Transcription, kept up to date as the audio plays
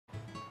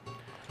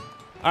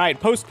Alright,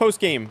 post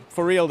game.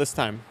 For real this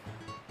time.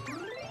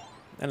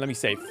 And let me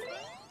save.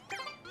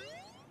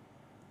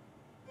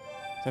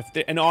 So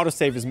if an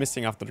autosave is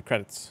missing after the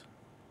credits.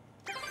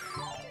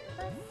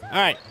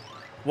 Alright.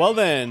 Well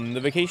then, the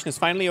vacation is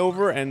finally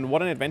over, and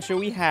what an adventure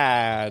we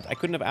had. I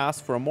couldn't have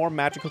asked for a more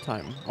magical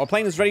time. Our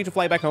plane is ready to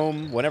fly back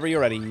home whenever you're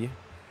ready.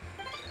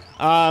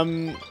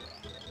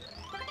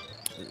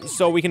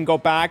 So we can go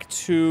back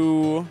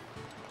to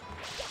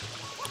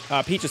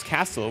Peach's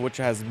Castle, which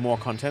has more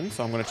content,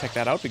 so I'm going to check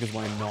that out, because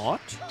why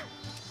not?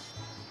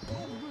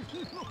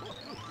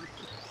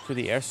 To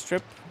the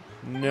airstrip?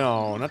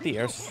 No, not the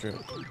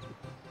airstrip.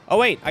 Oh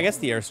wait, I guess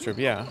the airstrip,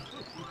 yeah.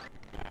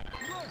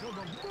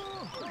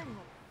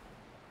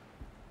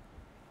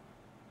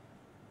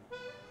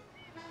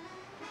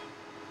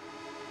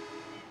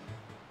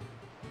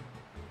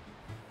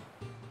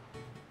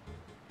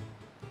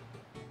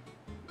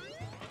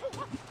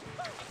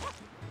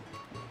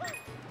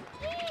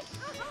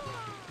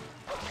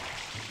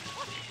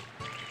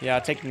 Yeah,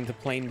 taking the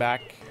plane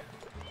back.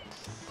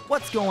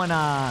 What's going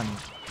on?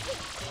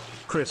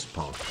 Chris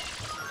Pog.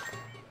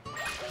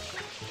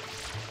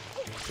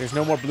 There's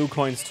no more blue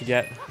coins to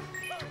get.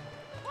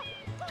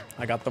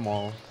 I got them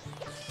all.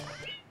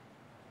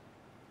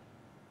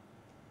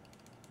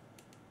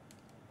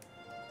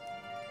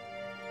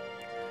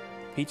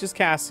 Peach's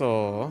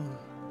Castle.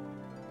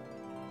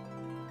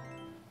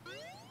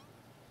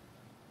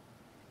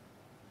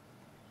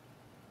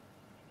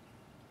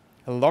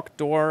 A locked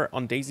door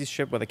on Daisy's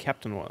ship where the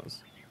captain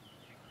was.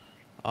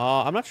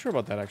 I'm not sure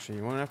about that, actually.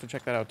 We're gonna have to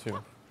check that out, too.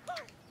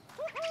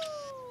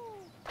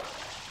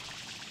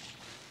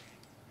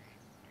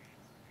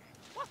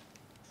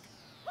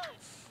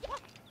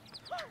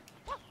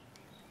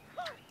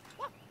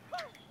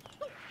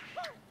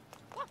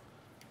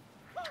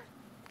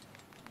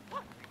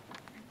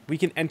 We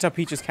can enter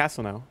Peach's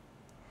Castle now.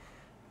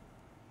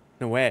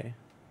 No way.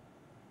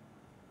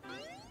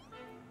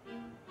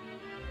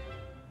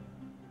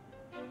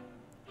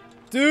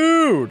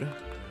 Dude!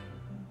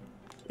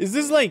 Is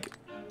this like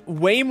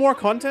way more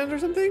content or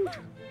something?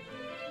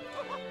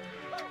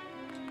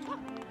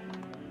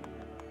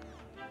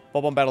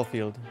 Bob-omb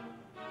Battlefield.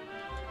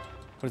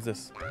 What is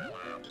this?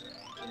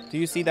 Do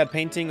you see that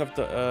painting of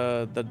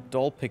the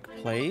doll pick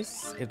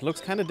place? It looks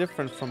kind of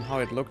different from how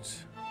it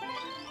looked.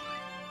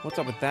 What's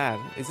up with that?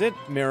 Is it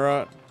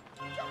mirror?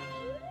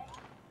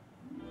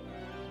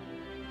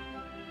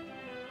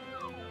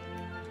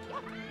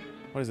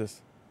 What is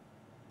this?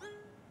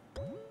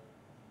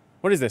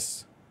 What is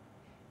this?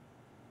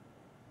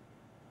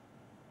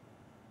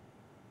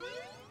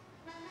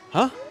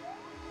 Huh?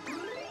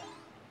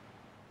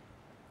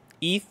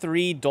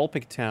 E3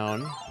 Dolpic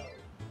Town.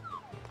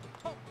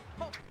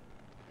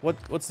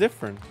 What's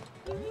different?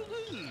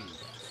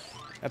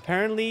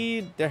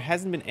 Apparently, there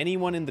hasn't been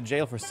anyone in the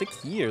jail for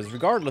 6 years,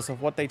 regardless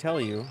of what they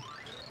tell you.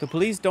 The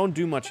police don't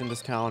do much in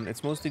this town.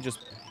 It's mostly just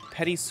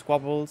petty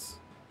squabbles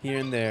here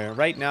and there.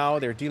 Right now,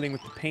 they're dealing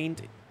with the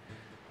paint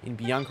in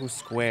Bianco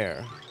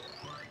Square.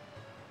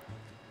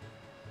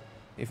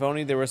 If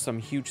only there was some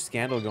huge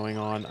scandal going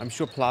on, I'm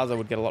sure Plaza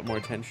would get a lot more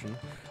attention.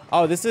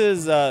 Oh, this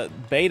is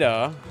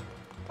beta.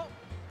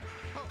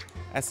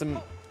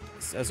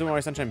 Super Mario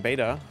Sunshine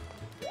beta.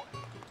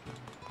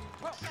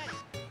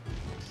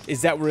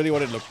 Is that really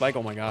what it looked like?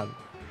 Oh my god.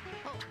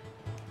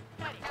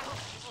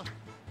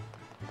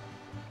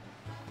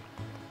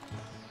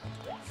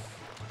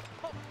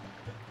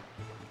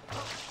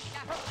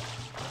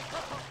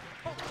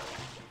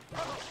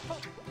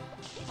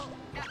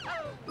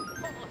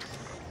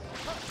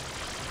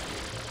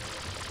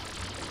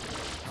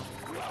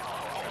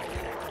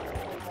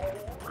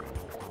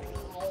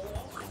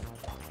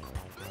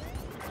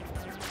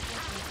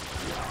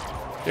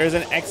 There's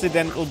an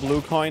accidental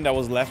blue coin that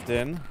was left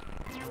in.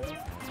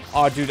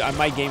 Oh, dude,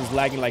 my game's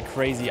lagging like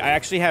crazy. I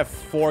actually have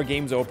 4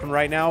 games open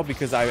right now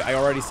because I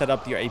already set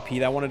up the AP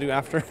that I want to do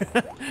after.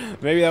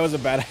 Maybe that was a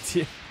bad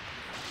idea.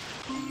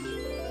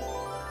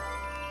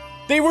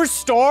 They were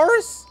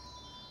stars?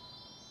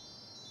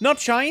 Not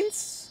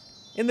shines?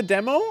 In the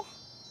demo?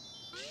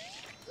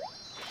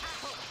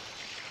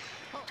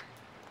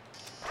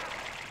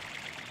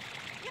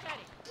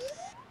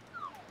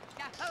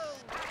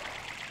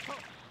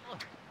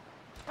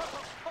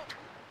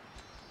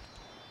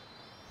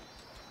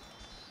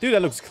 Dude,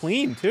 that looks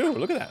clean, too.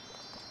 Look at that.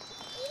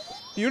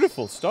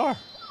 Beautiful star.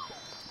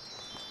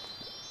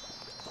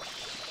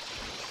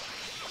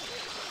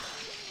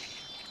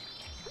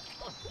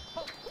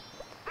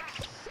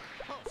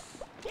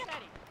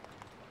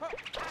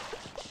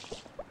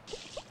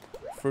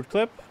 Fruit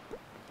clip.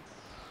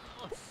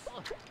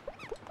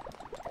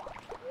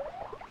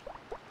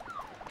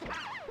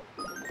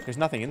 There's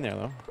nothing in there,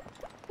 though.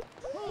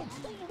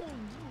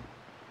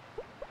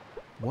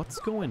 What's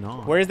going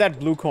on? Where's that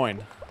blue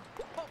coin?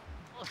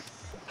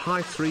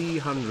 Hi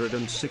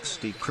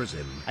 360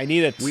 Chrisim. I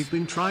need it. We've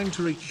been trying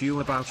to reach you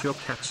about your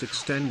cat's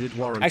extended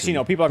warranty. Actually,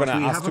 no, people are going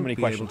to ask too many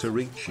questions. We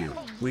haven't been able to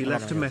reach you. We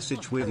left a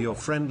message with your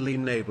friendly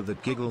neighbor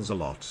that giggles a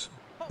lot.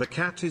 The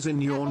cat is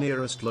in your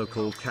nearest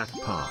local cat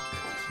park.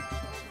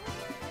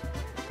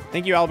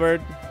 Thank you,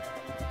 Albert.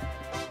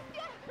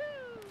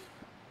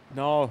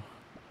 No.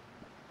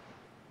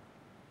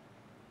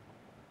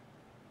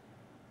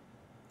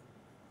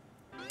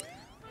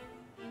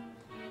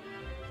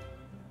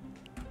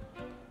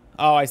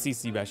 Oh, I see,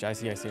 Seabash. I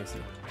see.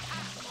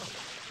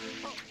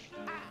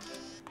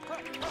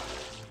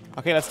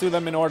 Okay, let's do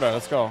them in order.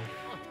 Let's go.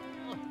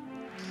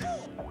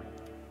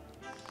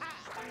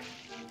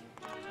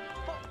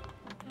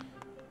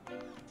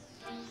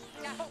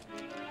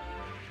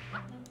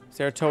 Is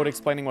there a toad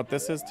explaining what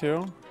this is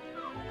too?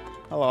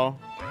 Hello.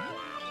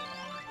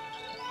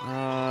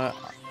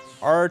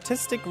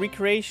 Artistic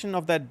recreation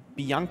of that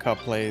Bianca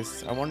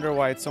place. I wonder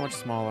why it's so much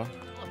smaller.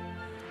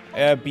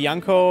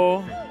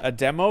 Bianco, a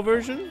demo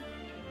version?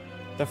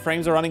 The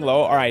frames are running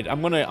low. All right,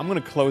 I'm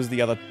gonna close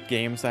the other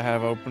games I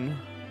have open.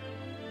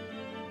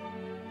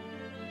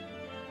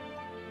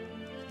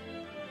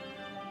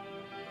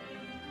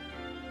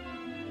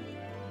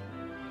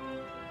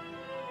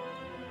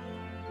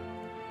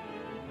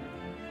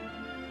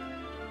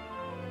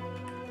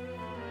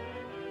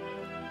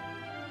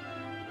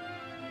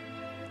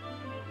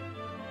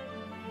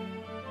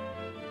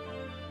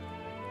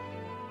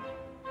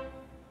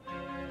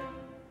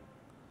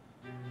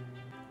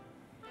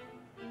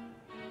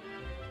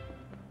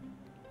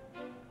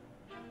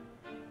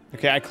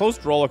 Okay, I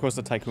closed Roller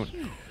Coaster Tycoon.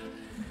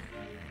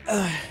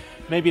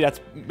 Maybe that's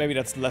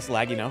less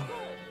laggy now.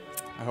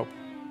 I hope.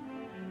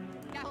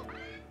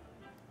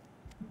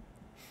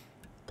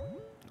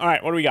 All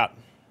right, what do we got?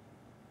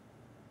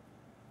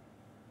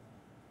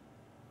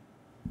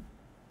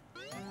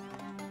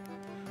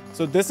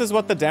 So this is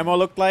what the demo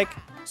looked like.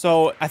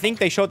 So I think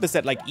they showed this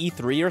at like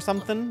E3 or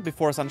something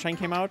before Sunshine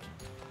came out.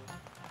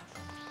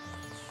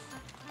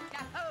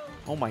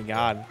 Oh my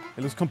god,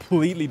 it looks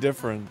completely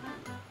different.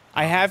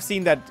 I have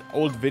seen that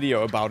old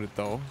video about it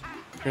though.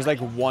 There's like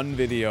one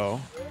video.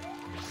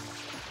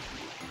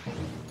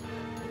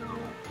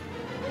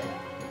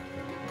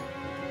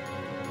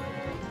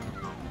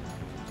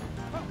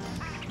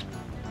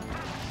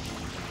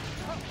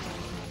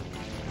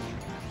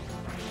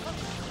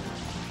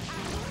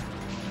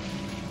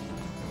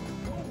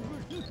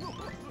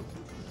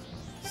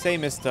 Say,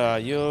 mister,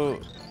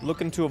 you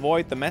looking to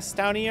avoid the mess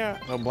down here?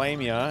 Don't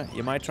blame ya.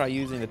 You might try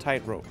using the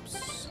tight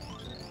ropes.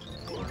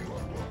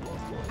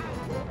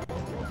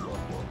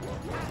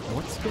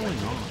 What's going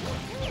on?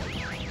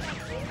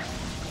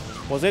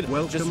 Was it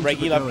Welcome just to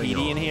regular the going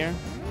PD in on. here?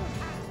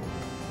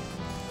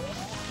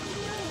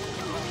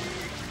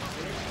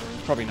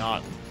 Probably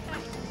not.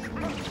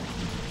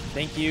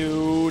 Thank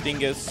you,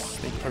 Dingus.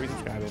 Thank you for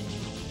subscribing.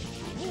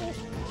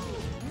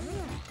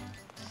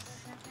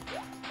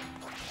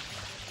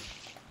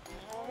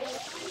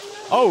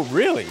 Oh,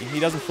 really? He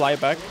doesn't fly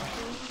back?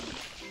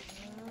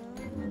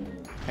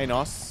 Hey,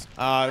 Nos.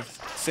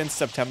 Since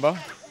September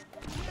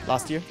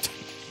last year.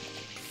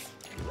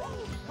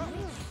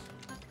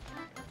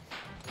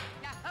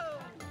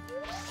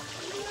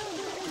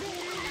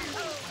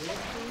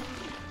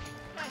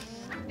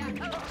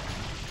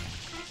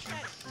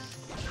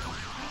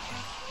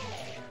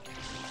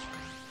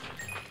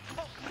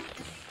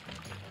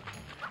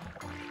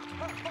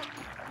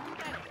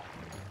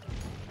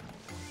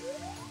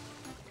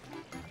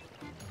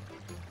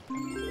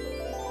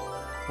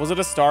 Was it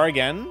a star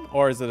again?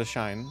 Or is it a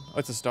shine? Oh,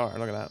 it's a star.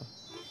 Look at that.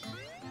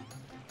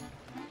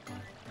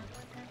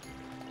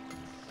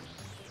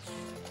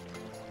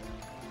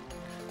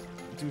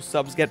 Do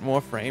subs get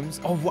more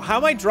frames? Oh, how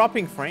am I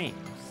dropping frames?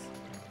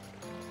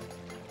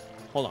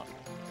 Hold on.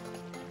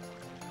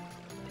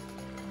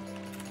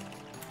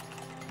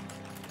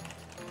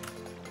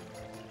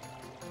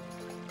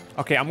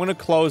 Okay, I'm gonna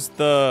close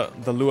the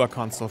Lua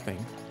console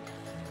thing.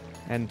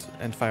 And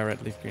fire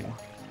red, leaf green.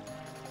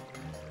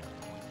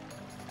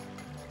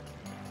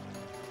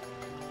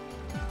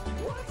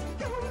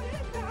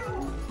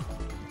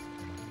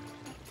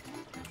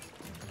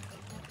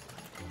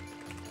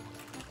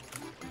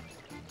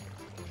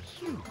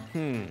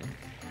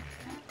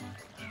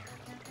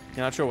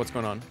 You're not sure what's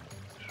going on.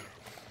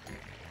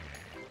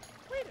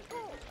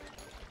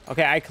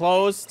 Okay, I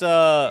closed.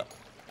 Hold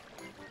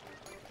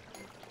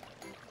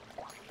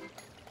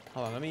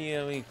on, let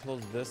me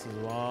close this as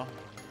well.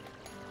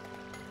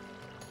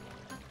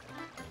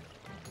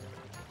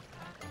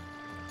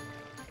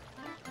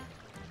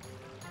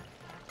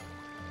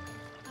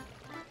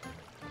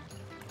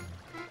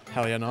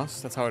 Hell yeah,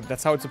 Nos. That's how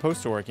it's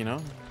supposed to work, you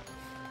know.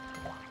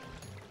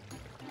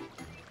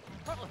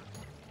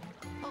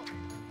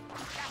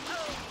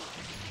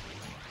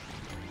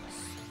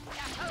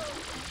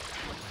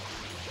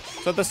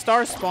 So the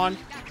stars spawn,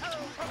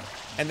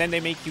 and then they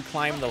make you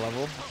climb the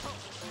level.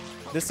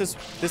 This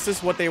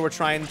is what they were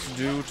trying to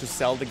do to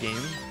sell the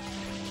game.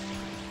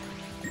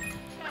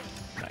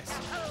 Nice.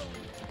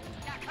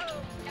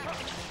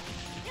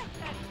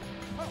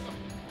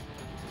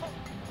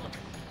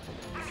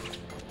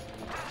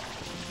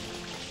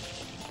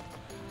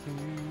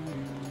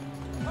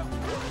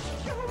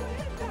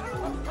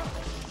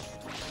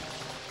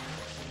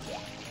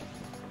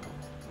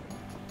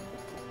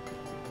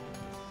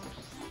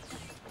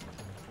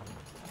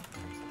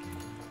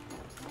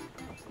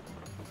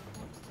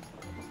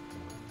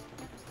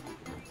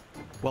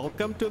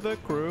 Welcome to the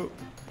crew.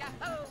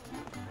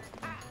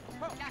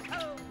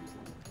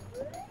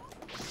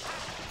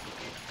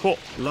 Cool.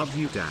 Love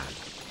you, Dad.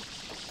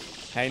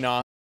 Hey,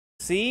 Nos.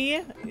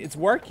 See? It's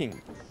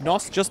working.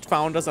 Nos just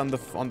found us on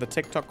the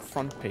TikTok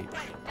front page.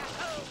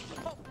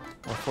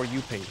 Or For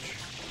You page.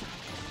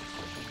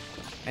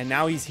 And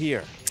now he's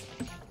here.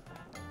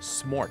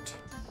 Smart.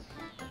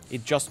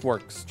 It just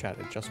works, chat.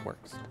 It just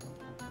works.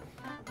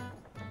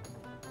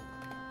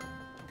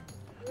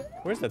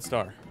 Where's that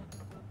star?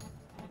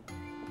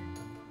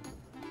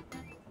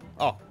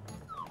 Oh.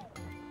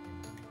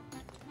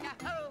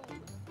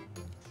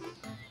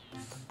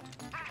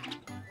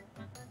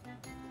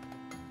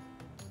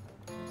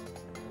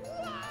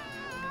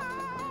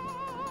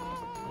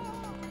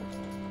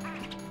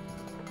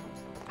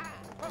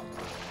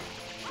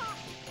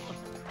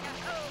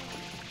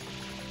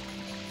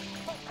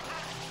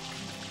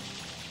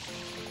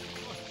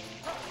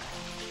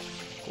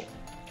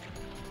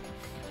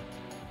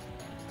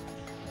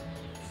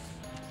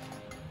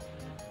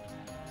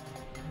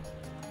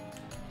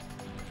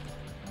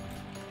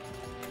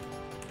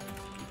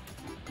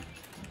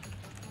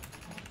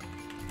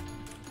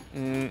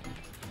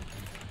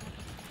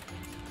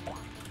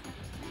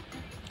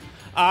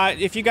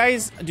 If you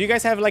guys, do you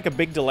guys have like a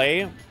big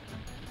delay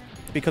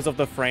because of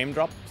the frame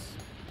drops?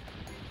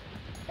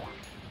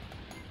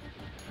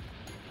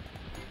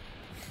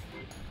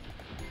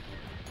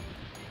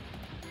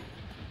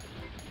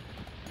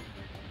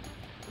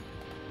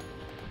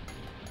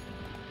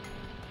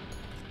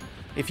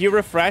 If you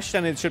refresh,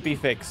 then it should be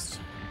fixed.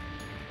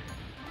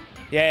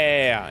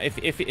 Yeah.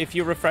 If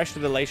you refresh, the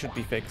delay should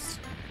be fixed.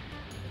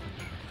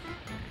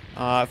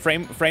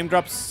 Frame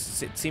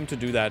drops seem to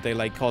do that. They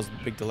like cause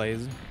big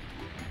delays.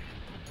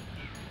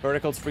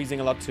 Vertical's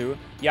freezing a lot too.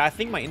 Yeah, I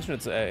think my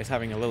internet is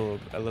having a little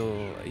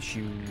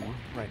issue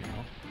right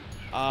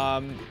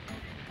now.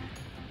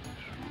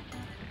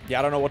 Yeah,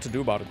 I don't know what to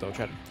do about it though,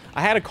 chat.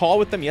 I had a call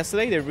with them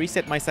yesterday. They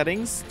reset my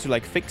settings to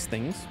like fix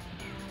things.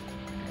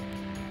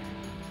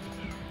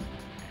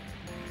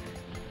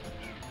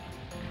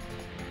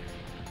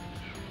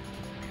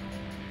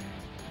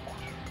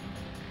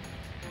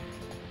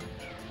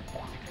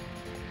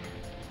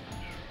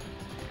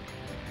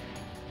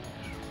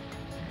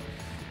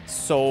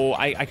 So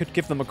I could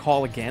give them a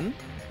call again.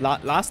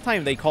 Last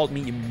time they called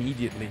me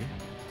immediately.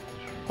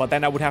 But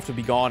then I would have to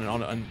be gone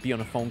and be on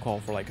a phone call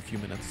for like a few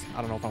minutes.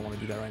 I don't know if I want to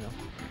do that right now.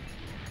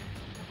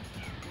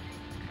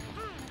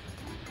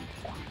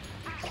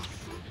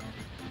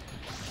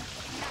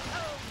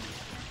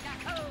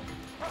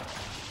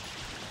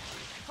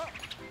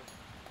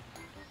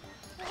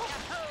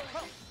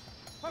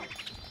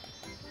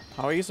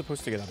 How are you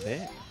supposed to get up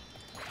there?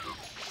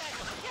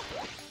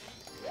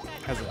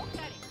 As a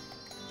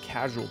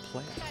casual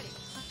player.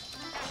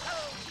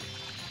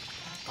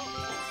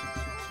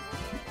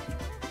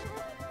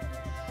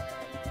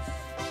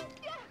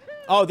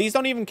 Oh, these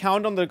don't even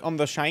count on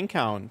the shine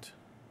count.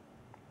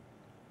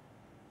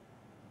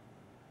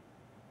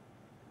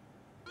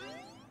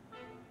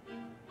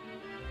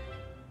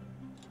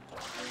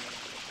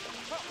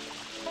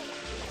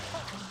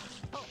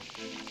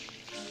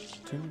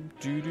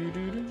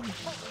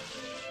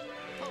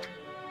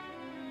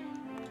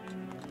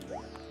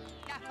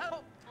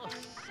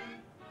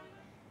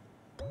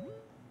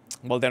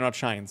 Well, they're not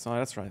shines. Oh,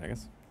 that's right, I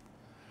guess.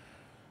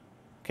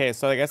 Okay,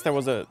 so I guess there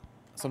was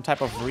some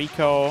type of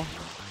Rico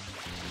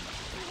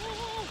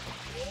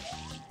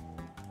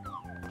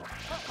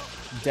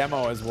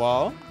demo as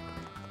well.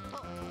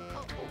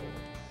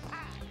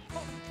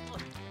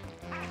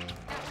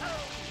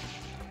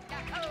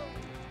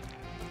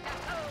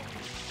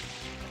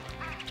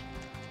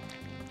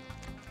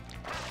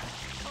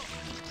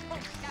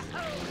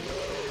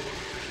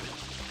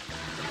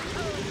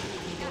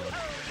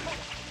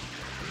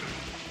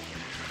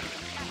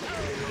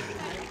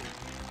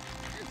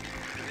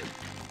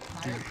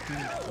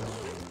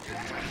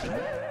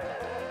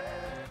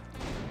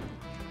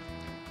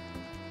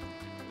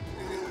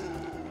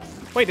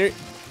 Wait,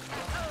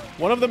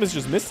 one of them is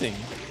just missing.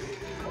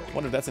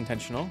 Wonder if that's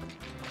intentional.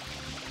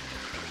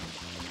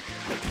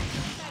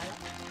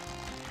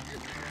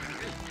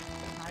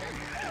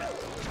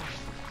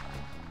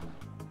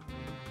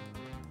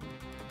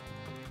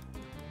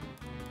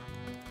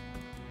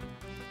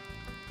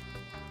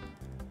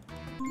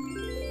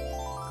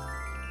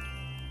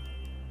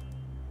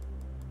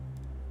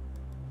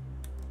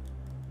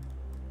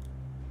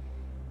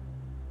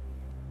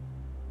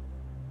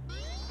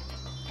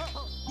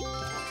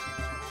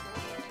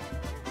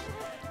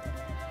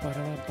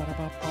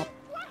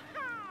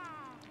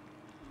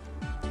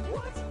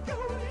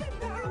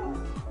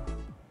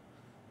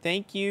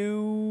 Thank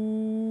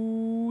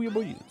you, your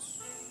boys.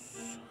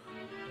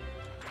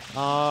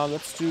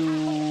 Let's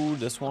do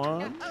this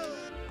one.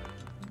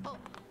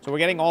 So we're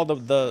getting all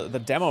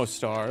the demo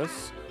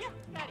stars.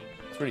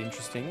 It's pretty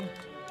interesting.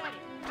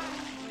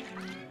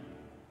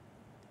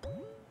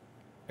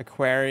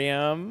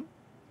 Aquarium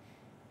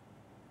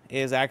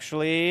is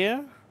actually...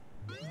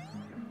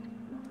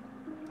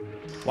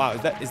 Wow,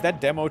 is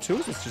that demo too? Or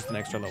is this just an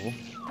extra level?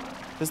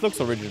 This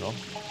looks original.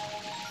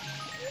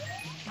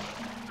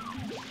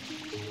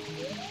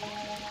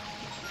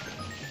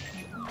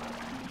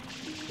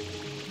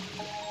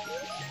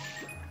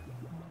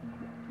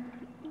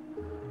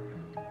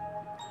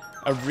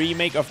 A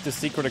remake of The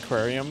Secret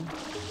Aquarium.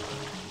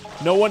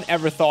 No one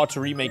ever thought to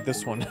remake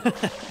this one.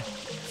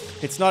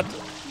 It's not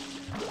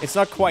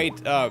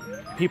quite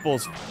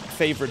people's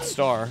favorite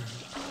star.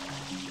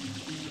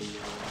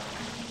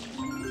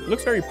 It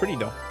looks very pretty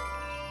though.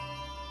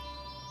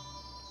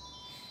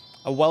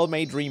 A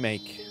well-made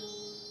remake.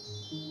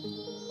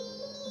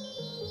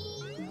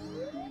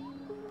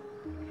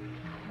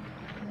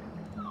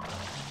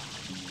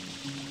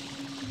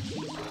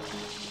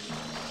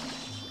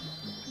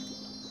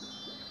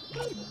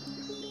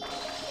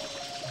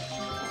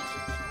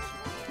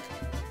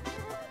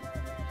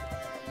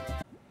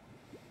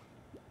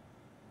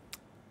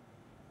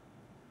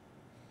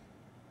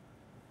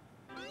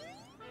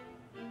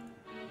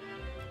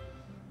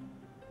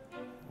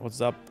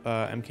 What's up,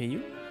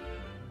 MKU?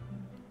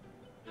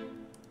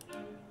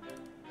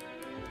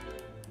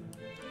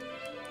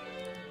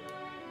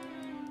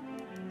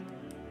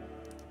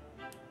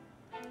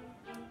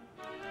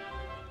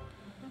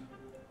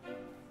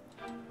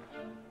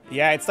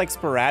 Yeah, it's like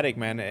sporadic,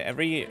 man.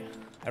 Every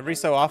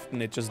so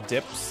often it just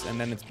dips and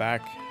then it's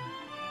back.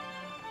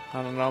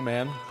 I don't know,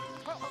 man.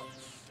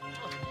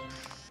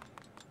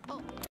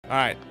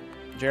 Alright,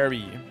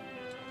 Jeremy.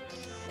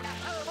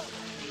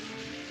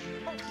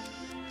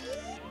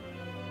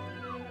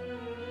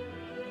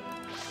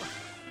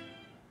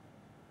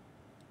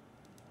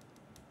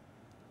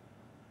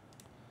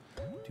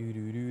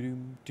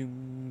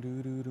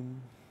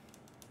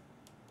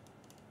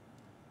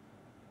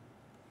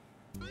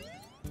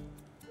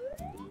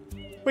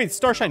 Wait, it's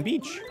Starshine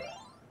Beach.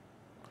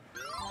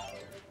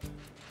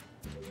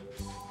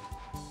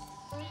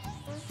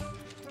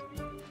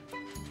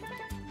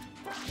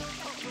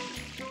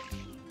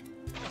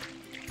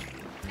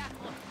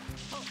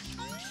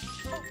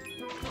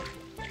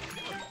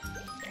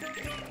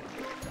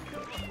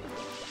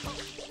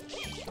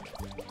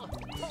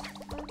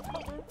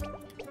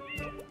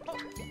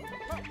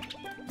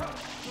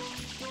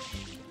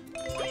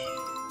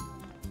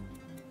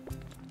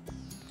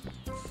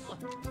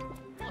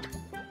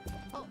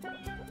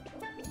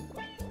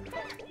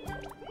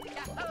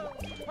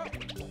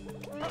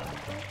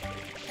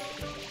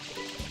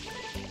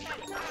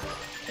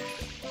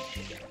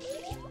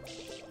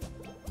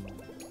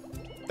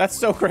 That's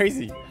so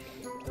crazy.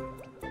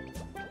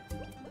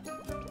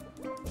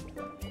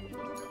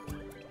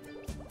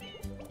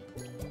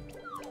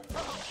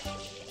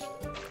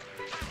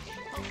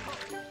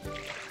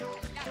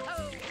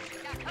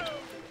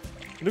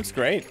 It looks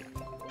great.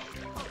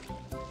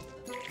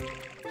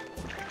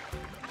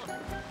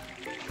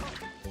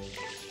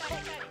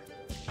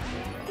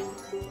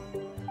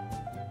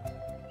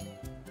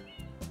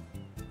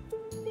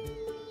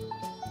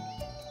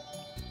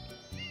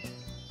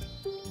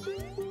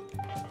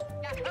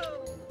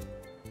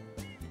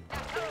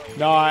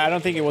 No, I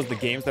don't think it was the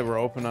games that were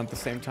open at the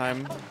same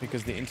time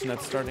because the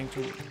internet's starting to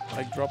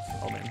like drop.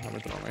 Oh man, I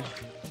went the wrong way.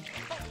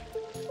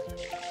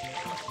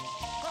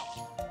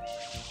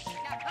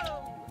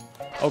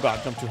 Oh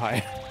god, jump too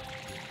high.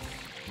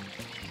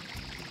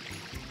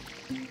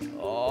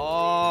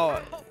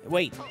 Oh,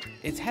 wait.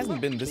 It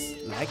hasn't been this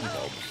laggy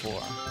though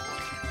before.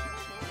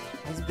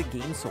 Why is the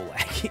game so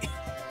laggy?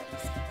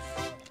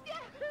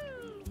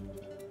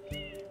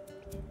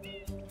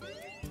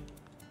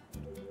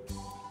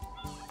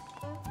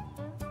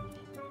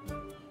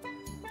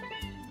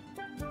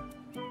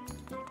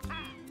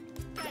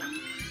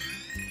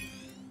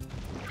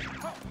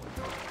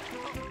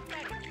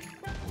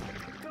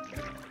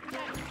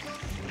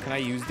 Can I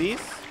use these?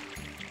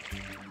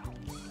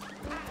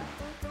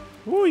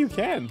 Ooh, you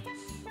can.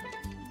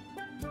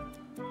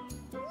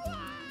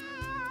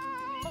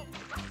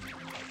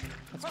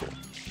 That's cool.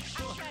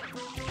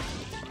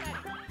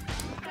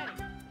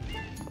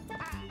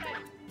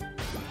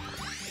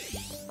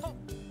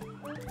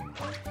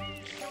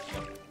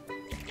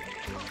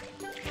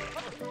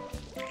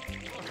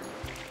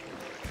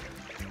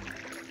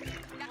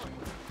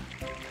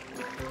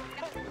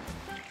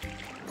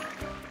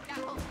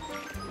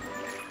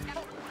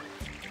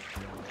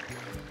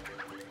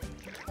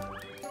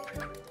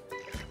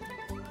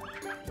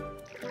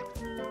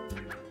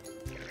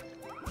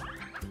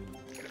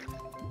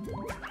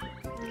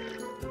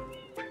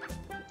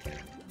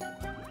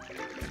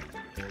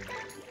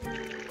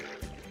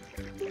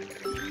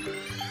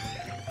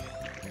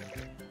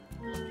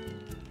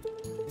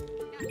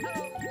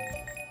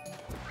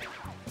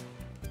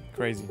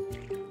 Crazy.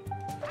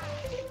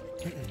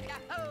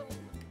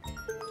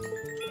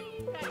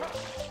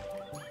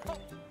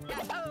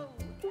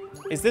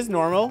 Is this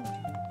normal?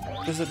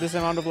 This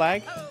amount of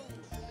lag?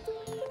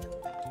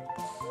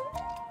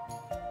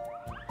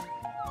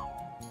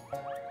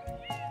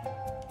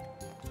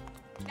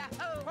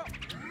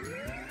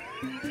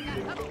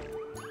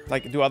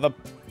 Like, do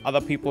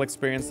other people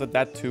experience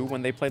that too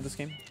when they play this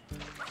game?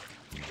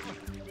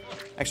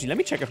 Actually, let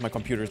me check if my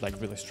computer is like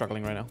really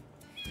struggling right now.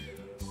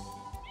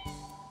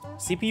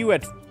 CPU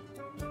at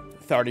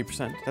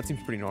 30%. That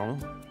seems pretty normal.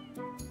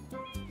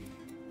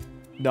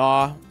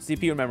 Nah,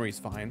 CPU memory is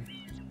fine.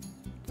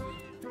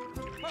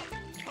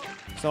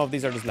 Some of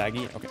these are just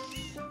laggy. Okay.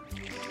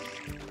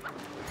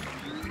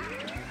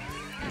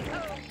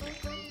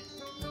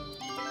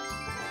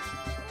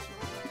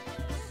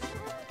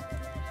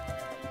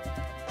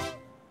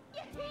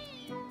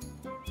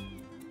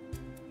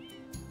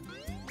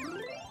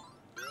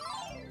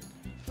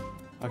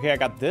 Okay, I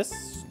got this.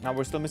 Now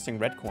we're still missing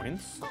red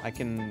coins. I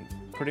can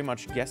pretty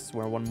much guess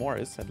where one more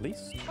is, at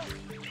least.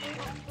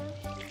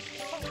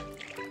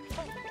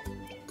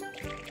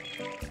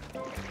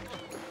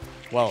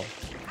 Well,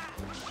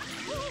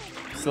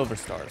 silver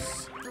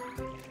stars.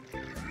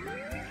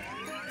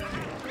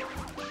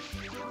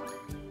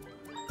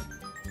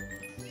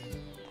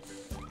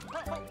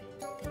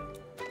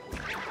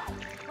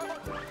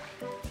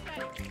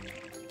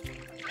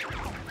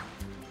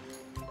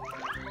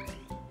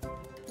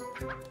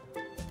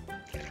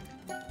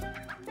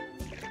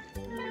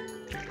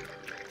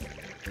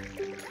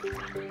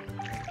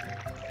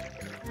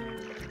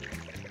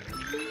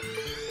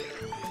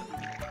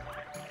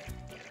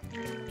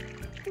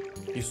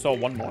 You saw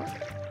one more?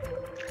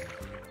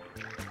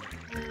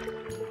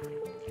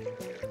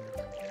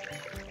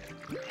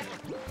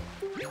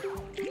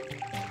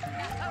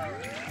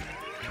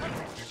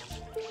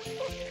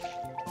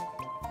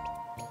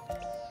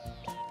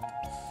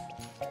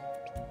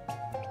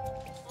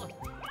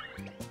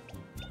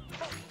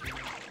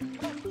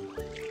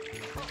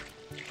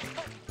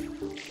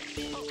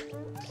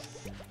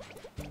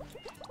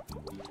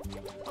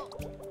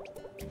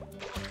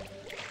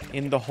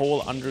 In the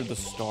hole under the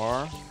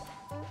star.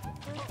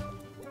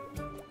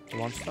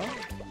 One star?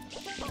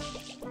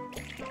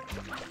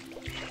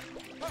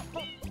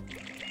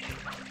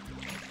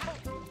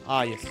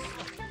 Ah, yes.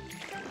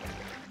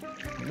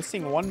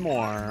 Missing one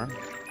more.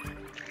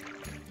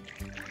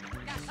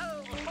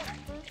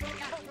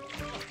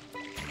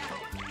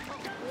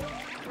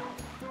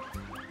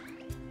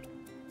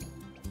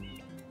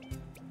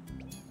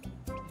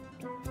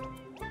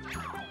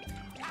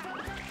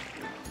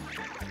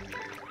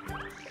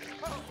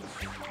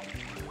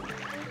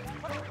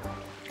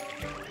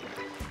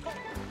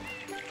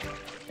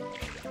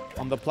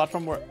 On the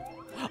platform where...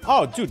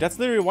 Oh, dude, that's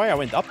literally why I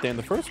went up there in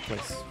the first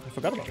place. I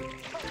forgot about it.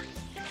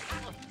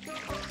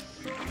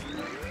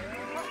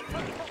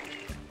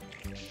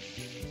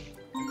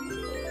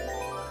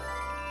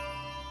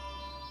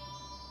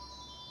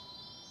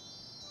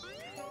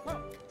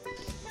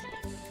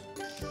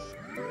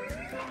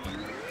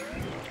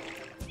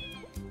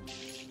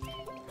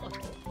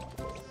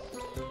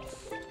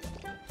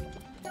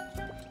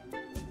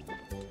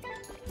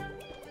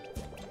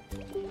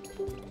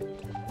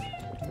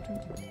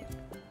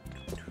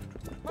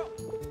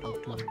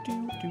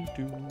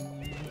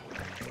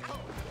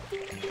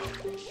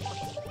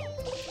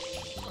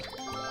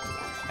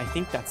 I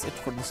think that's it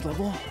for this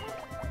level.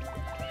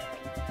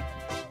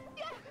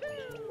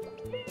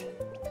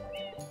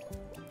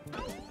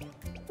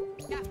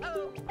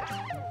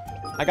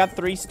 I got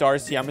 3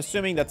 stars here. I'm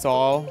assuming that's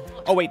all.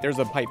 Oh wait, there's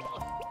a pipe.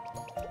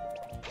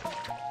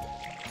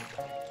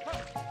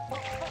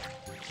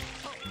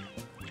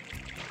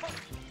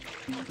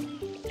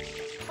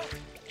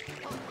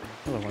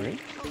 Hello, worry.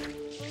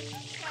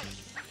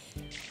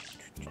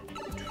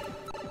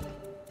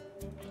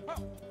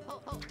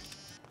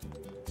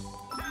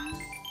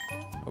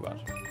 Oh god.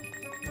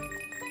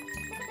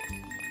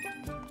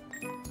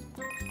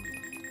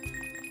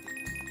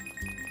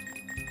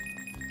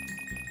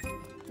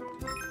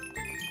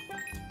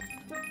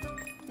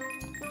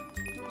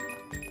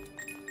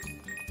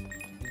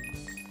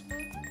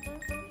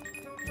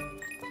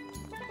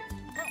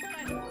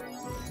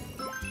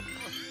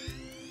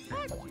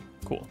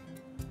 Cool.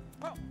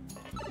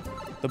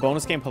 The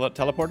bonus game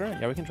teleporter?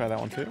 Yeah, we can try that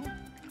one too.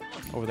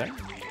 Over there.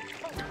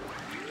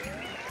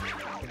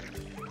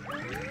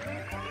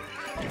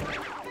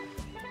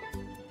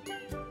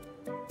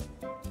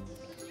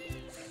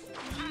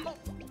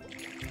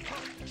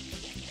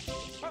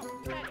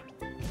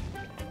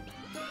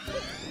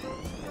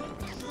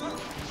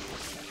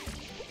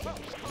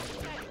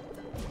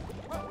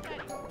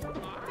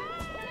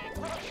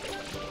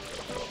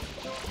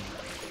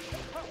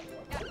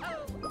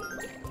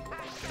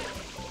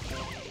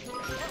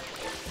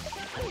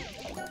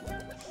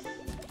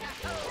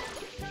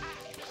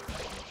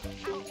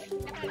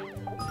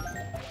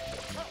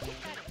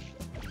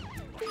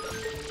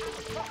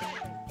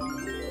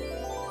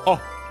 Oh,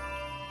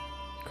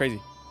 crazy.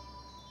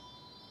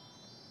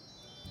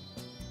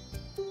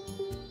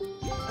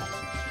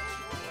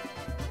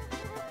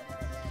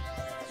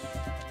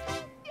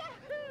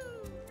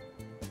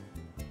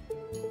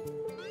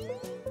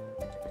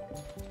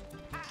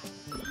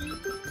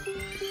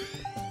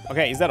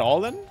 Okay, is that all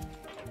then?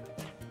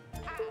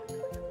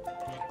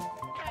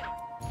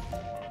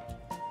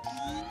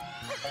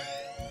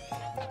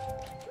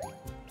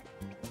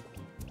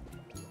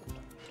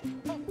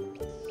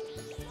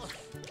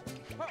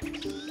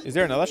 Is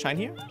there another shine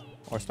here?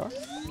 Or star?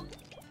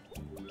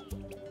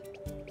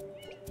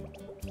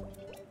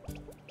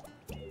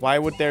 Why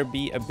would there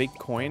be a big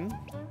coin?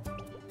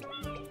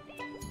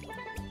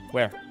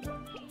 Where?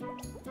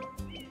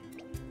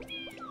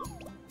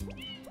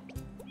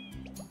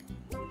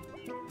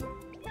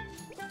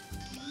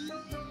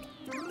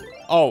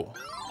 Oh.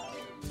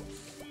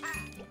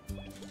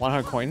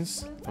 100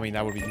 coins. I mean,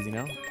 that would be easy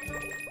now.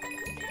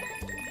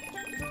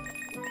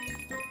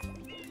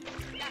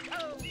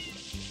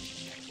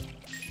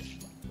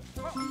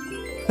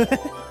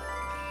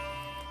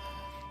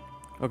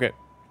 Okay.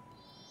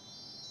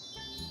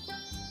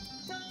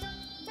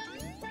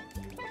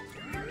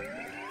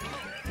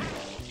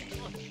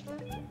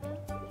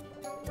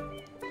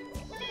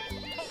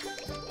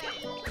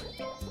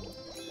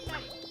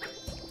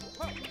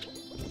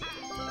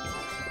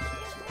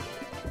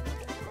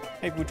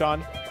 Hey,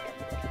 Bhutan.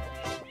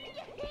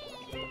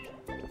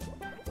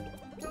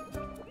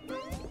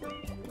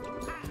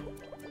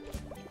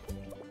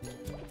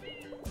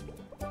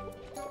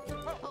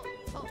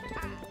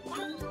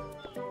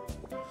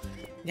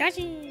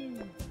 Yoshi!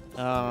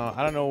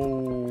 I don't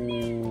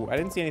know. I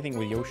didn't see anything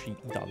with Yoshi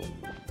double.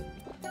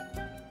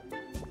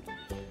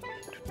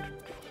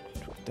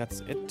 That's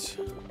it.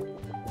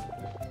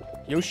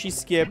 Yoshi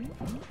skip.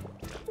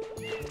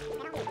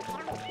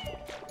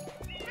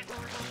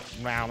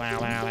 Wow, wow,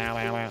 wow, wow,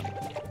 wow, wow.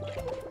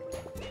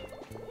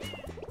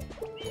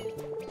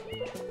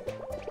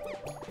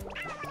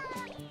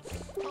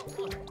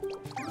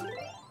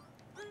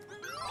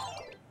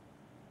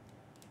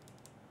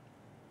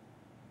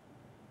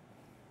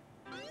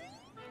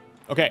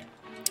 Okay.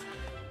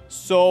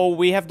 So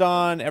we have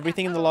done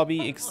everything in the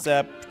lobby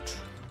except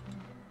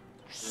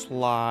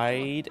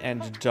slide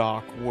and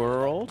dock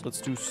world.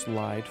 Let's do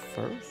slide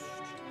first.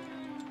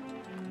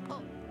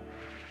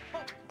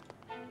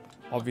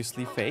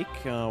 Obviously fake.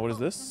 What is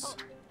this?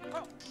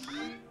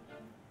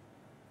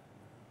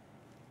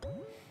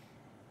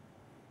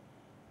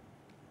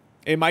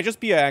 It might just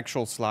be an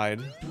actual slide.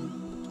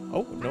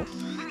 Oh, no.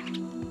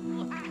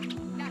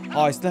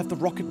 Oh, I still have the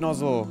rocket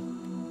nozzle.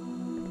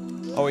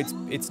 Oh, it's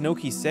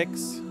Noki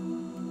 6.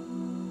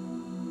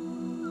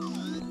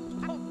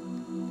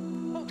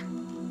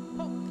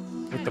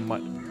 With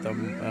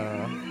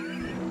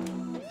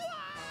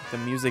the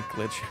music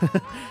glitch.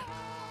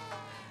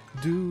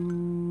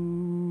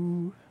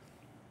 Do.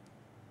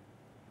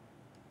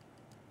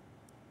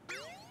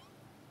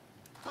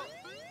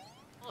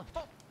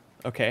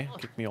 Okay,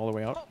 kick me all the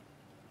way out.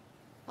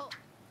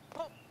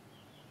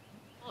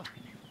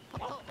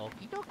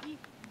 Okie dokie.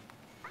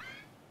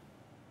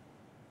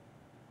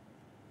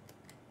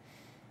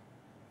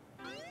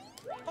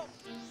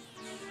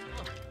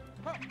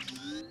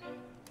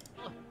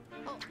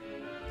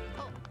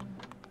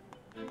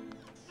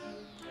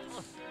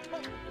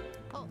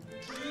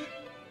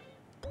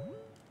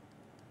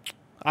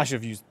 I should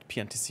have used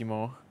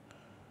Piantissimo.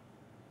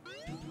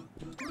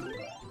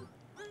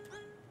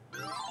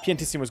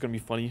 Piantissimo is going to be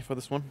funny for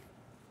this one.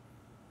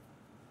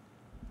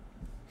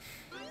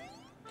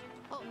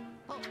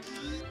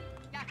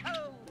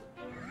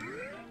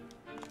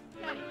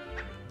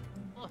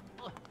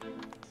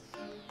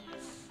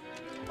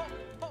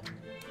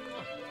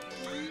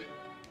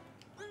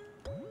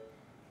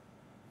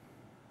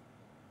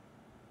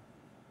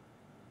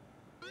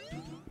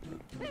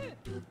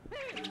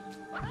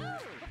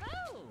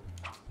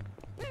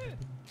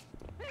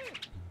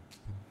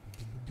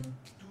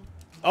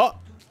 Oh,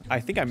 I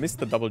think I missed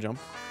the double jump.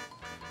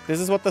 This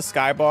is what the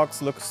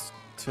skybox looks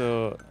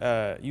to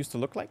used to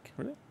look like,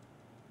 really?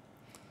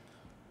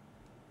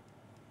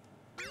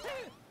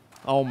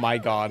 Oh my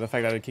god, the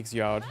fact that it kicks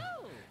you out.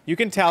 You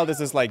can tell this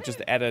is like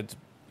just added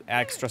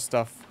extra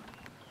stuff.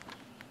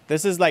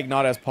 This is like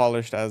not as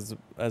polished as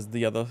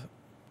the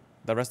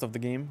rest of the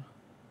game.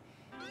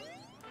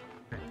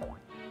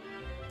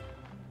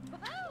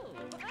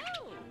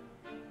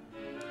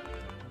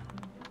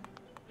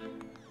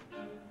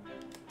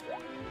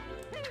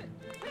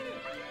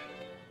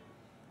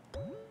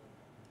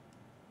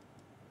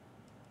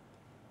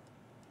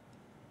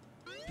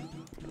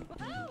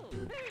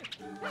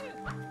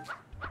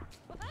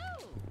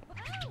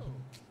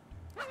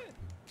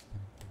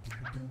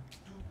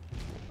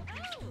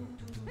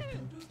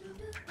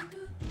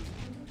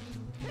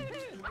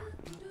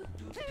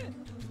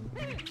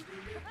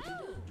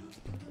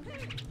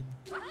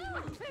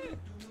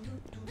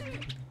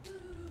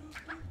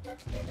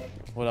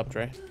 What up,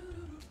 Dre?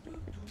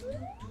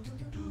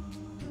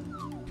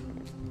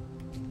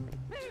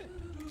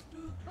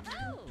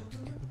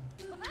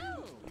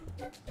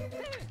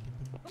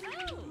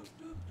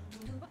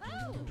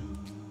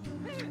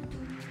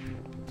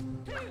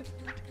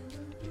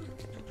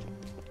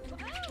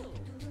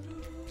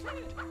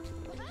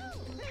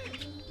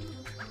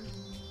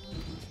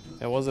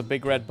 There was a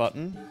big red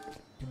button.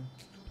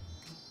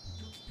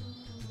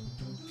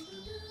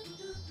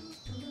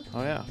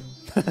 Oh yeah.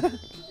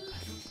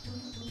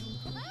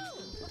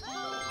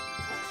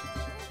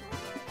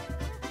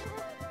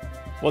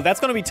 Well,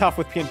 that's gonna be tough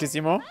with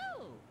Piantissimo.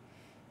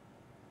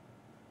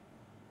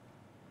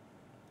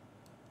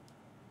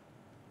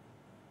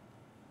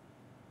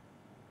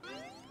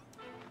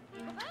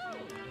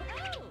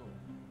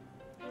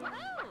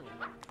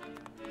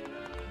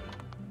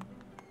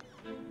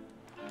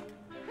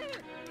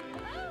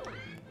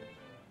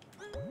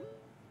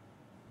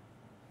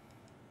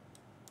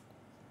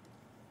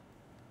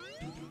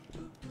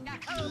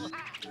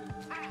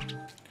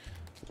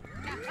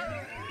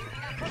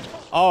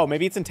 Oh,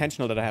 maybe it's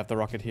intentional that I have the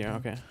rocket here.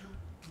 Okay.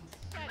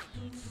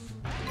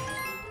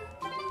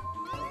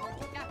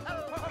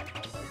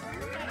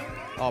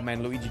 Oh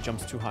man, Luigi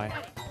jumps too high.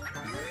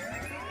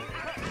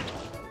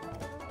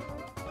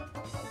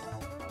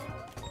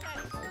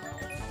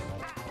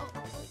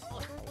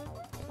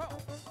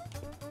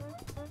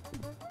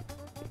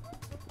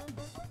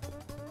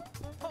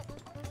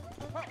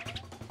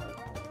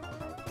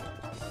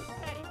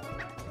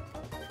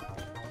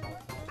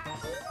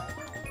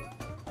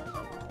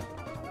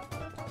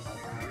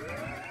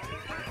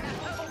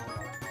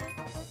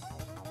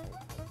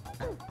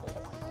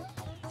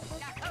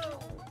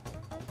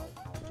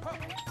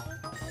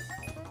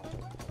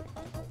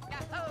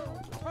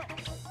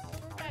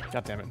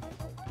 God damn it.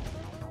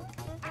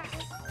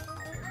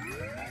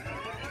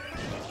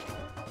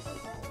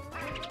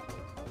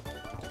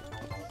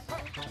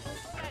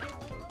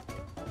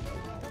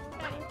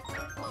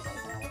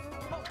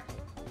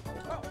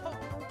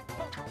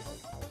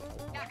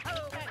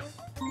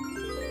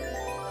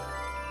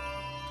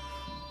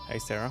 Hey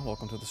Sarah,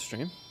 welcome to the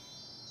stream.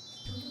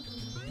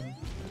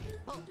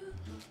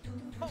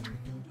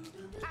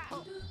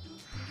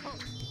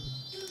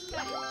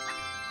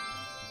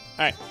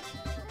 Alright.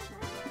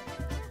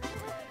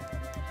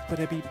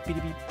 Beep, beep, beep,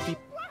 beep.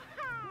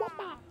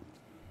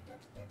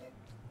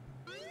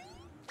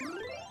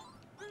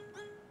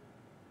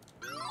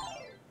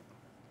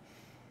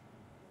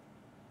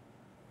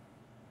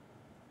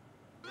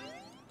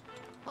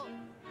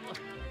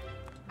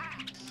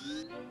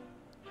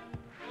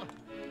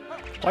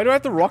 Why do I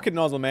have the rocket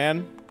nozzle,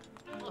 man?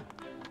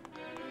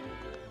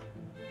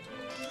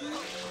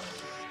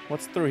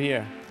 What's through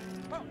here?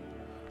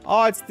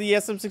 Oh, it's the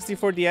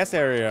SM64DS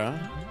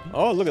area.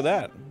 Oh, look at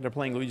that. They're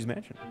playing Luigi's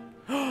Mansion.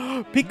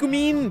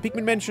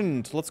 Pikmin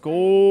mentioned. Let's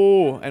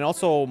go. And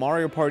also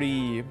Mario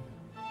Party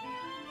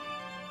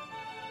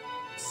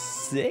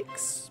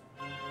 6?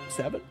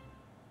 7?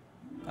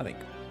 I think.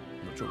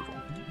 I'm not sure which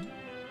one.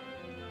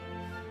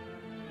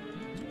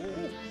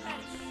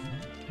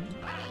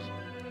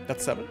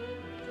 That's 7.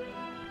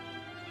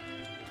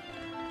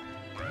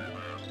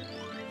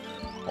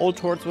 Old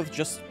Tortsworth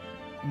just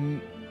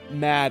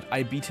mad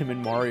I beat him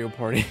in Mario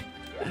Party.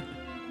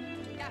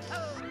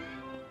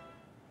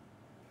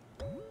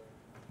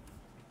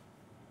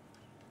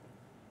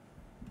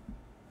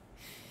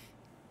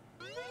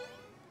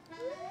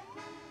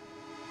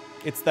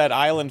 It's that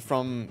island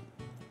from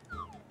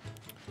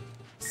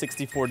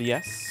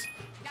 64DS.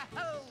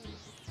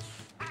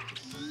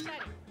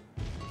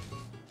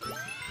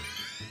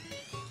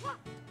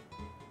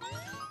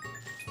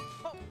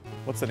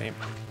 What's the name?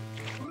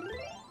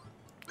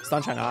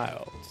 Sunshine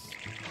Isles.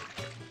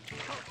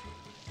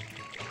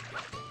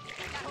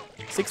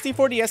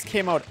 64DS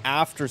came out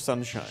after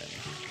Sunshine,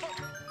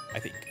 I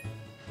think.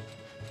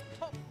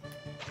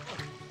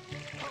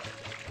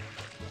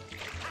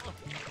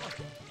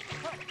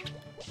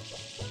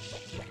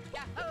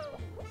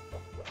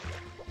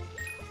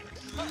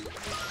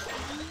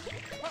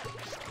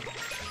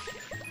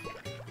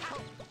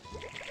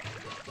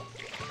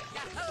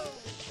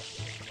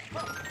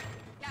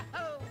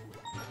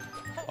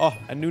 Oh,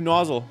 a new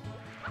nozzle.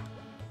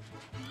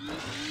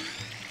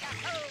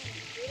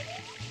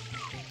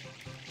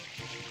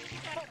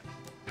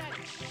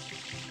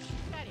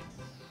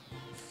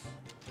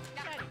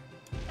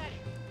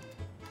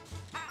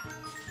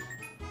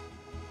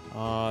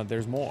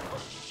 There's more.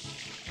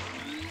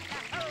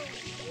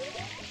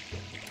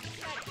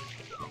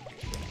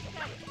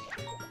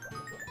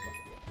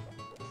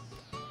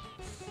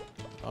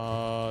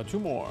 Two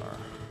more.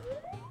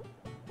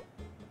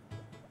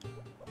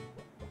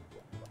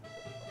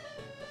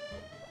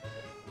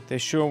 They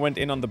sure went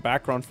in on the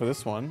background for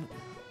this one.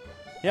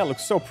 Yeah, it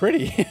looks so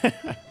pretty.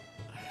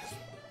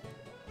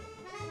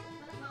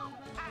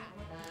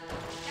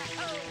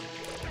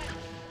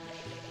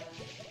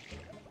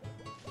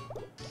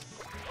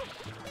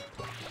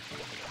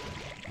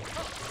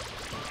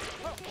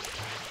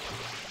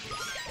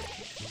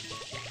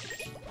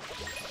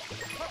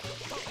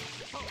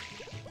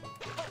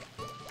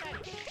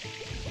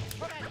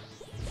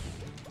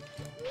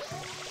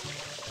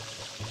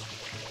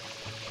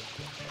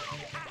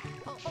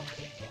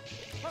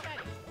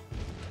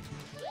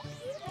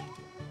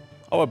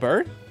 Oh, a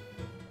bird?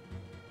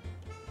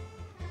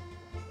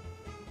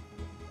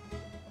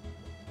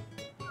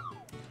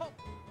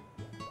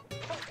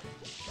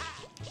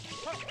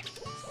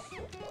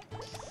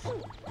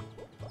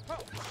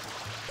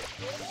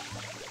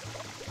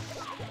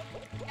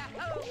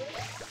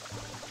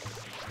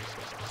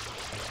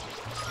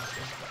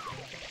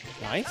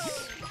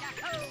 Nice.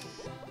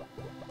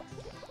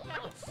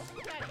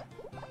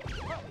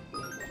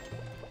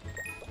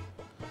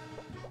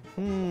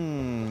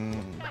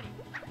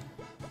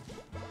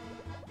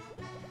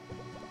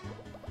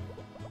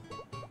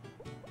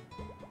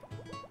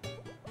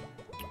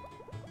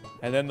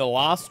 And then the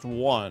last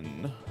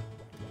one.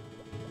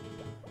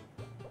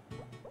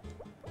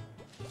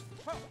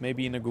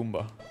 Maybe in a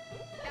Goomba.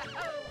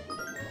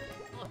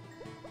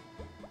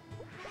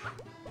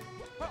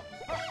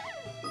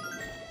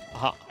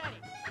 Aha.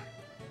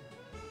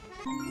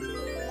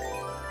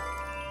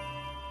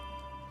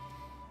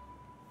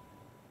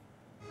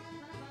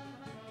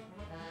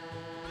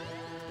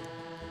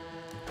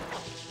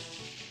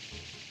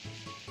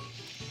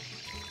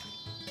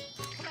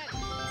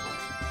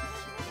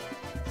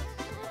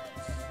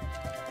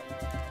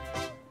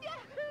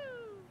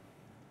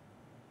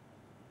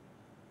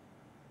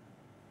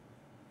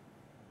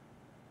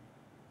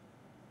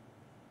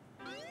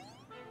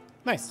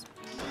 Nice.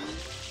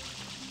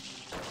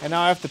 And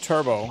now I have the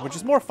turbo, which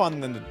is more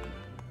fun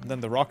than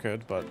the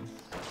rocket, but...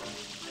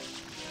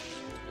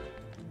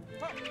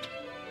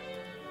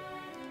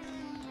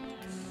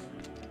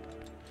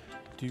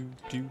 Do.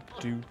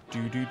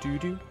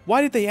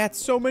 Why did they add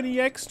so many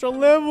extra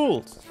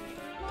levels?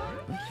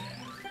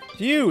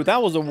 Phew,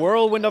 that was a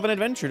whirlwind of an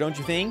adventure, don't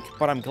you think?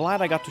 But I'm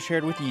glad I got to share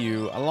it with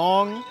you.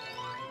 Along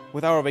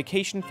with our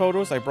vacation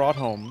photos I brought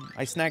home,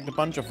 I snagged a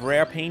bunch of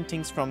rare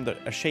paintings from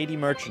a shady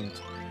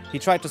merchant. He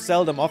tried to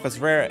sell them off as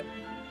rare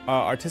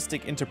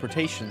artistic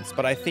interpretations,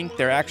 but I think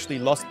they're actually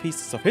lost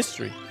pieces of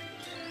history.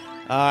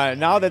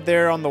 Now that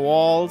they're on the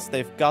walls,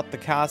 they've got the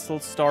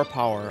castle's star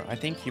power. I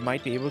think you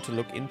might be able to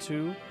look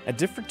into a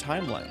different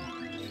timeline.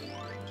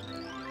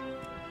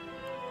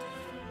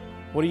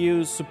 What do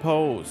you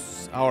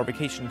suppose our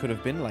vacation could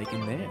have been like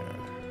in there?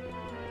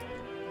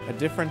 A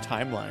different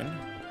timeline.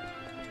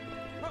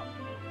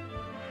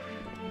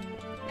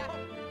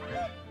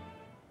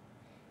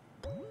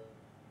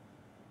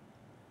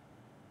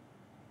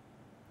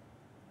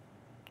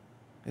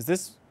 Is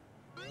this...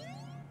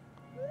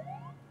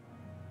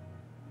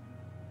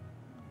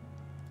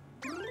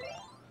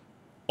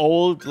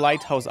 Old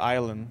Lighthouse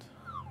Island.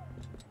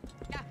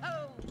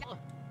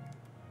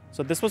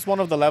 So this was one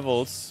of the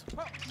levels.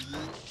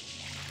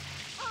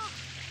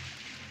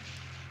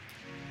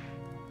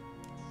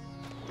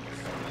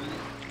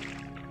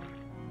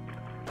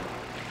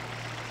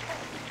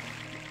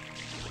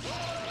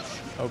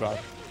 Oh god.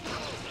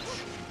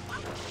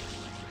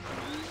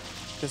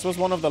 This was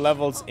one of the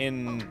levels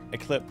in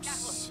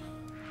Eclipse.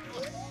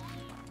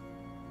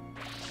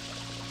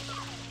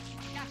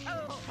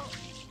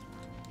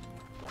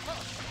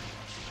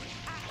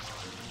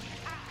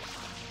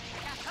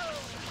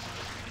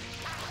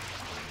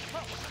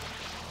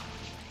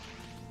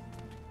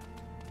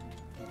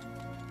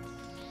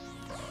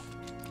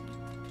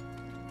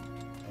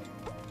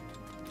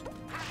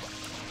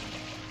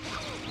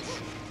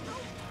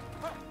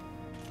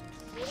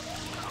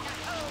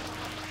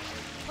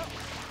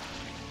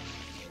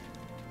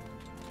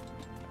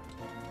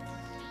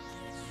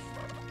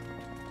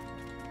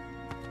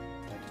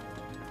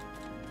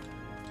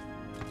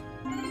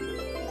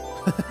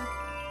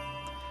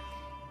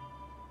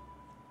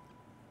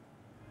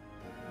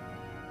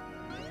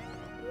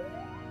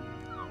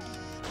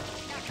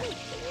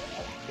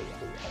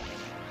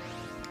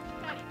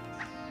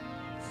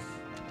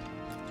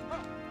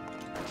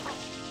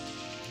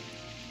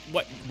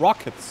 What?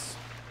 Rockets?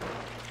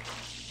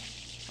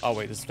 Oh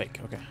wait, this is fake.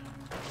 Okay.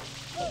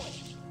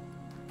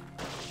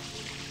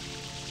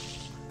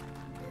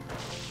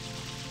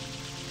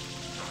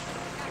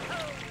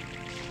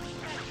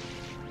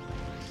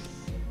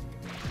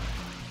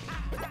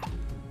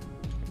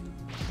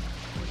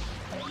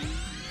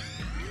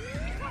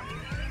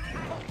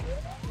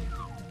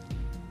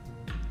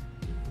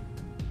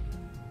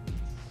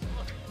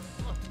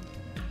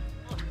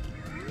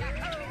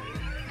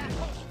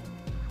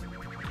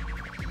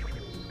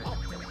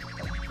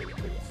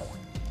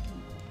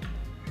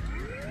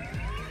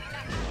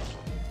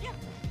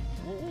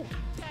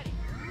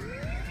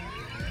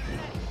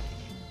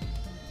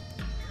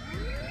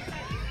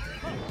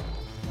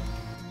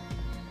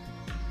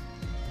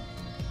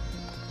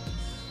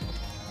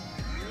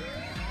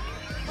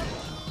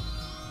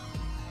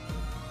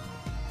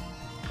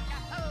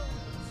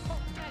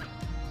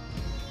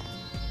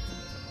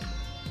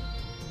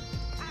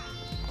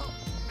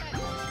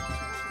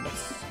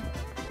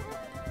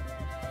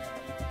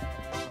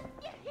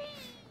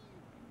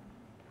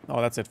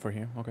 Oh, that's it for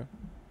here. Okay.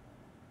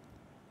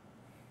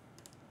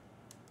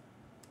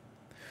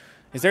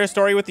 Is there a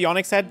story with the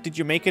Onyx head? Did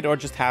you make it or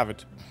just have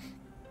it?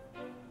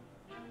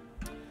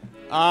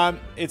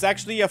 It's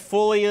actually a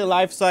fully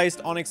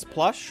life-sized Onyx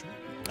plush.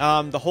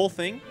 The whole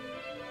thing.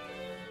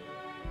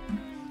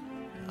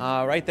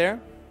 Right there.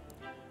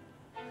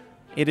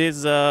 It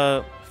is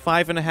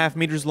 5.5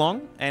 meters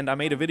long, and I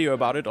made a video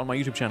about it on my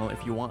YouTube channel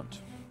if you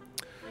want.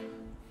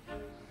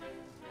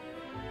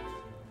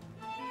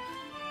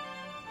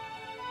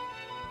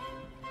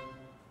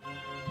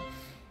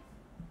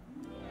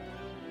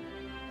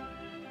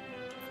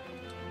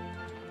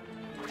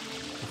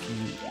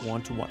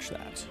 Want to watch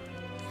that.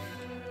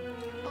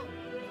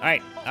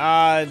 Alright,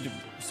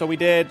 so we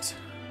did...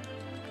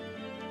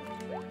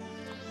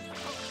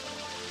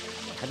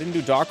 I didn't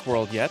do Dark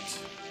World yet.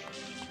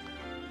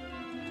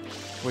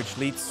 Which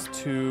leads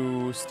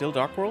to still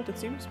Dark World, it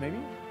seems, maybe?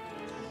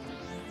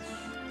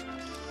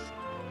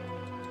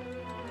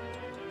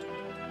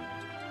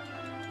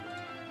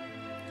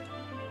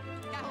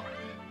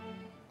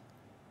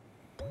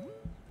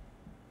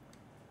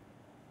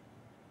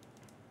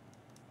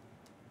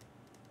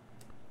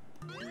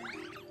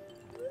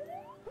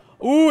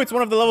 Ooh, it's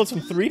one of the levels from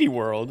 3D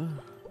World.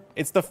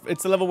 It's the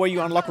level where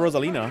you unlock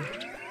Rosalina.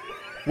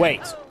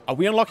 Wait, are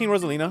we unlocking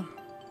Rosalina?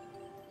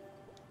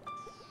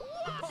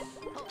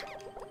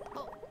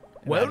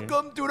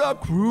 Welcome to the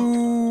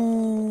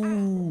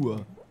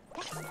crew.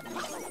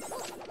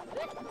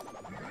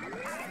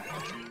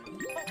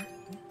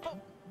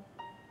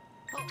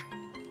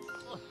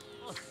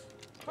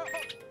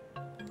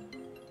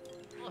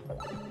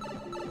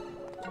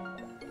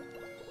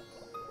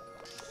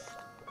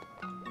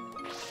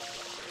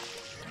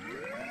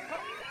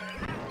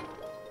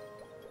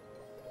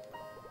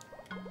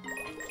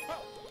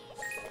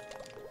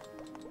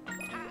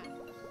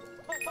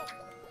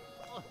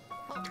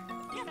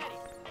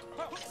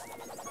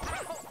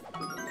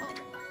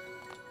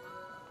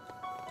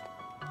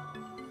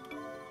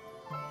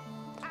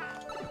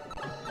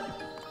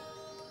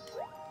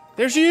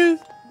 There she is!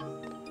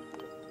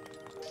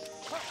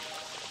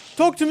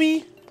 Talk to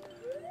me!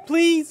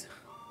 Please!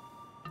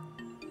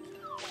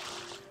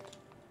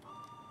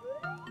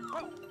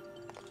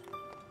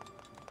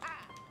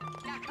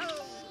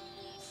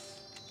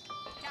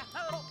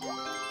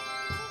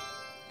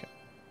 Okay.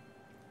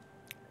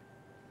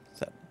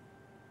 Set.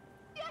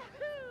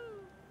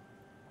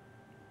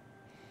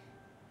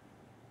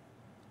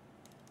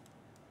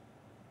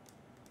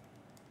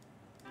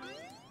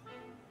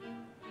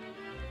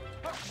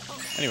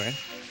 Anyway.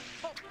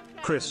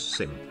 Chris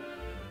Singh.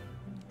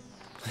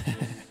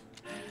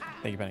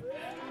 Thank you, Penny.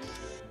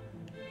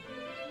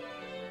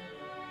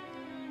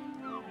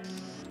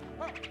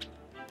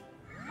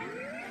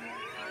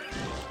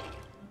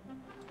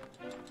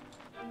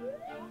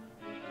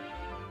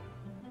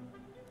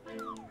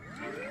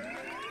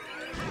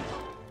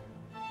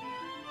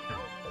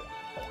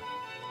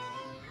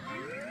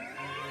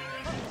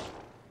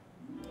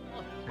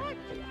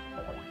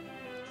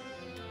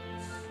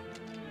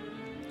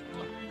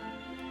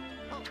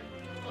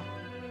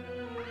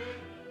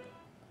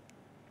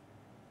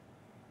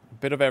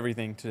 Bit of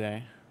everything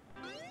today.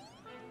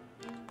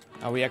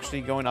 Are we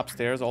actually going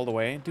upstairs all the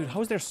way? Dude, how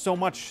is there so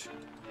much?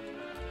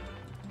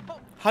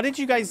 How did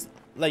you guys,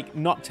 like,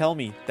 not tell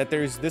me that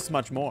there's this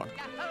much more?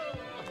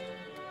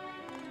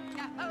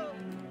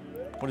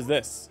 What is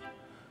this?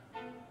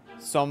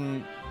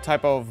 Some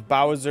type of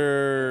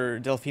Bowser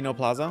Delfino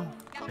Plaza?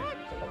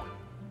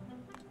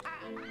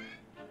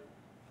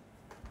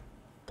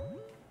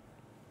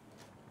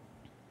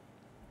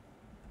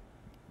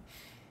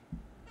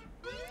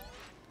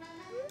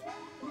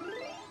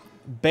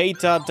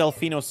 Beta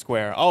Delfino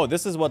Square. Oh,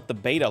 this is what the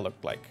beta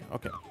looked like.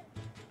 Okay.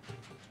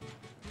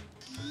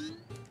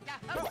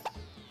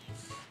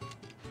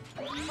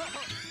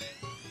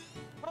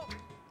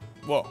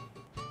 Whoa.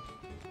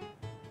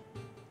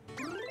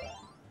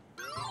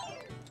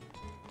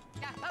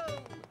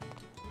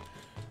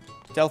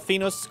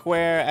 Delfino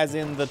Square as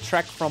in the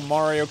track from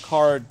Mario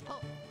Kart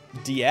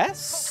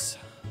DS?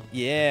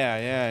 Yeah,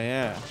 yeah,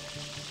 yeah.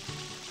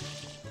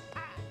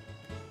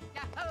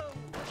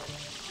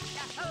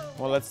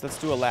 Well, let's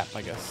do a lap,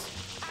 I guess.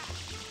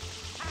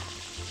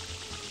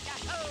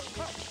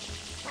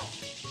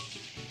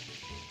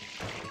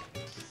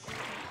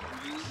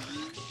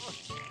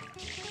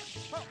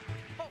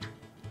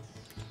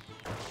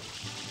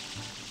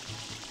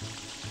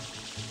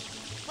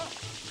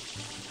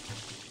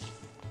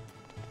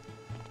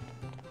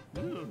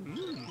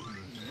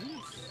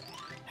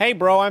 Hey,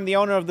 bro, I'm the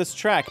owner of this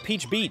track,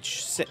 Peach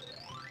Beach.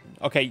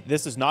 Okay,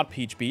 this is not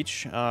Peach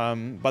Beach,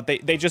 but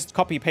they just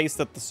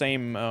copy-pasted the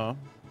same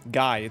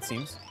guy, it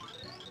seems.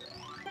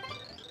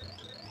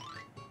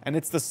 And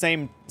it's the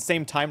same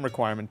time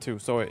requirement, too,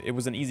 so it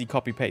was an easy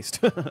copy-paste.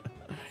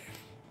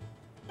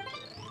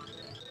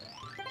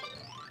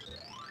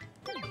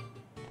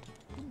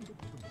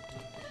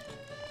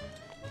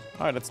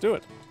 Alright, let's do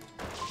it.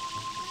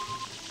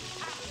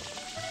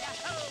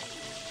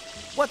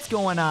 What's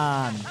going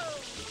on?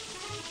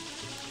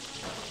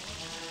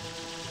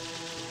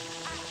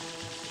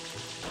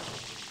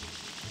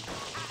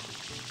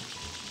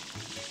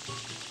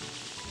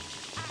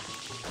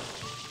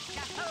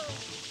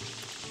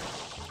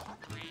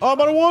 Oh, I'm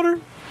out of water.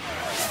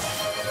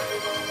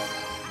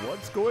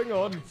 What's going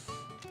on?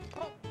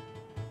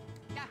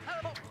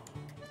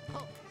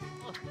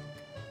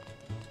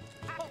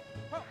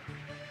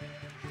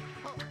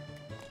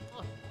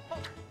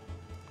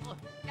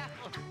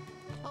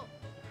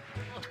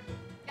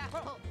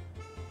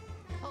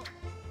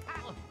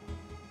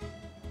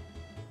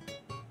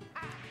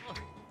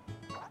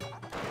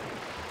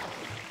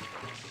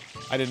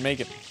 I didn't make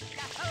it.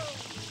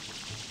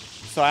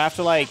 So I have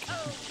to, like,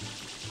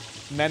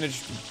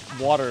 manage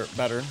water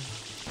better.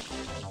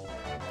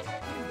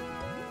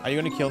 Are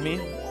you gonna kill me?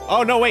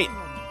 Oh, no, wait.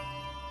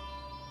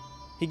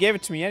 He gave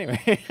it to me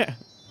anyway.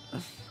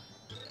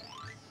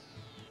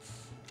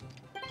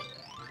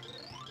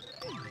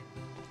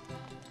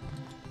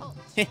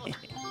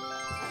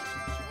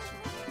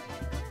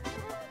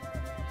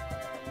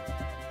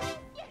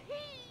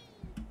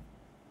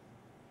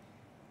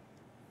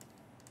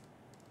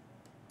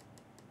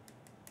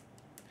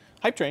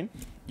 Hype train.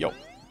 Yo.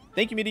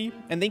 Thank you, Midi.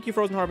 And thank you,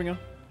 Frozen Harbinger.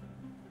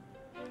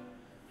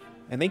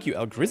 And thank you,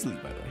 El Grizzly,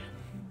 by the way.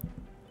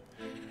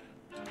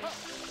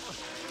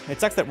 It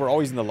sucks that we're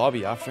always in the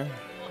lobby after.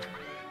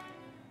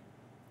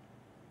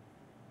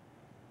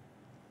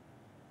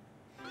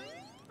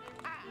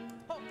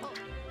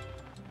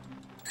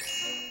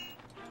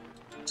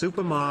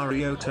 Super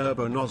Mario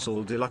Turbo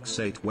Nozzle Deluxe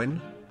 8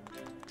 when?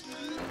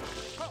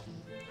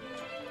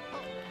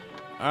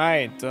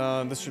 Alright,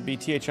 this should be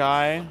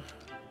THI.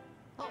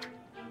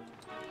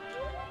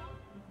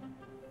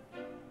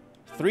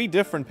 3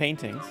 different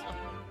paintings.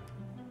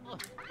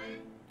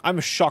 I'm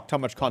shocked how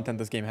much content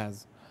this game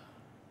has.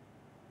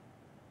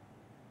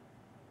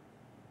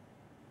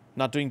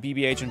 Not doing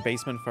BBH and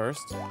basement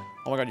first.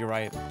 Oh my god, you're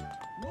right.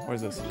 Where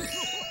is this?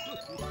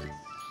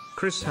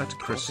 Chris hat,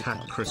 Chris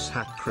hat, Chris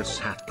hat, Chris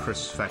hat,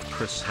 Chris fat,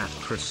 Chris hat,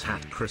 Chris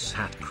hat, Chris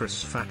hat,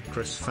 Chris fat,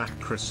 Chris fat,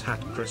 Chris hat,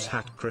 Chris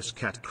hat, Chris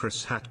cat,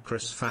 Chris hat,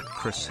 Chris fat,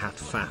 Chris hat,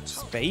 fat.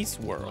 Space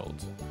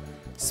World.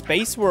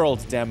 Space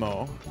World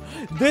demo.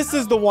 This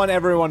is the one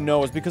everyone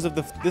knows because of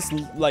this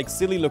like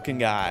silly looking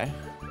guy.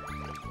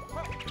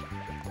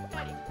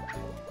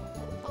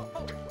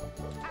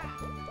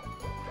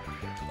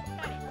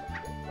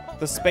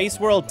 The Space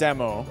World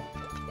demo.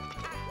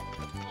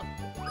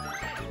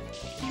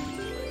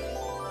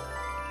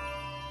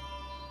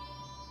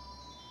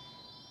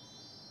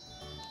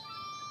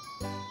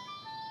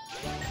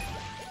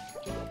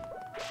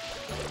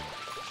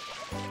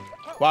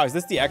 Wow, is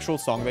this the actual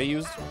song they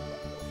used?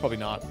 Probably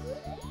not.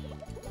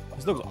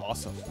 This looks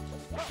awesome.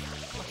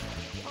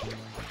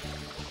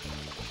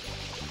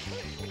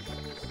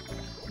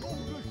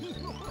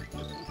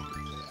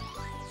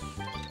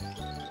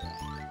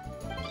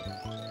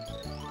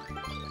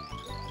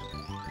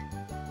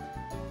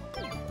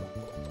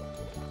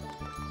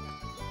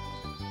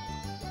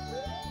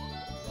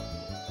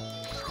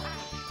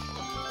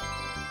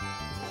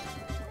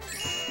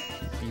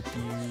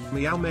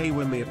 Meow may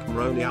with me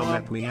meow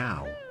met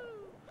meow.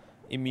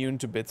 Immune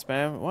to bit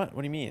spam? What?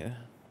 What do you mean?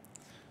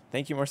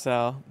 Thank you,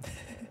 Marcel.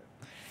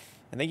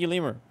 And thank you,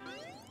 Lemur.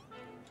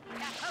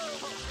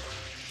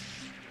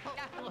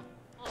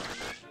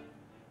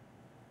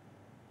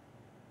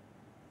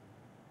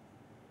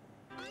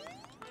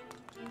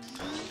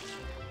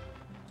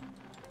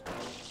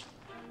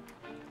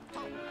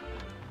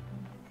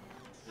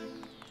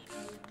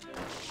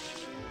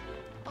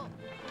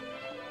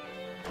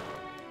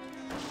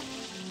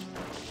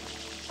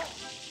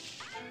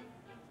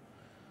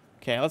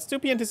 Okay, let's do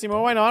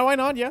Piantissimo. Why not? Why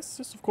not? Yes,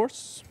 yes, of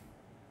course.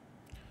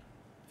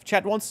 If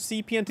chat wants to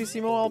see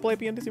Piantissimo, I'll play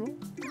Piantissimo.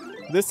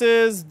 This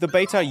is the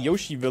beta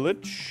Yoshi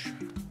Village.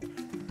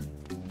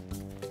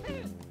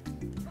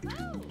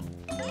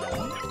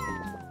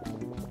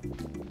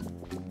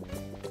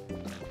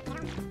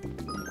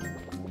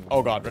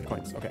 Oh god, red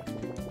coins. Okay.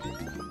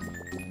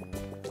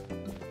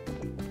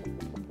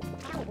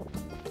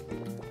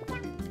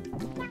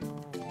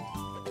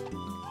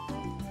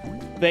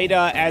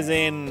 Beta as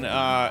in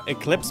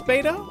Eclipse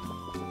beta?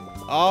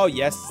 Oh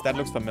yes, that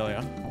looks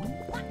familiar.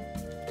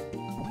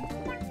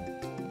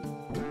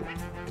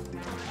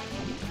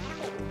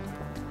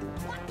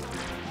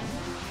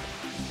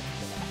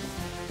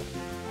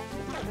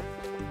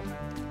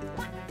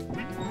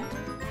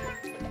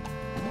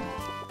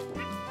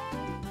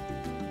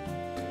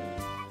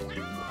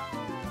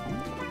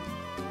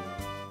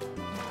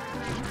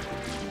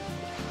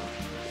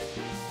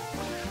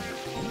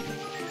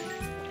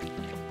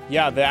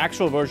 Yeah, the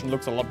actual version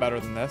looks a lot better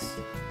than this.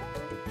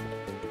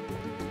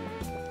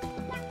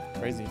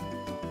 Crazy.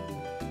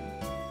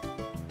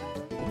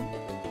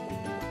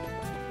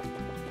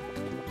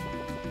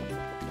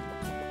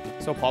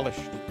 So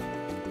polished.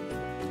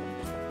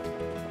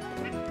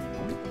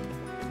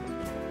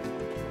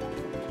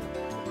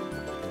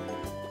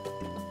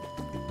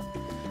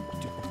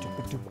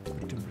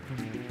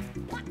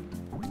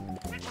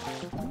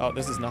 Oh,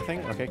 this is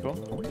nothing? Okay, cool.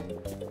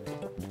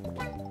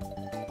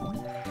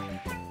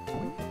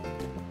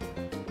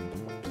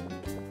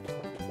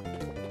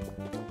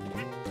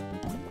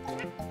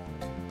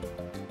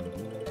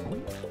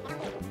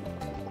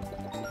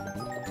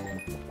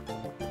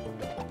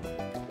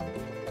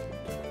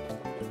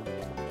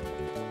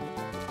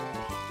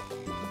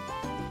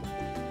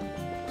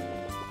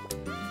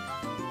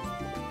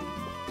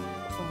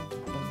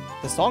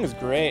 The song is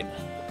great.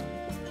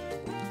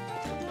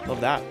 Love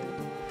that.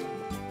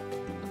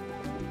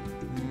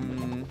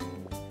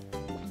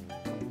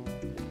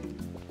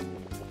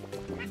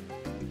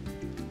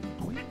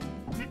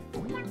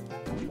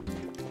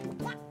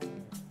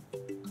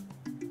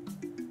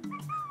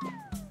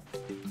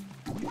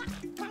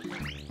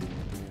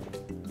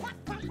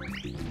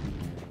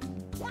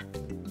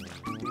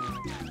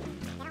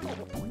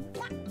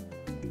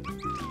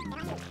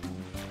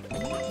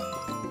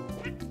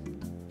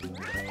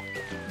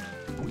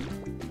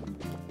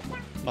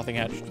 Nothing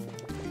etched.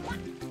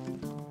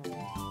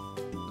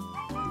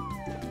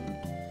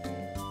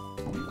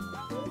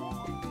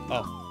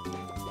 Oh.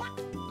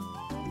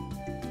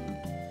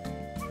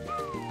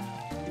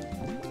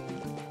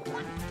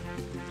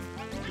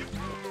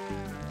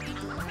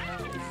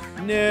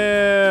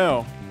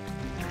 No.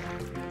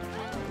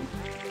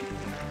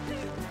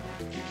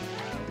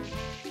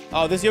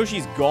 Oh, this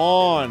Yoshi's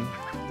gone.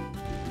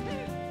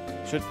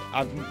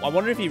 I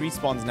wonder if he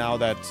respawns now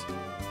that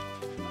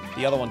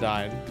the other one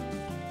died.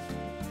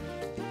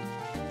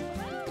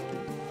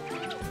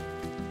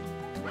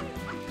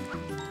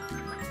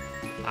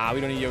 Ah, we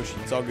don't need Yoshi.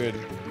 It's all good.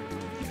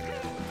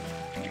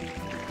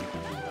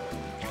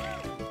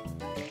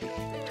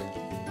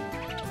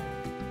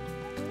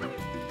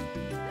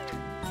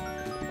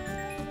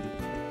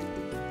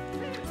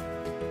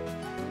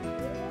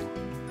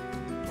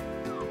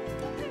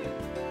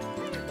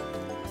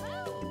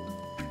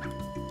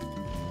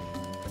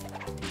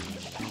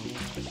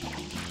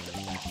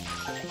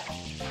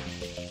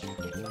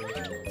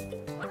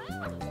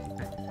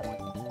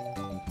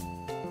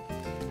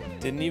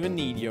 Didn't even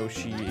need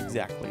Yoshi,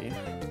 exactly.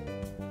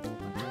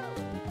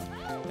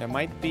 There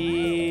might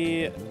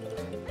be...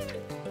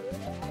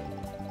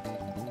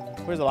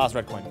 Where's the last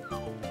red coin?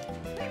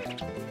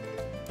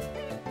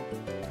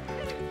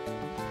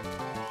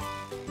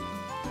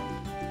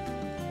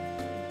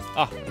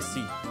 Ah, I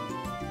see.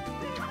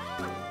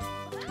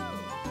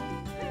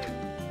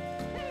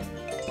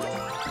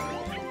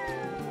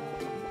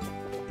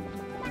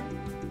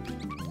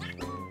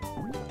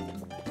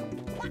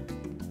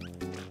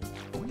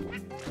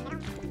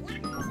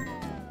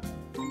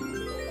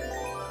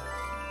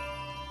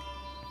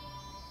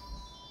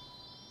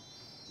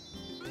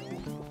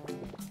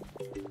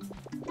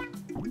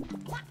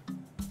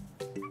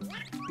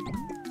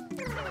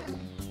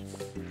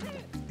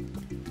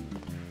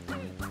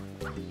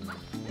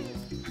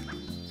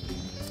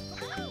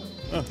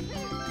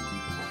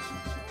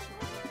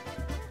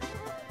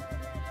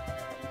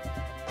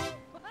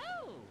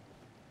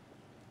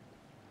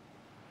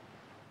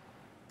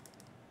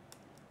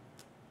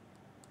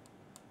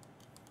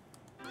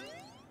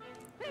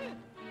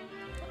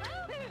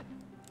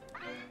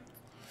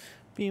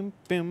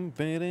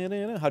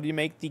 How do you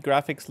make the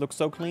graphics look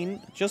so clean?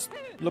 Just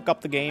look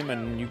up the game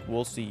and you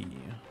will see.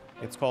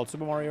 It's called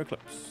Super Mario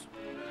Eclipse.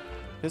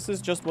 This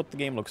is just what the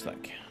game looks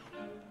like.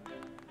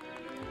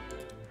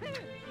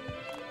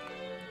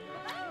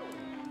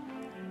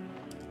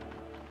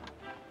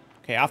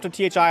 Okay, after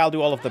THI, I'll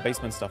do all of the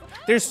basement stuff.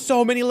 There's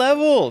so many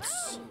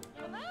levels!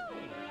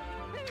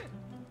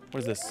 What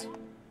is this?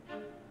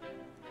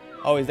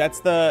 Oh, that's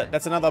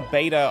another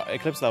beta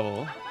Eclipse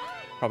level.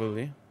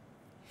 Probably.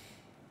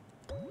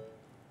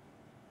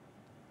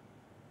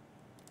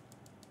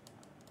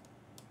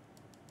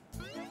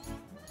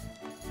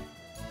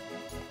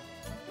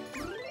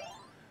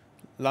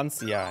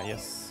 Lancia,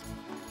 yes.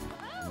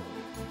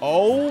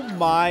 Oh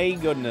my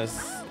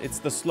goodness. It's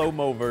the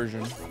slow-mo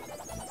version.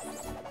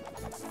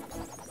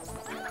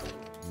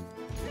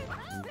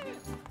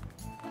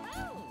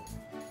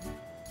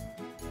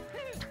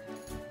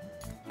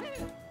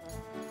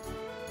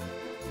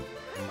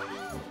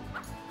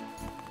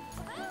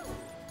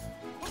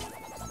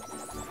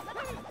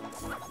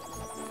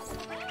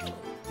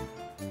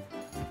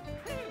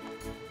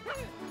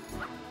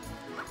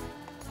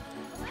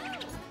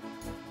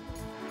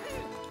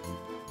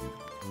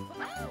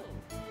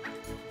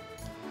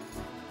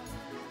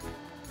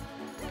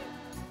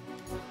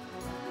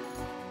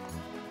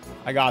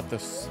 I got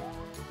this.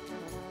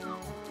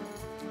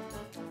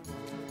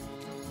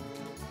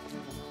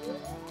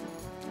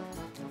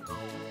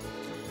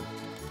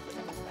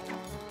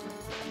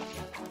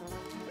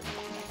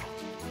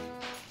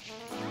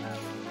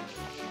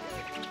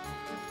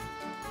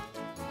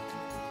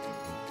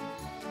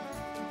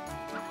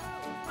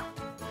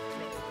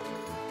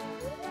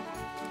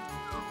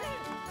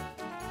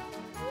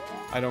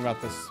 I don't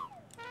got this.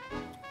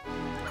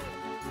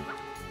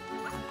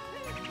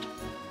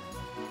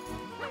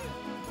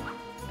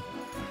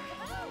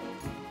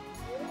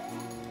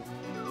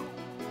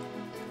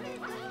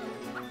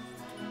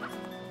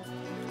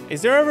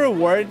 Is there a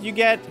reward you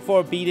get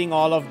for beating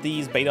all of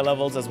these beta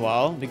levels as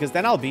well? Because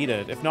then I'll beat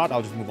it. If not,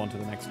 I'll just move on to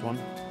the next one.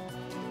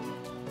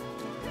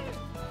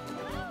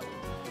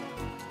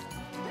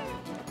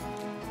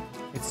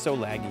 It's so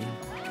laggy.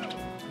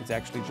 It's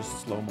actually just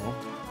slow-mo.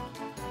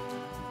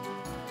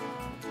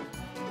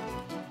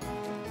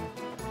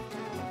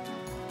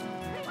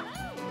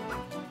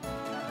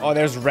 Oh,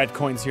 there's red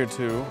coins here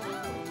too.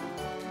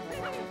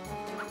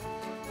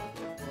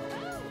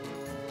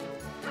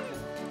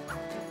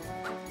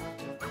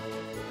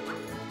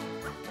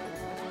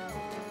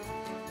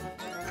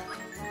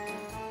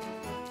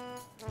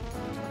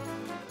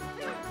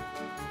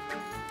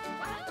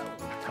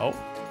 Oh.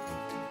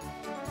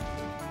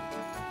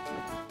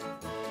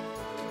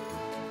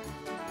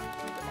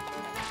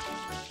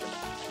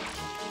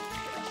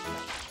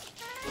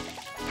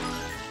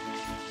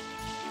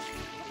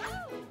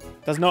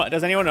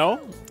 Does anyone know?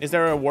 Is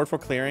there a reward for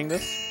clearing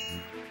this?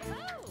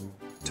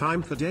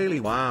 Time for daily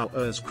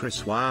wowers.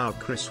 Chris wow,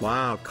 Chris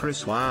wow,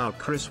 Chris wow,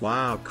 Chris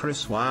wow,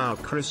 Chris wow,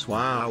 Chris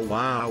wow,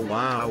 wow,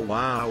 wow,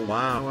 wow,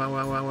 wow, wow,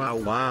 wow, wow,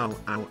 wow,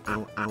 ow,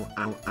 ow, ow,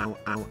 ow, ow,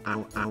 ow,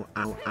 ow, ow,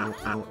 ow, ow,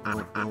 ow,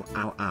 ow, ow,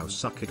 ow, ow,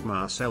 suck it,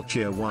 Marcel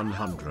cheer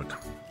 100.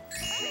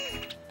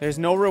 There's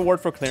no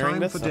reward for clearing Time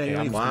this? for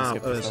daily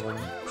wowers. Okay,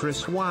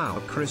 Chris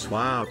wow, Chris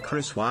wow,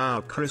 Chris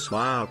wow, Chris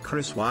wow,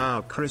 Chris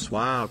wow, Chris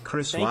wow,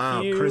 Chris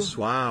wow, Chris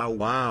wow,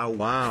 wow,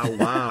 wow,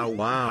 wow,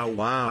 wow,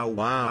 wow,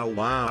 wow,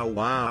 wow,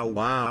 wow,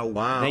 wow,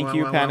 wow. Thank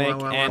you, Panic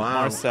and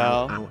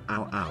Marcel. Ow,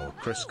 ow, ow,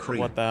 Chris Cream.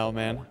 What the hell,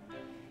 man?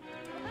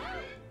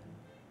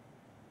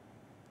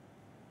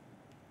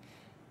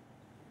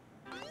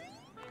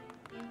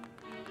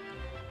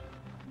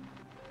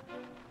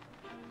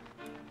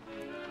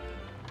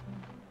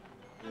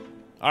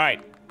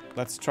 Alright,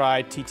 let's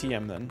try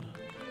TTM then.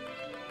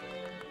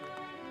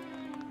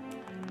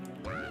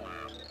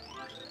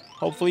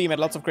 Hopefully you met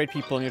lots of great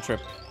people on your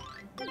trip.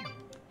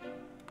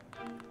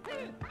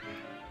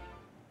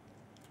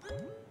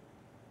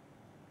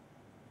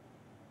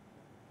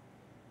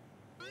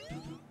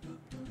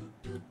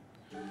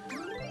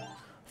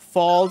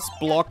 false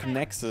block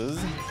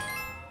nexus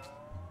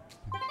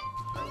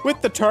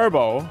with the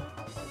turbo.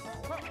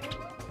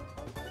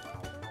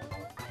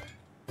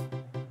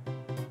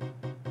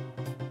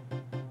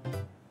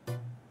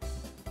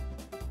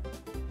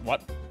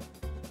 What?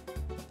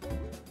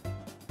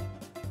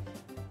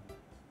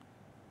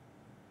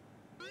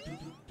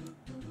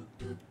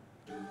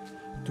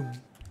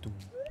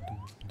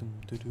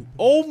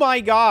 Oh my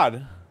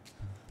god!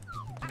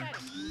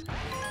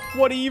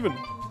 What even?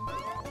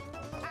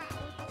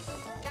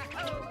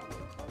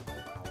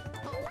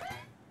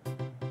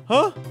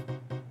 Huh?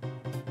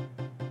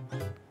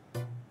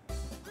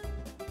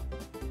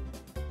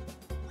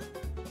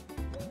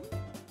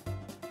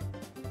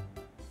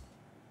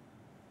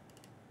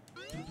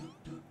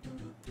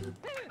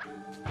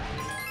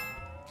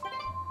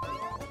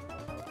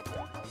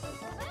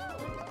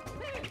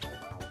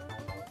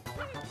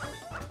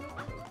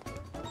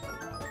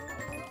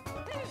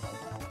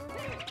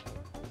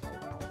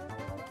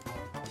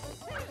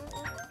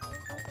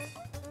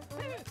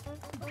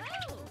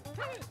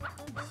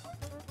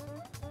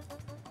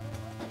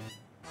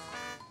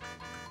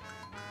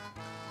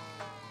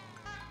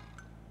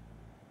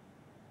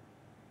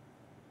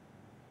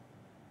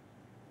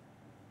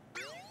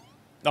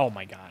 Oh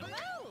my god.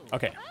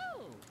 Okay.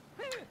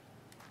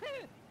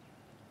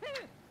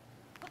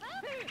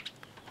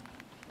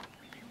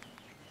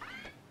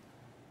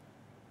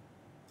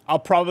 I'll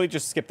probably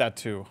just skip that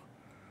too.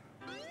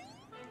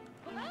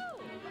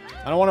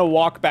 I don't want to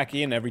walk back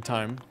in every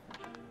time.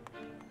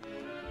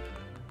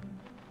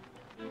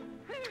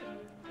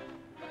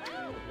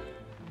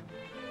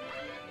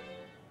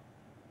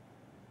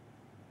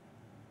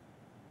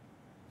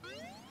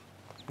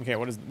 Okay,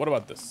 what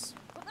about this?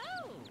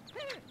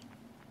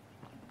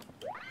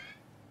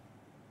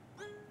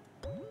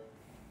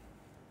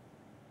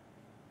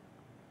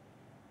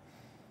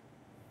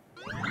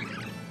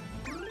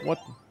 What?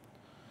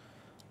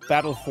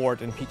 Battle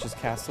Fort in Peach's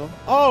Castle.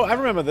 Oh, I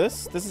remember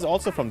this. This is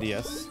also from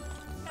DS.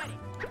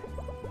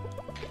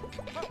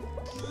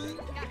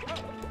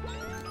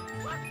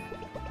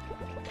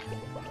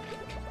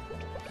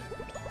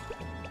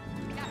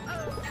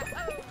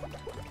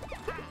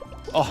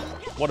 Oh,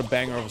 what a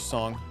banger of a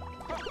song.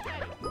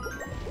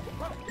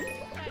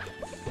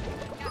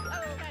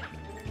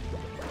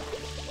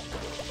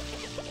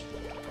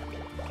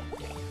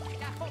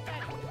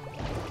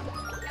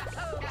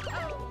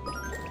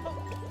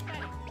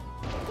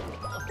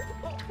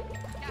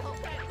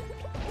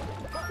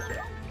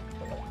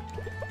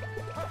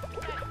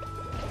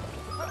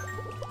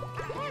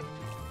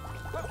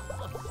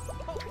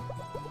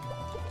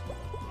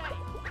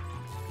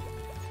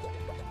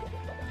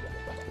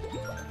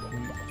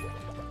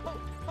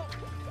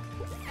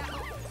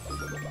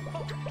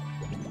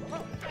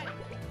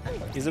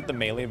 Is it the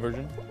melee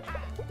version?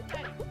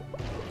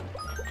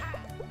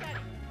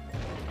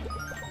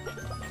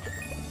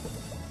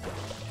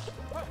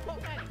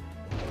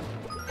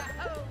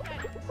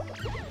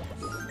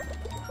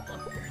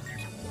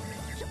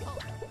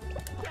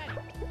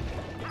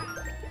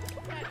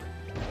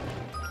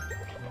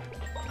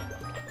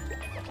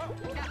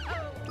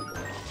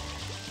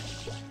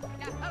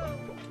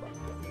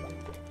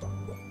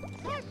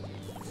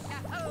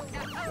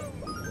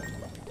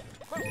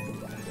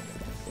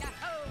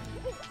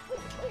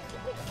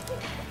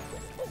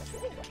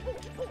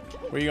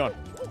 Where are you going?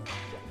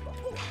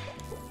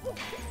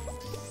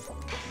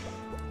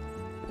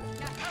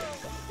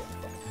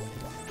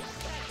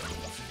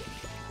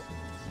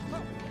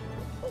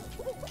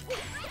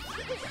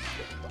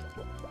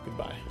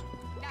 Goodbye.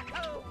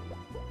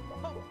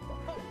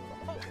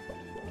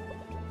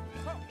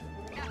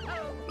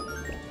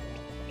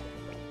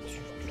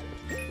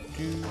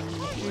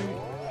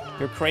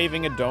 You're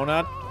craving a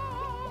donut?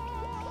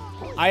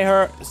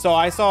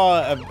 I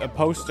saw a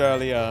post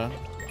earlier.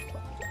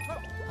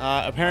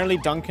 Apparently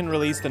Dunkin'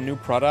 released a new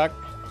product.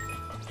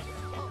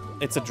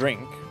 It's a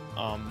drink.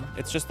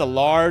 It's just a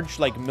large,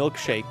 like,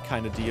 milkshake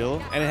kind of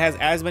deal. And it has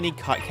as many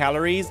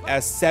calories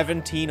as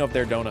 17 of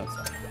their donuts.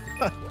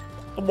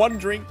 One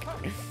drink.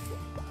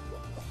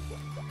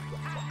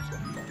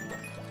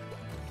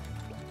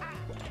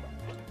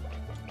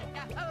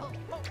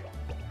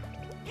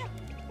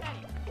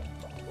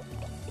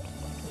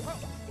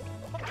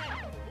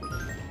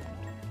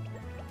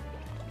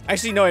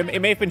 Actually, no, it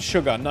may have been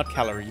sugar, not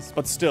calories.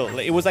 But still,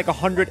 it was like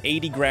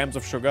 180 grams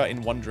of sugar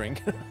in one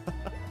drink.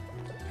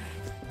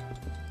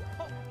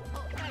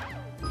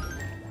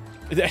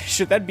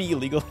 Should that be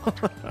illegal?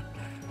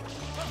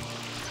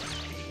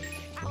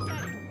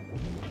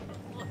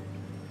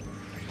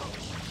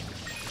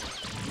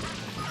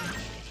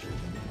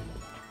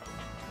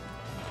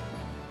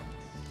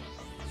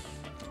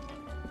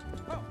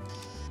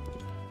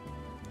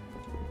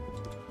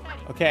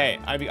 Okay,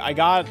 I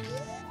got...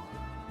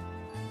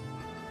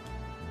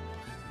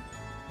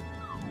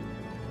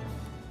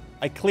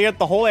 I cleared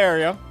the whole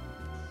area.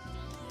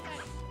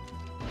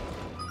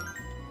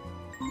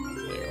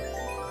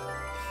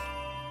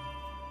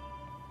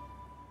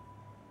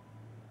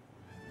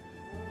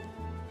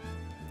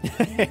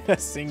 A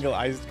single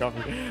iced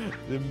coffee.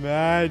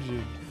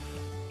 Imagine.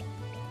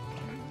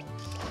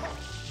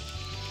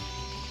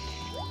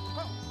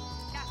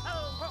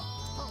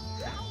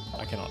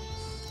 cannot.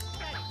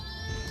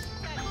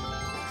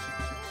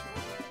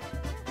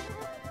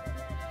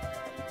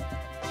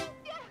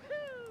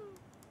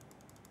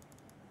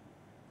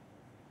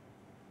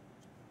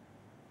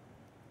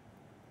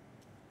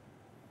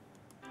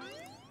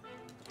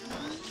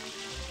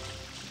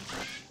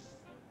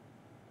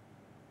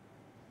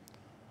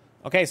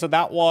 Okay, so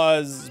that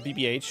was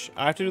BBH.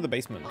 I have to do the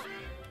basement.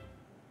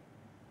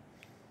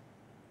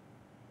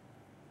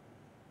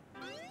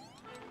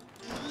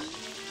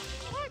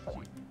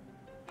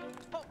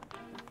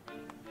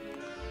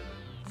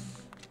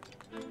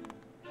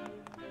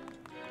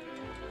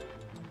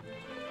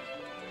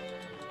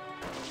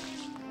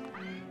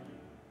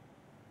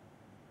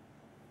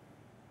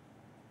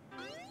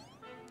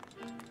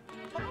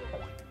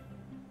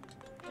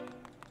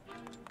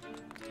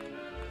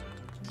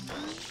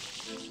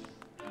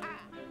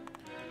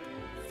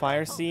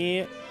 Fire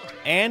C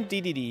and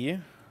DDD.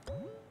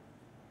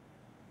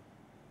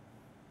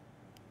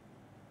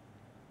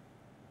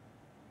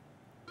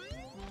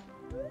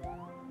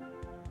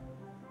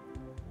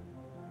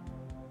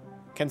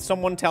 Can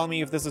someone tell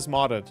me if this is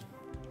modded?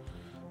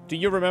 Do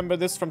you remember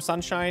this from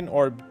Sunshine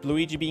or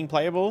Luigi being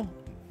playable?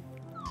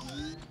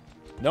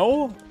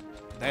 No?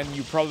 Then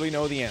you probably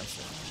know the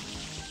answer.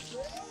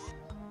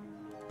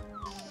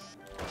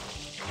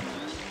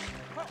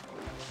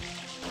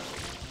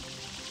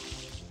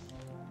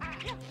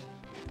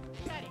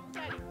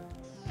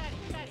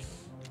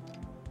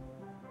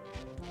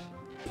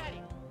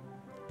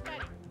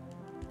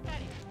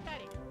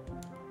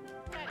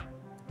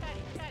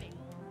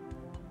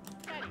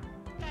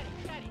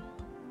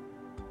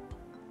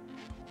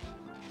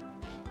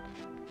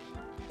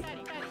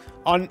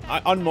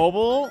 On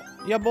mobile,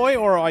 yeah, boy,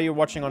 or are you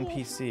watching on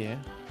PC?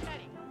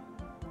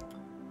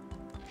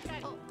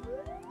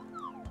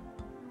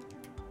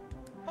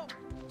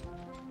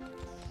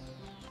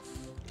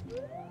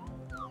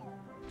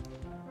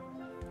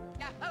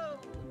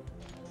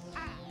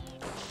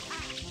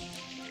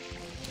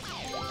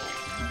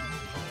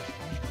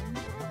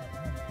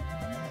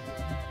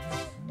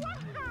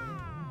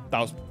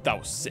 That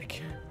was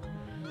sick.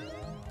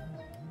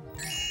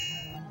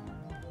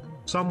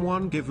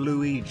 Someone give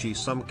Luigi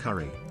some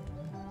curry.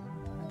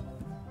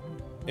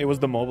 It was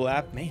the mobile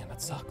app? Man,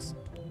 that sucks.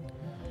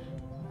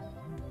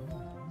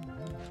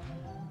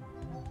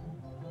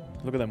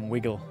 Look at them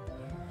wiggle.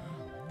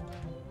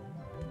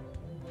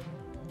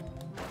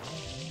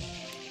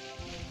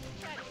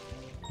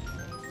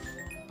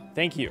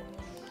 Thank you.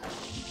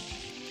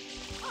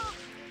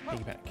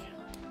 Piggyback.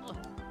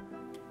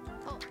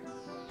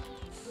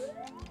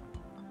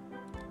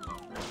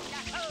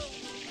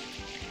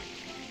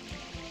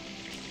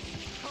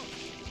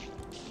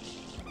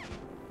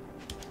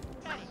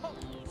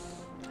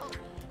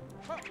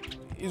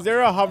 Is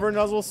there a hover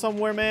nozzle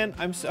somewhere, man?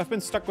 I've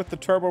been stuck with the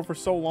turbo for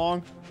so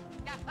long.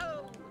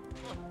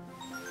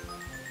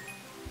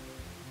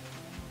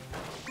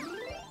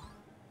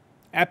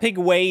 Epic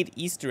Wade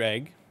Easter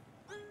egg.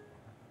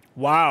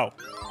 Wow.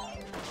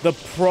 The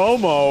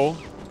promo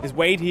is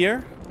Wade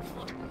here.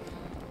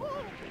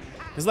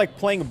 It's like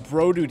playing a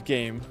bro dude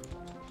game.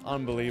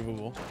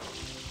 Unbelievable.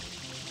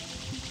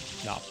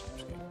 No.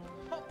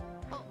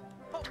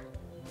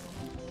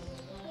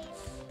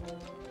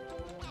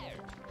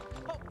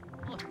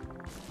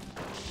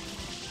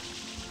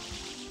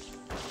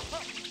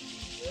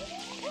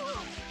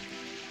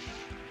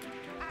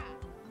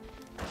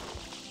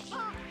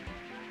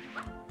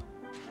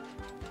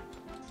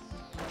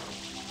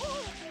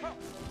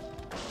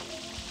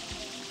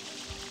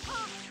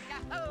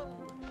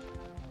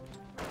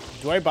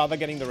 Do I bother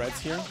getting the reds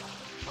here?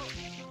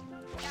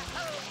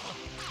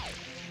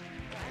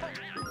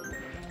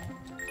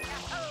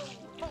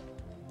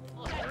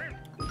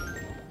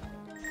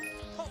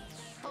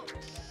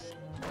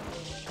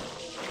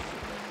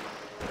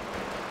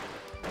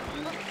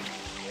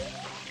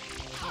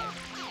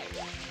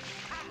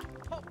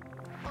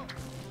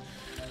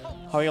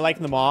 How are you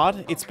liking the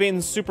mod? It's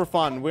been super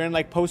fun. We're in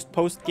like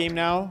post game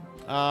now,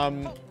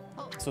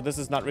 so this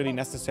is not really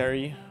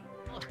necessary.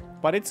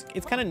 But it's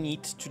kind of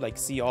neat to like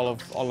see all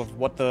of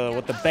what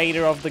the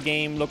beta of the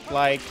game looked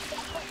like,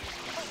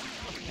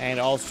 and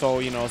also,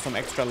 you know, some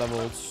extra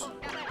levels.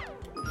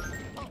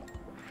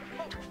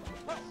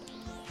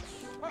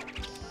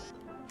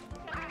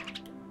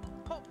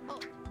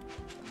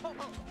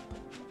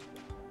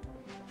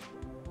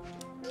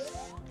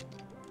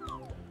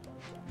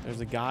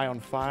 There's a guy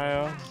on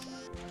fire.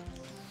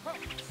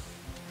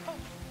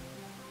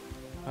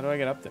 How do I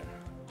get up there?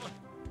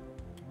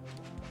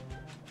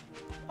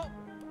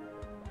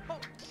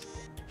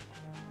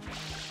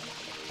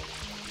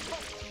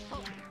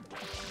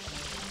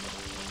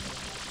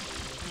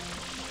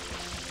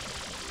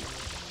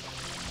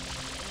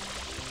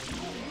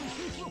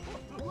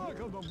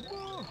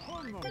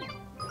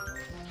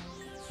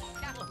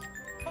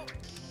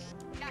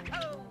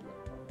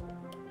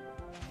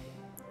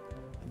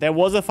 There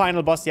was a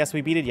final boss. Yes,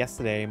 we beat it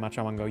yesterday,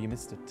 Machamango. You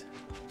missed it.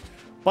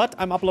 But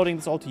I'm uploading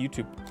this all to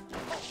YouTube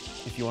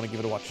if you want to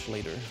give it a watch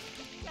later.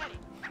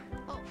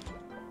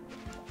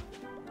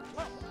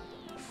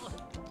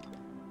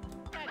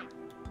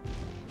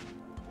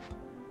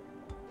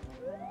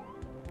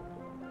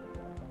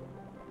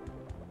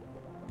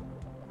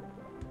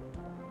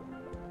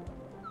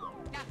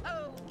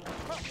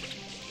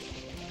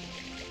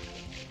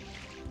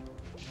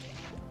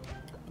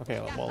 Okay,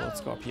 well,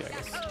 let's go up here, I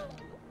guess.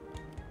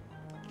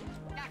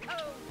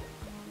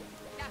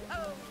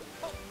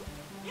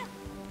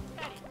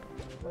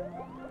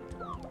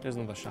 There's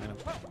another shine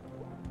up.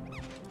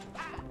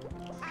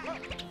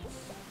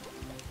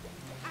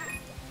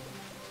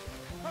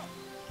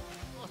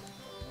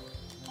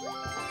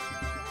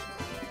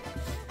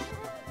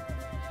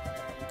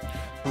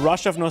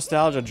 Rush of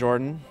nostalgia,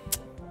 Jordan.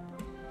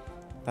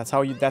 That's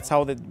how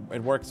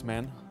it works,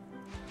 man.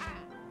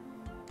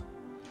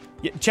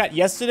 Chat,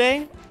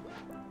 yesterday,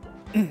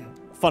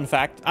 fun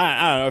fact.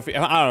 I don't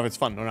know if it's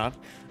fun or not.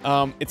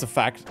 It's a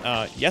fact.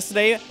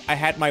 Yesterday, I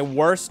had my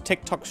worst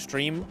TikTok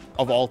stream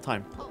of all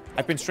time.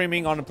 I've been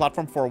streaming on the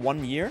platform for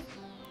 1 year,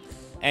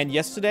 and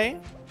yesterday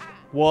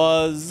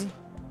was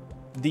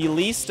the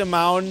least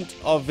amount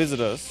of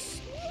visitors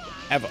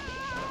ever.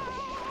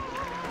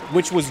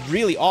 Which was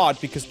really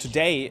odd because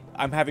today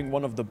I'm having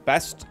one of the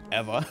best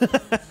ever.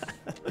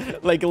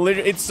 Like,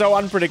 literally, it's so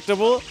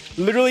unpredictable.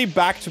 Literally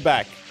back to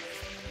back.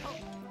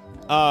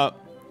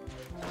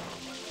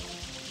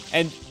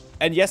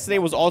 And yesterday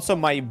was also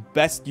my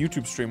best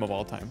YouTube stream of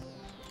all time.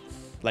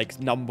 Like,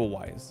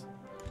 number-wise.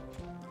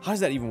 How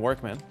does that even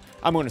work, man?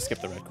 I'm going to skip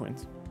the red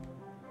coins.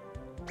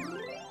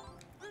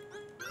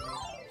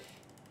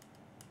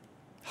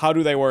 How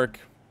do they work?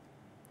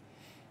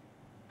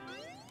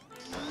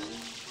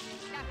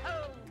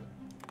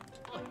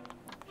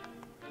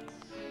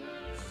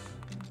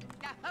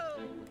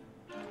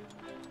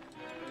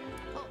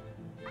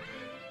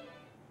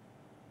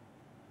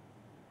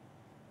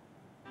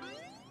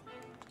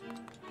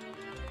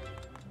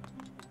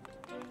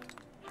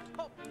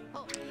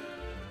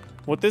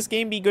 Would this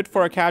game be good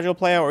for a casual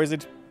player, or is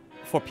it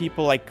for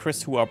people like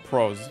Chris who are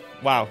pros?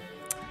 Wow.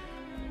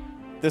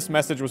 This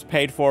message was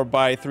paid for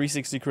by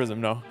 360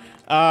 Chrism. No.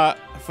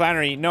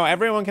 Flannery, no,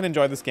 everyone can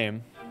enjoy this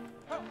game.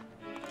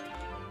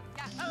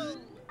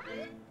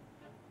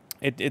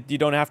 You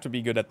don't have to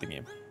be good at the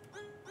game.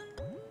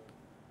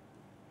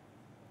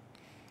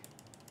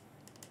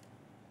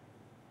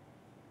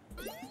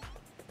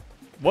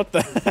 What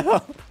the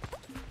hell?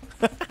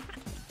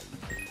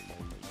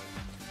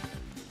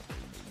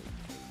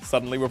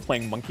 Suddenly we're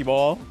playing monkey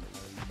ball.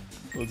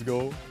 Let's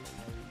go.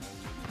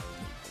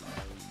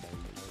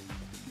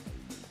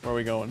 Where are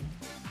we going?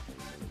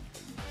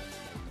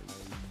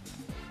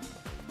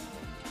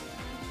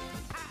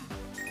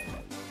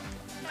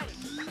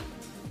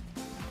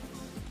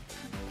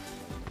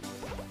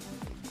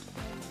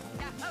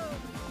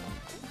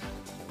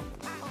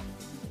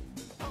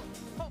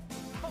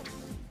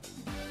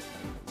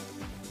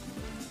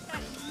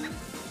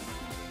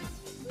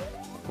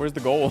 Where's the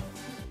goal?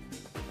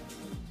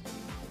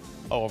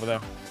 Oh, over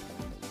there.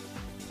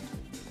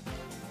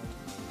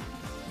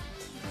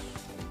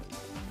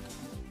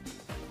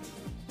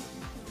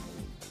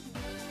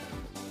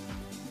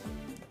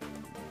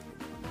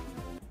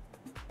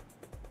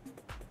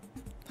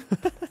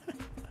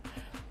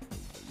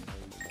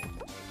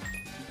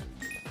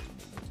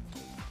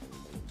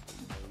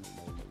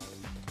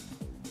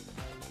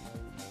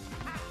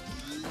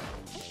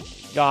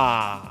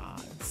 Ah,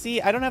 see,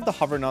 I don't have the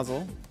hover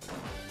nozzle.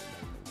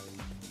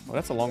 Oh,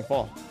 that's a long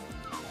fall.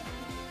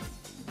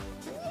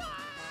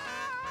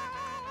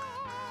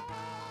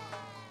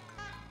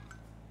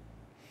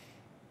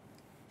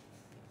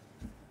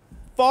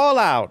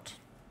 Fallout.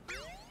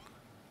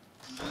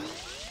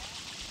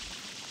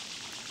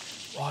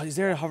 Oh, is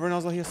there a hover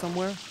nozzle here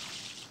somewhere?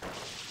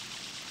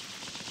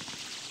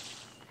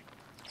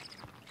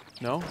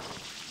 No?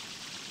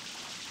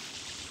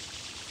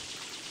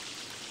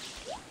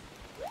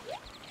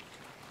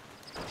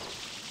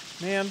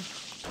 Man.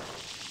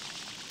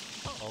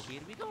 Oh,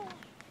 here we go.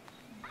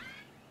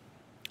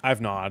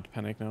 I've not.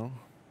 Panic now.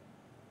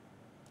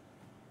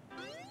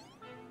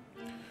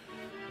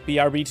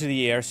 BRB to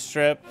the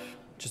airstrip.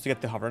 Just to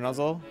get the hover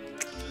nozzle.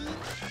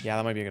 Yeah,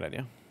 that might be a good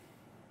idea.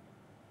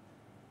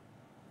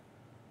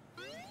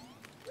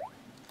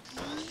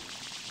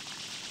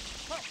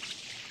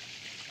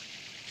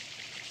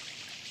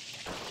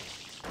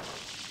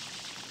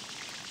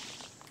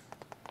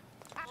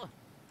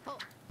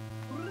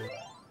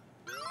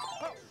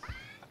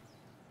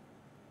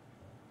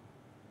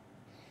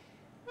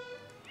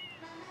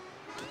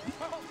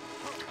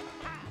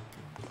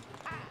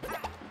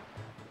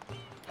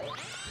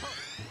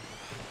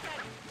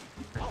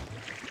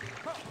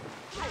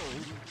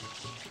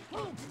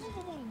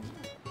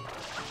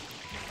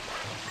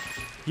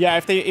 Yeah,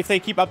 if they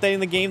keep updating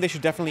the game, they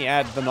should definitely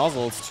add the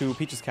nozzles to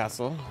Peach's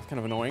Castle. It's kind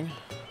of annoying.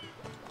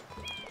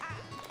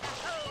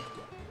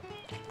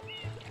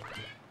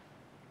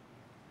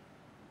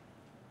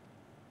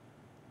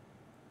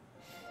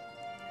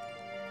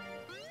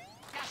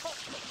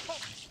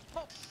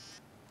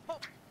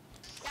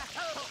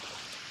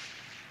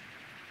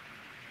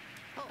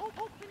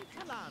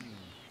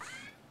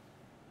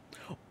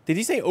 Did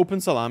he say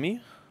open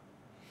salami?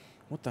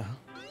 What the hell?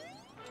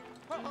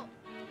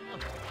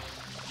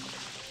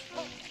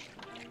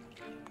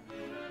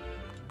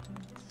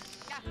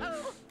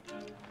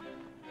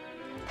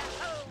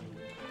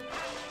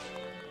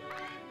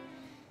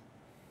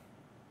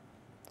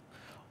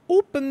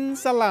 Open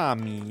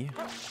salami.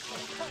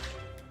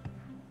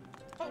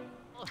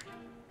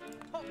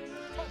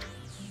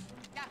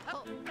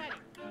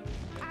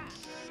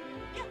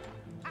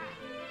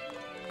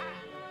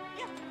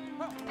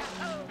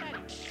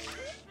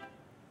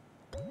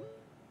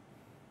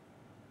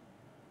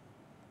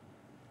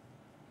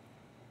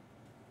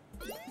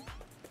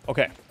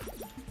 Okay.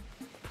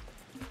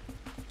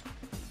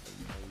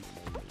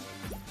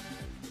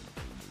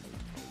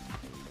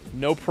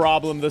 No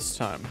problem this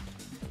time.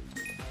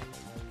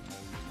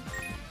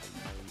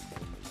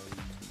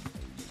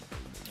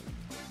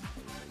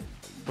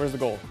 Where's the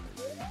goal?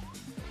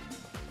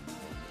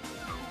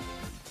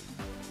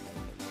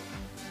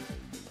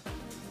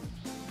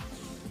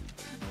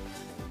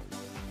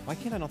 Why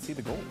can't I not see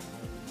the goal?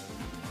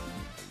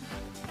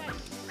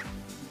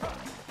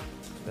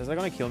 Is that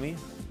gonna kill me?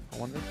 I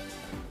wonder.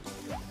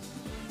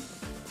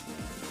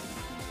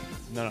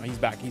 No, he's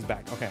back. He's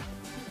back. Okay.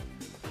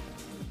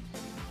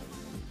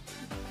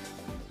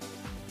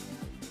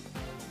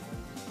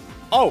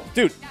 Oh,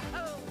 dude.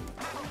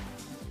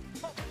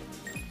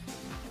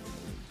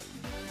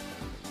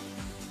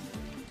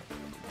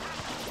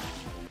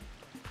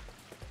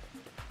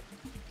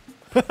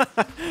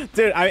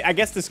 Dude, I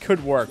guess this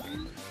could work.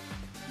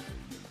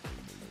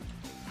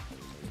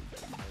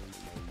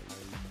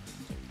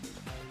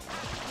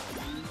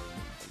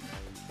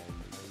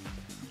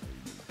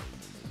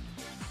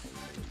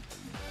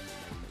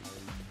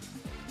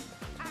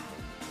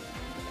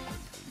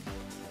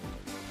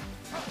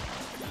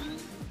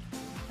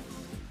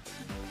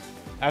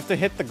 I have to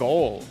hit the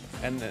goal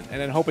and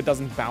then hope it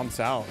doesn't bounce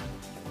out.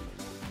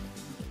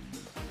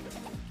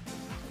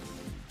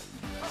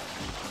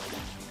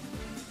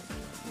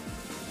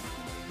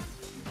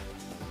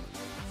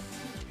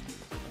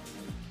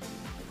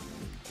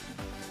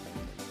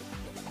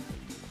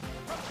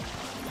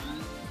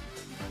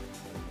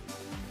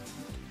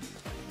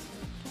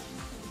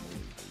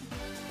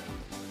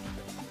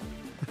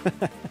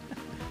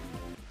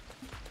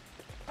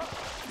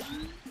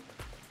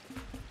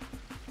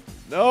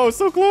 No,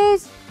 so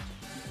close.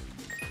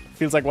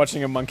 Feels like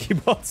watching a monkey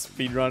ball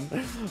speedrun.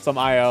 Some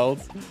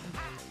ILs.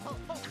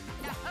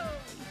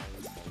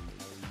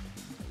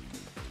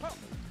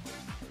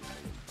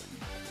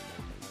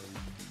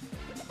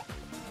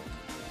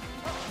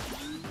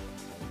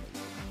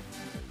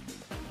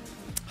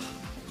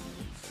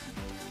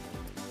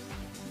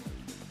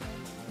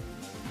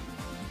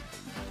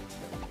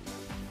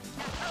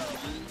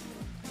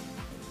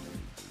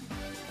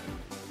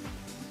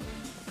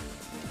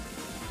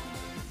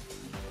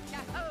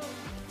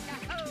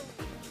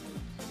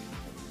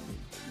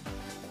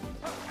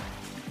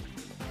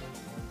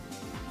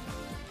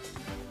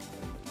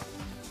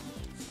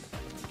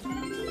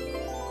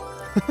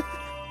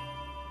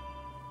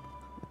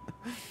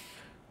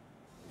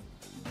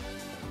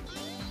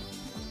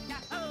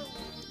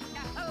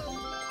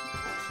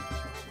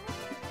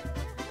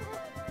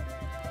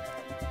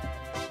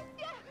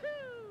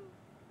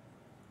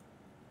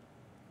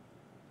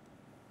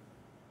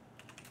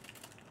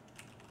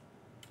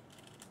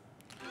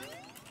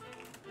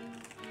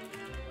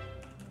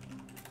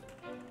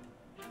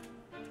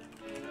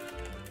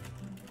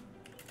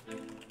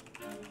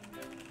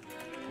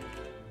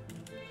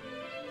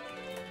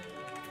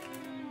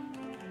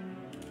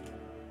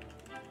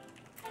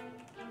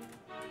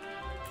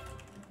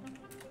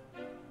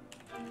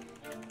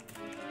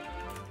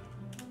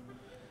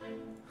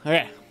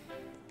 Okay.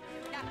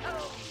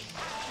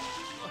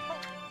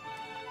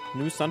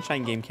 New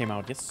Sunshine game came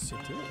out. Yes, it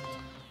did.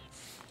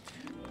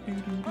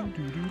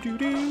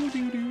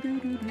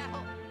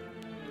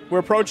 We're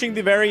approaching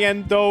the very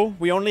end, though.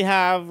 We only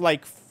have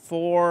like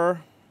 6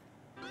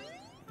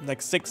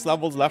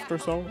 levels left or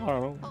so. I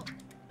don't know.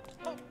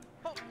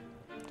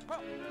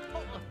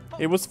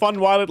 It was fun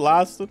while it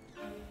lasted.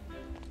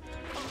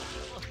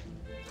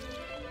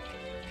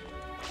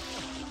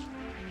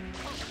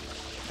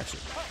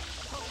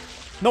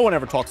 No one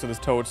ever talks to this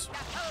toad.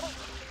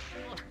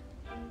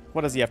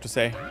 What does he have to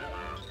say?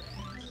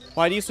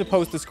 Why do you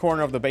suppose this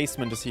corner of the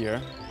basement is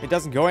here? It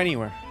doesn't go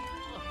anywhere.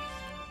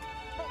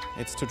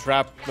 It's to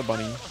trap the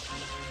bunny.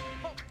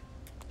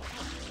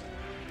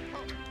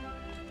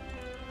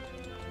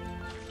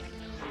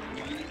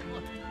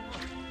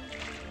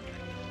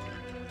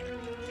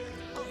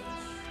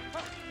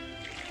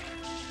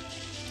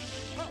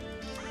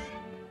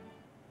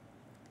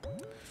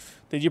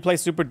 Did you play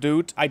Super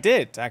Dude? I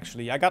did,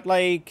 actually. I got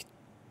like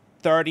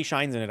 30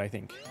 shines in it, I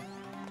think.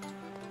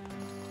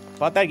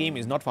 But that game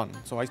is not fun,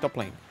 so I stopped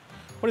playing.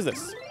 What is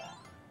this?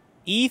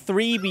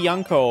 E3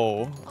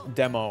 Bianco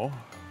demo.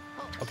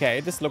 Okay,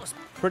 this looks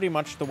pretty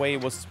much the way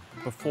it was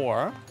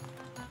before.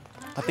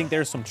 I think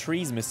there's some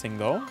trees missing,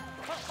 though.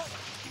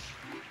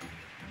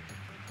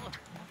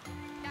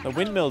 The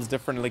windmill's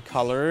differently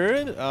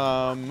colored.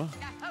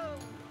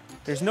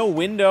 There's no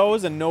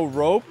windows and no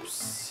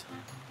ropes.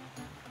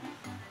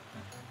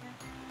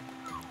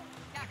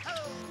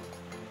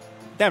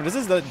 Damn, this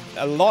is a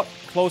lot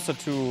closer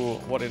to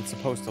what it's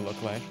supposed to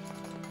look like.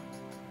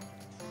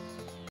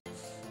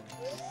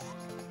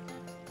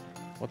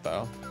 What the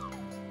hell?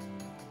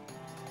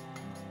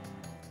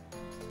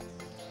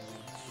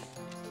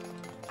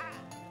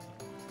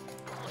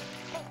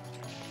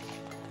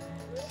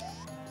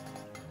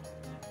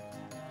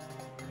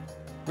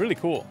 Really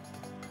cool.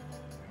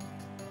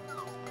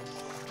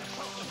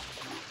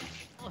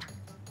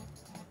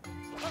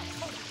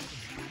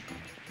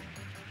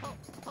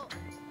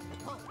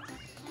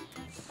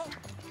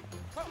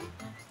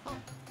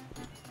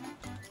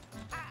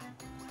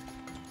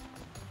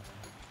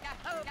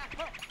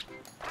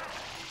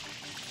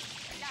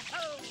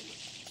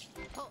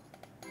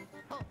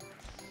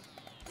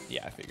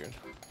 Yeah, I figured.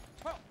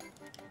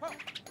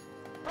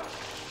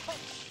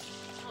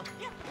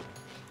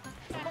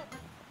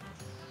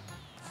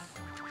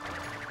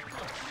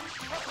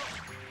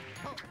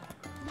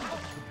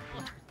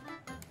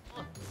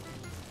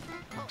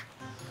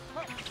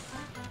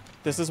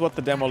 This is what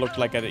the demo looked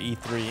like at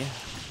E3.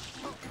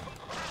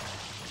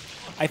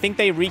 I think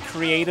they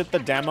recreated the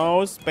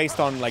demos based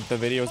on like the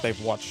videos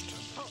they've watched.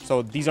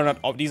 So these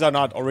are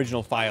not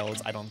original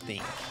files, I don't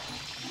think.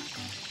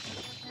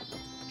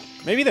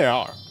 Maybe they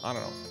are. I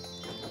don't know.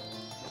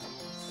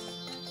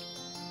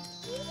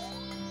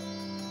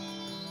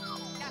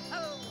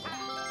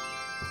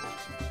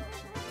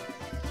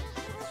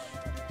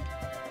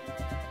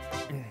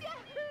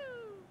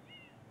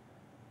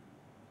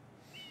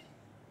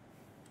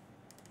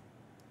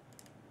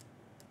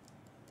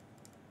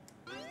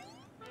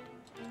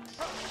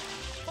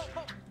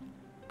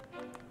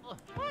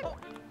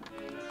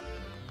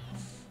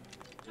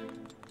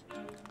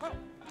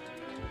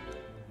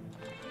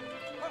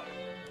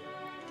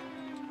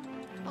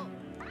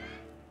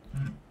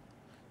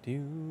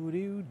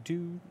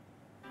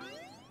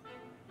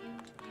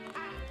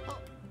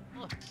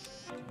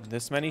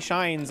 This many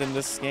shines in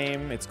this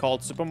game. It's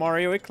called Super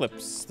Mario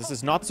Eclipse. This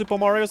is not Super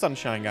Mario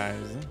Sunshine, guys.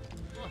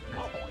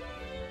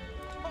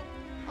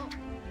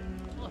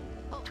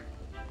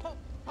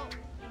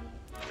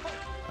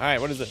 Alright,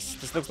 what is this?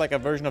 This looks like a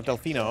version of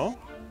Delfino.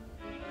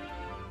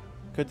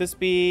 Could this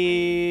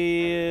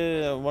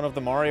be one of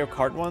the Mario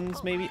Kart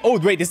ones, maybe? Oh,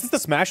 wait, is this the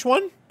Smash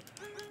one?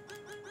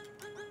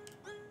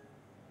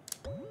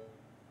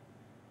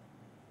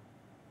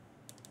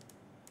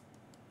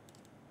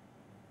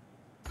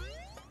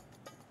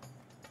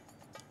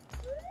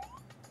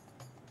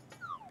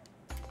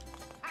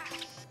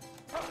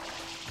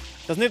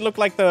 Doesn't it look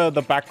like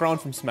the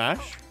background from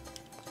Smash?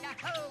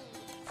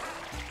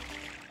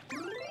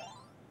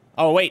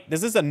 Oh, wait.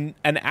 This is an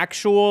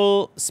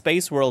actual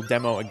Space World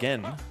demo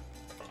again.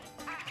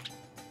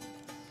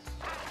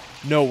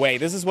 No way.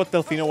 This is what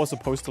Delfino was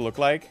supposed to look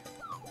like.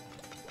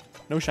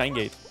 No Shine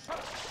Gate.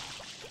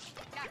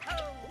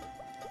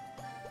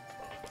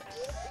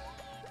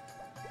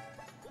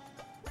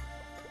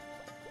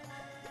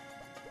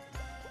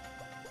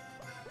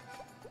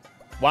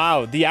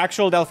 Wow, the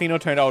actual Delfino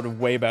turned out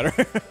way better.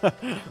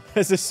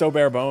 This is so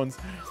bare bones.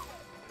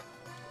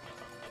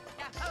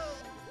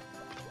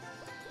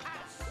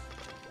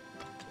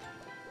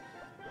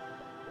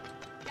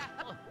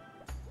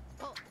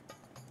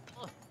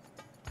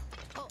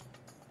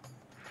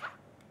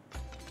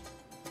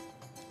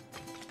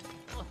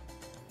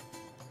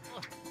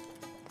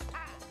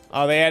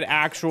 Oh, they had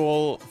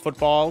actual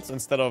footballs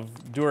instead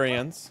of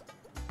durians.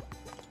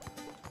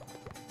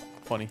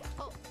 Funny.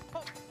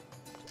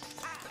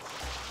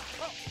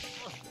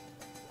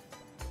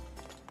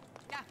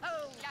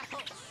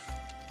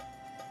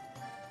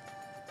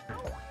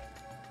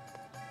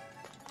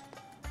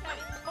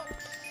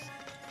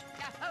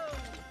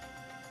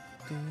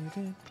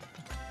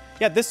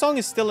 Yeah, this song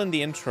is still in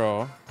the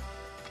intro.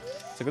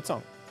 It's a good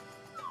song.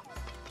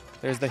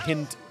 There's the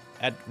hint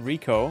at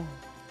Rico.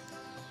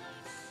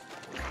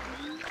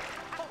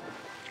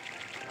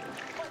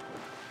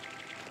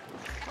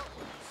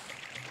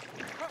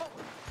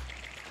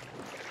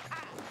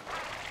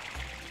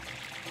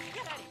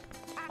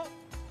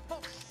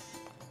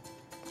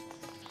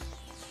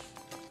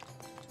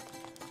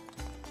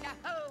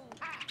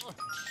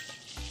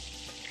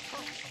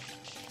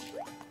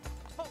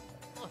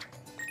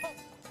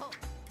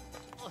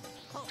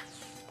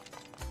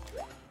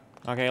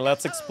 Okay,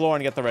 let's explore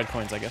and get the red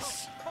coins, I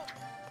guess.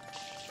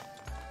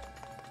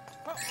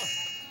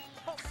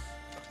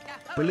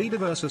 Belida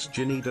versus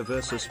Janita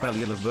versus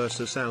Belula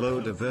versus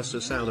Aloda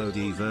versus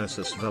Alodi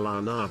versus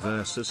Valana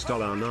versus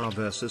Dolana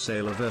versus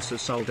Ayla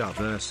versus Olga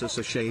versus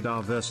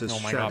Ashadar versus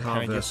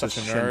Shadhar versus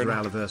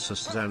Shendrala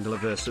versus Zandala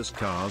versus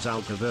Kars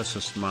Alka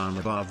versus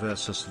Manabar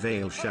versus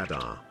Vale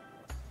Shadar.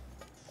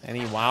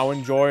 Any WoW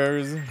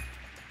enjoyers?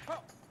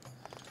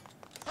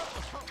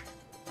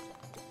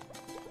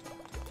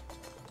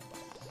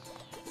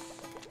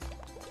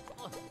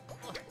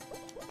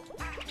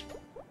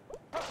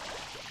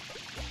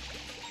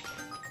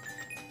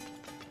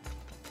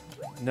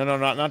 No,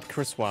 not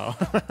Chris WoW.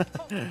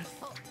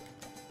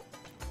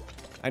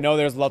 I know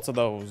there's lots of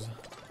those.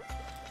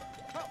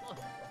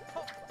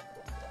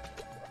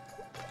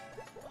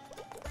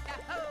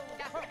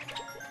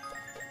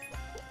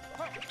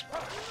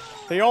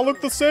 They all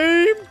look the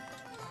same.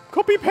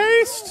 Copy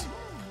paste.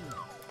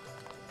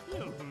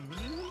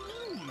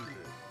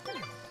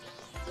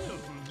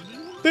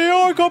 They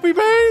are copy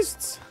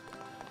pastes.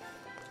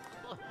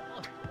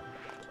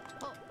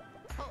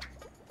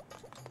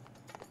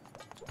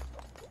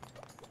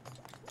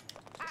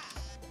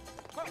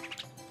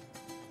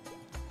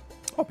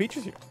 Peach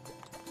is here.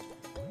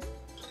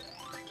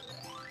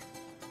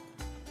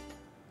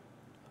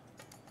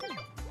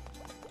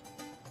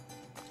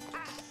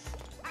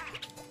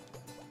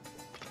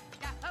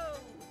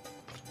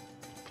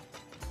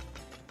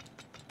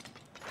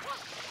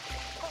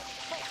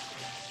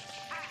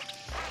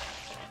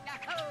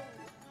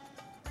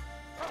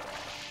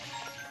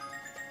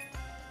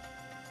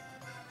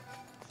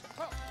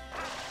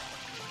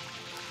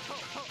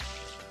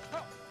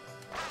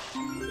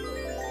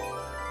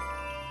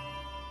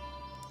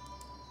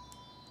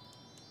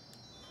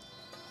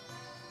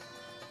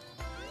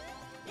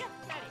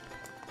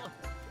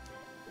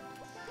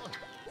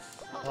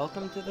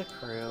 Welcome to the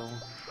crew.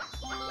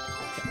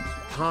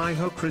 Hi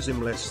ho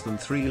Chrism, less than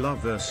 3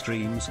 lover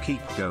streams, keep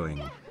going.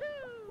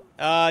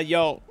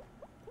 Yo.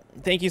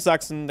 Thank you,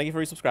 Suxon. Thank you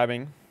for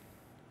resubscribing.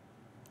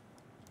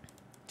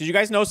 Did you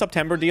guys know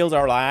September deals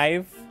are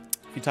live?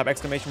 If you type !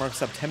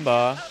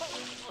 September,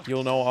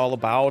 you'll know all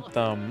about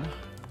them.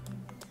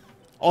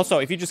 Also,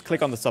 if you just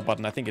click on the sub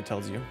button, I think it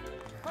tells you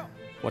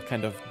what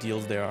kind of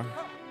deals there are.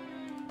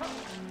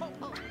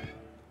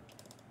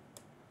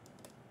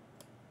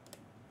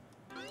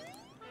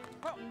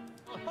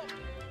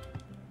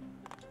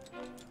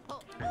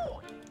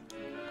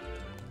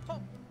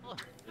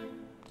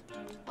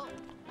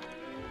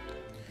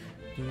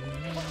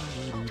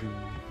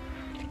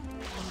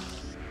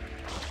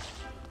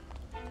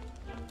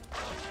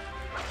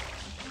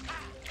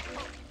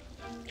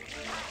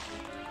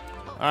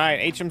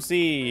 Alright,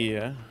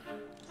 HMC.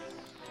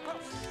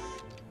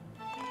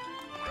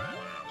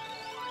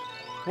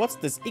 What's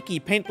this icky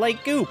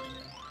paint-like goop?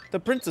 The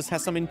princess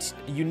has some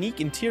unique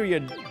interior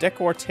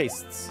decor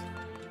tastes.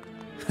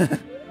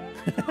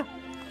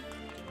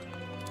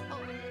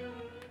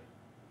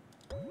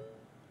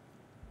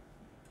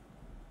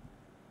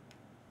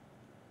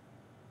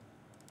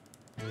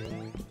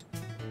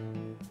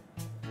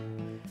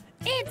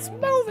 It's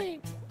moving!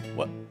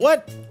 What?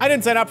 What? I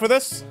didn't sign up for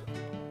this!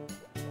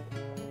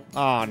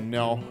 Oh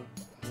no.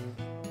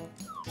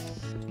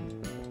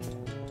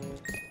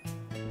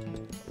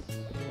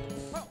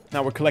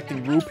 Now we're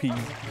collecting rupees.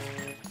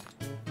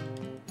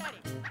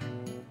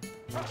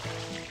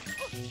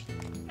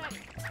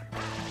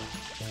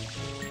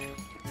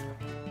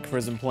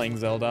 Prism playing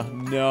Zelda.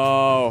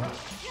 No.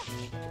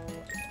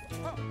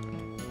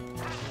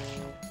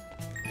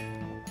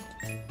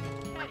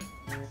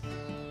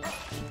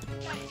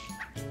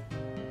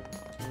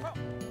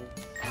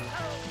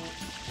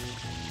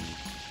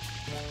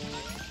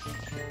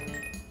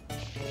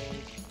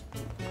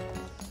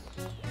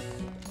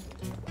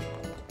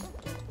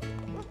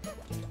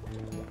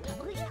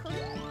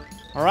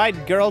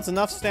 Alright, girls,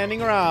 enough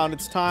standing around.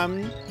 It's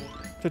time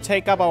to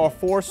take up our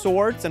 4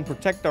 swords and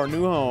protect our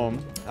new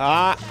home.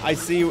 Ah, I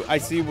see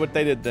what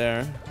they did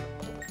there.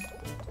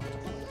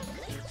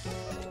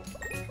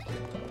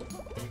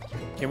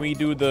 Can we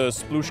do the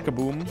sploosh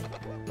kaboom?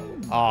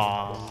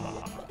 Ah.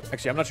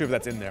 Actually, I'm not sure if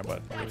that's in there,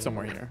 but it's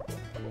somewhere here.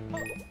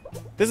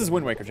 This is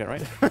Wind Waker, chat,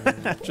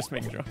 right? Just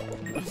making sure.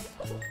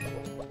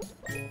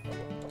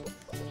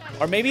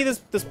 Or maybe this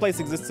place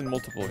exists in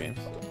multiple games.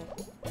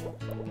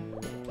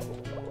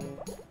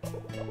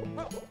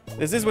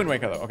 This is Wind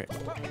Waker, though. Okay.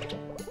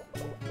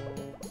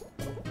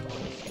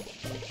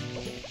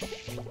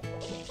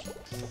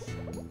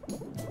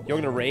 You're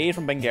gonna raid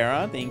from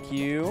Bengara. Thank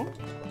you.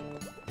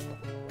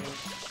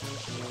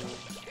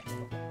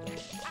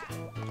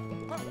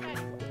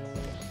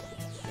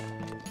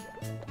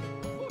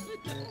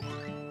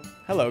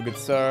 Hello, good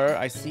sir.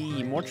 I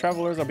see more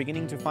travelers are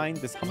beginning to find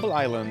this humble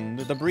island.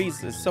 The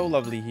breeze is so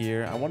lovely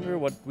here. I wonder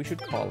what we should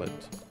call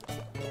it.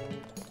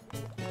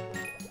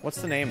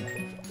 What's the name?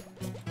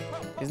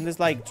 Isn't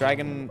this like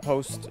Dragon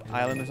Post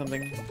Island or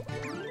something?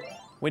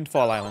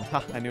 Windfall Island.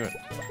 Ha, I knew it.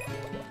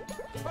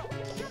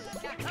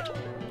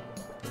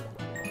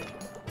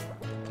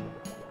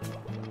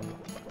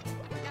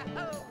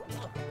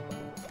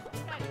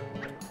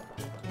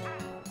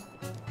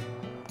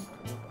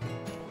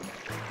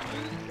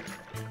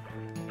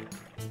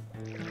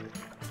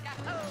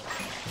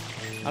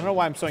 I don't know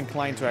why I'm so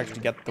inclined to actually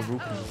get the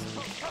rupees.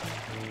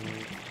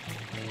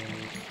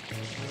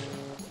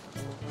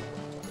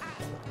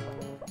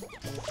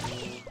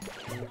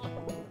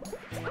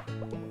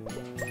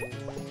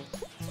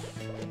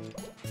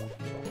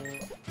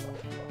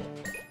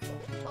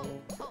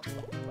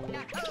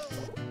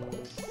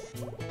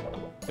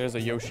 There's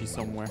a Yoshi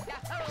somewhere.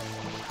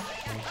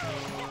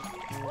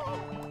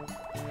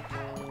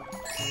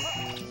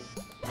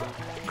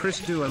 Chris,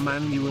 do a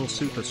manual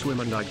super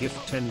swim and I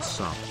gift 10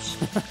 subs.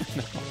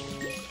 No.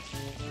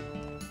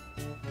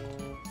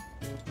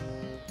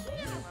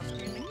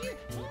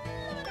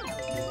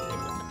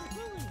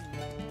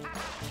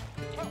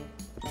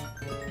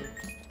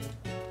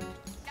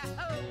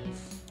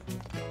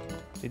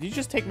 Did you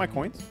just take my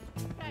coins?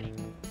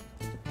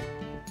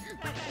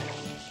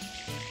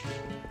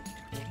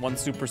 One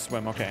super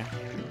swim, okay.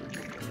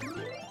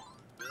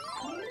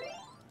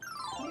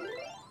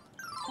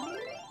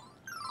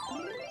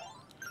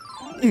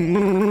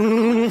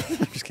 I'm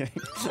just kidding.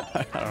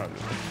 I don't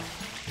know.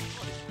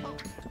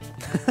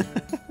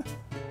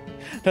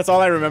 That's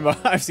all I remember.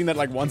 I've seen that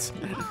like once.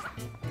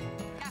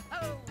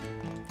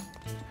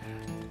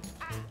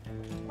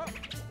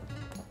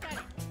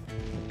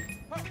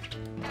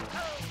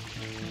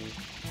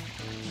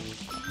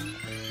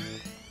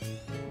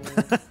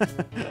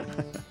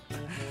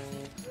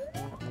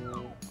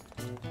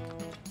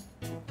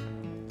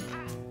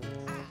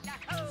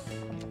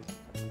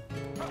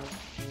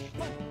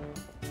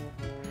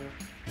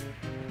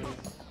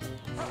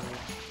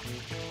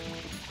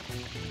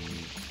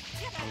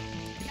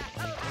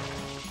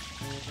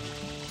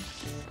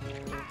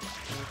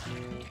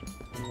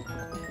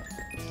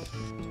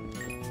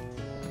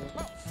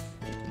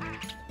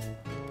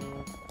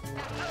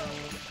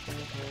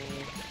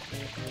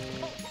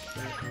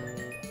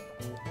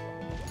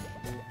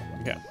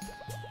 Okay.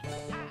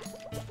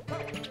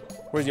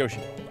 Where's Yoshi?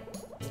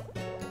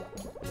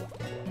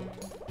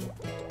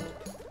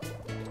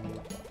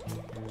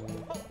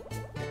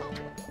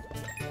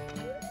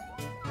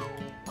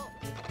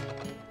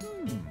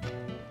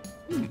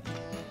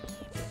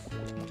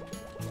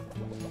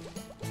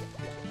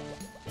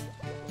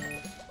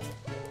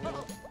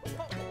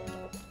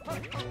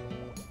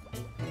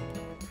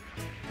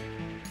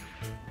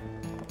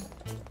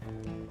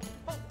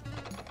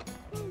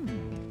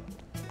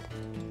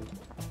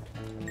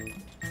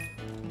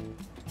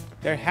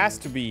 There has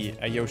to be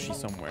a Yoshi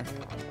somewhere.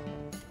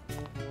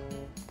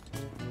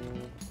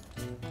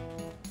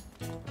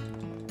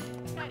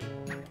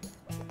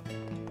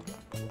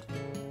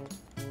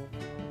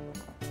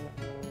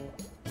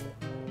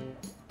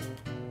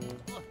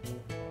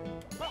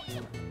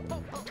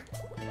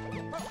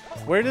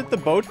 Where did the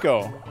boat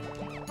go?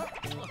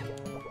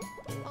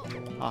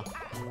 Ah.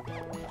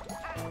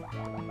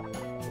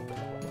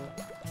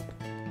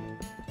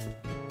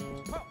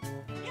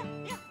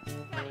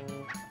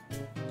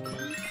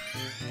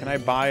 Can I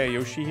buy a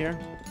Yoshi here?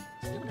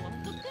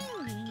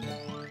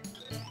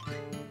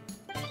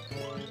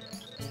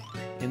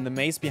 In the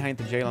maze behind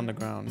the jail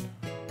underground.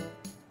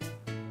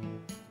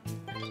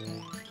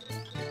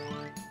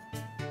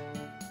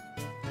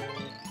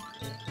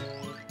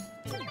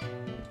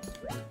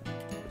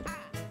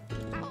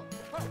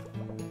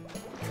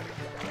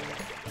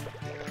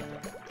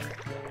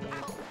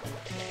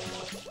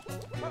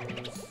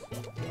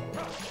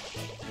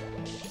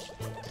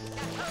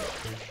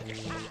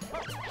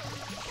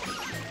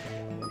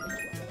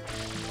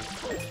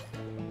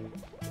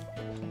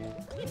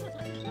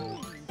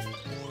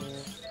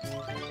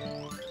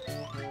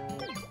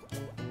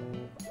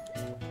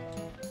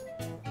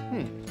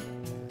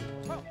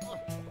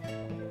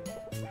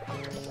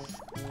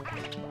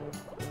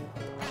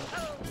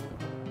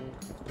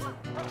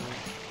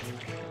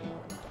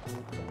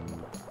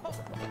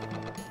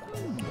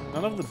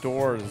 None of the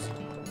doors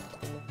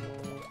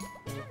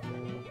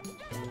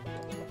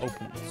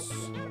opens.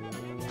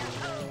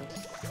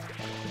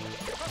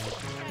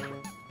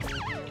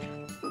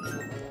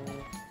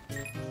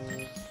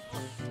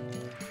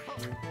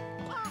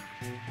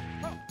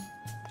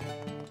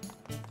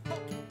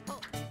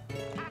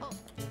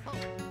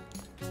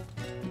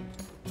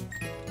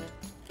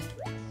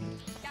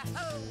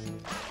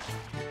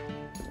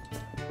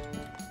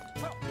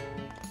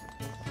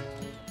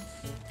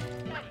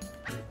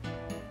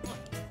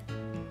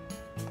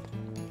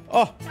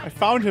 Oh, I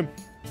found him.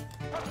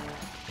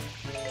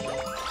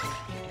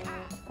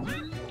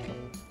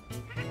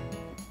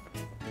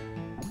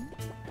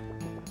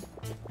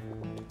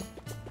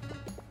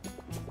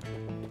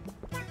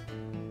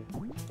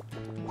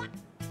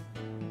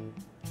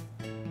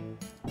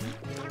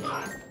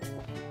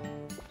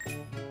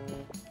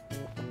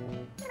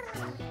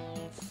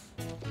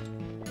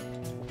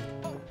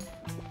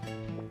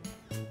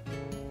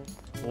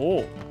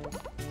 Oh.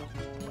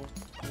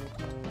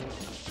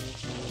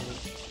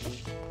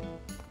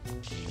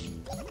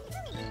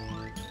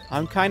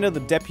 I'm kind of the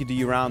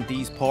deputy around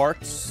these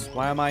parts.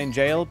 Why am I in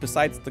jail?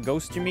 Besides the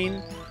ghost, you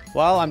mean?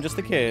 Well, I'm just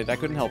a kid. I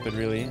couldn't help it,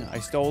 really. I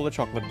stole a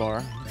chocolate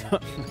bar.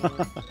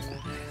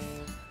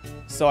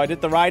 So I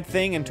did the right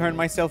thing and turned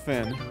myself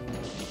in.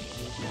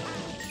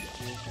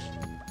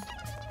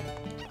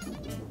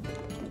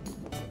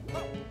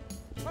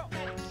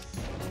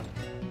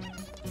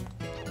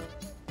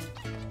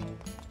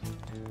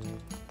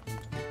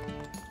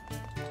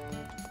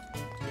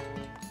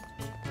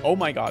 Oh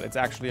my god, it's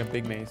actually a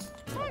big maze.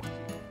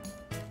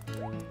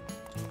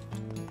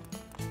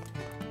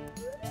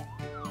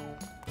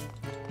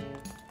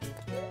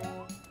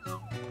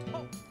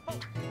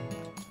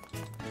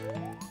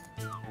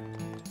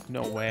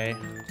 No way.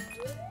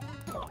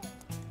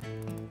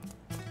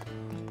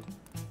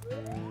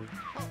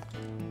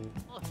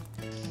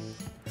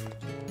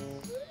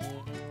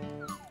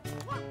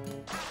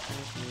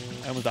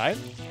 I almost died?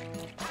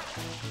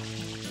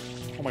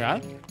 Oh my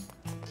god.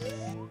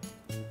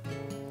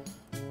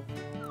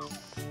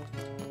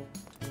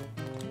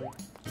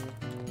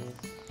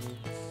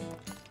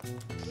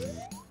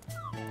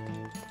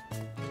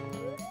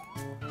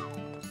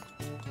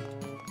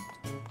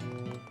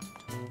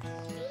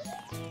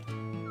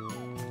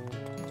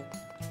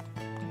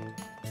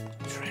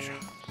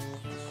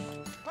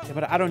 Yeah,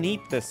 but I don't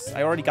need this.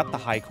 I already got the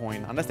high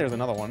coin. Unless there's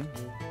another one.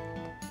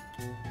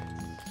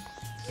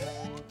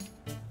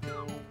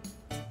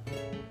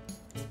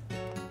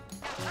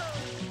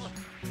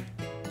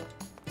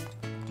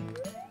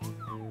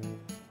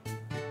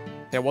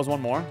 There was one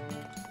more.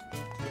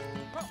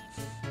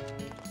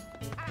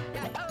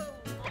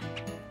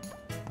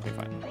 Okay,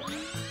 fine.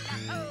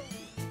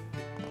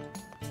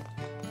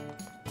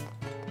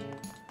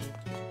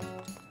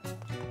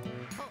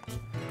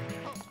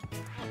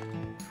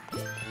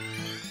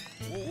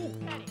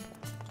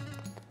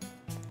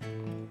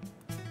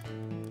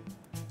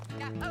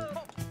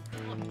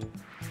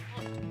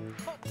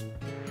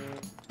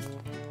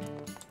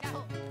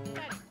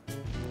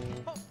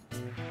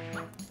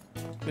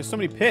 There's so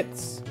many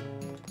pits.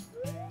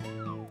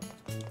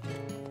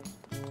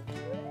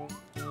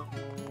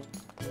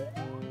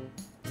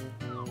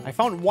 I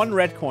found one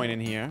red coin in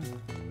here.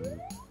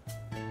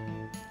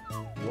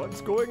 What's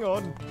going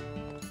on?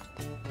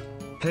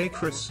 Hey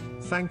Chris,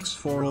 thanks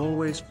for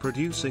always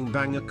producing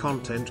banger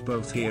content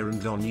both here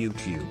and on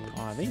YouTube.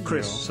 Aw, thank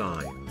Chris you.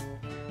 sign.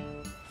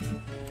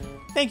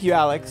 Thank you,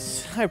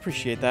 Alex. I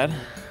appreciate that.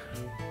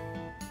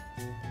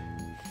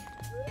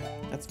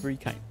 That's very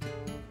kind.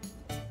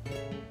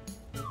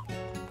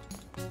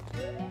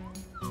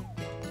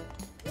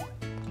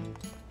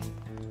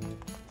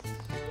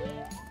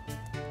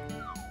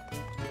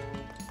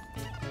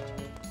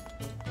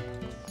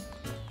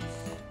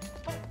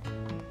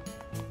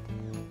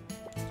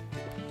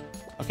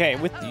 Okay,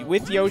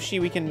 with Yoshi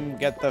we can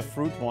get the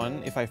fruit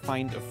one if I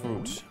find a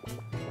fruit.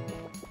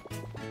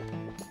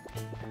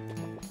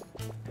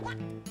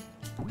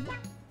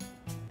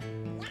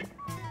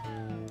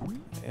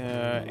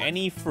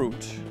 Any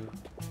fruit.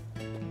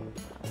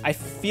 I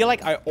feel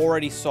like I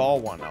already saw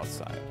one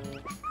outside.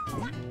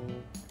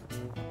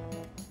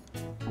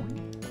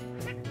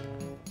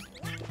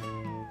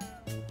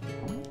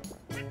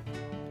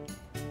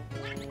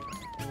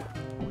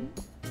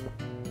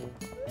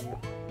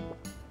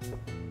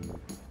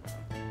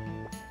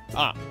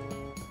 Ah.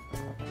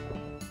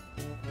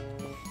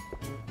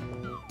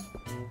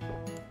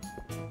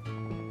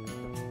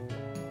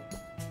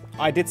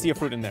 I did see a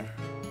fruit in there.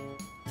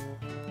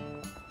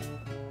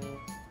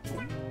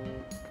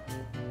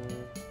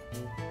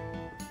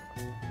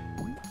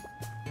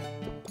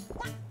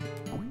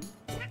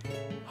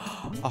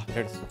 Ah,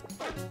 there it is.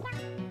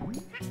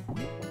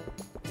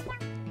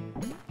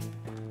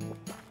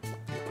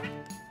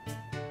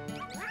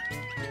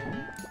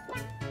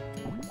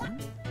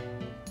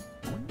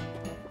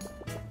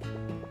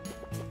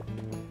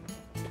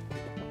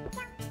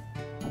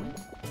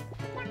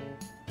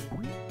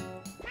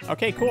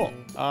 Okay, cool.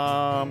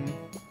 Up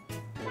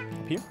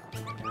here?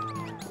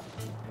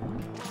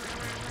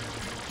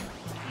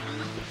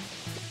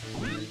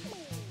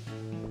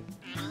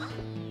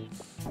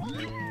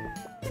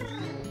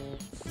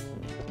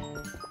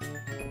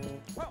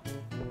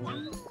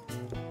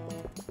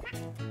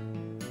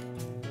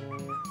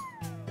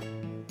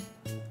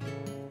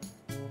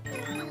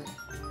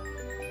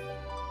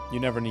 You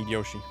never need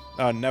Yoshi.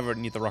 Never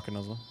need the rocket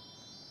nozzle.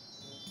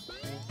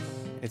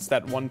 It's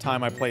that one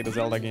time I played a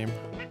Zelda game.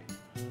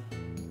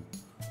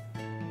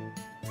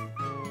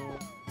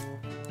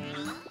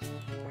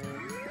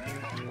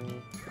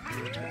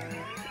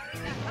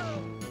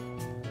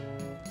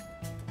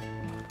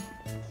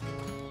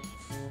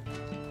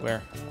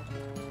 Where?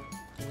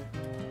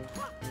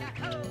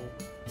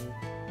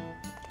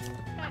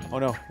 Oh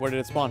no, where did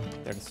it spawn?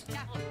 There it is.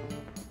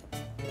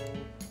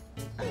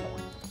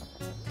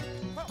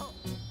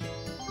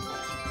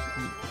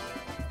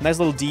 Nice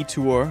little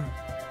detour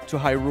to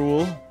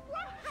Hyrule.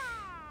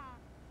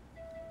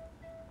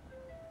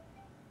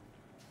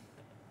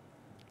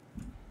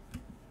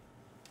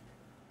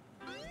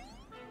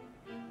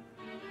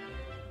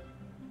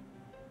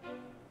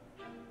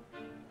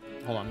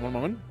 Hold on, one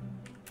moment.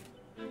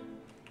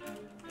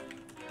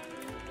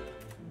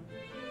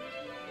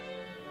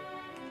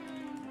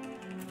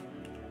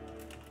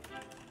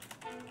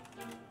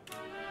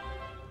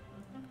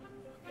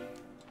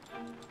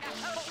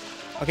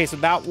 Okay, so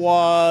that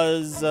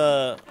was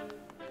the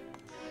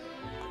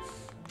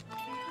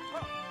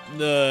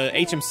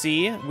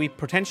HMC. We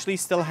potentially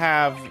still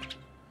have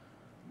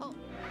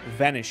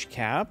Vanish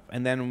Cap,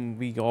 and then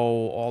we go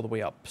all the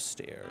way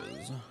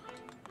upstairs.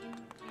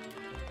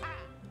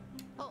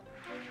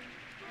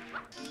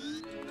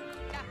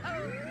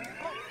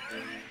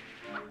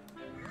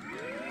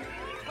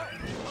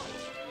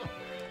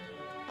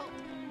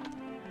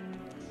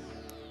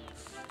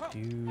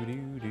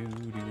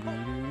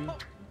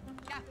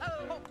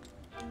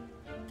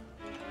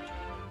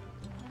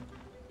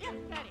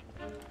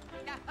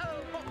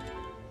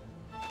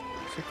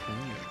 So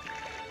clean.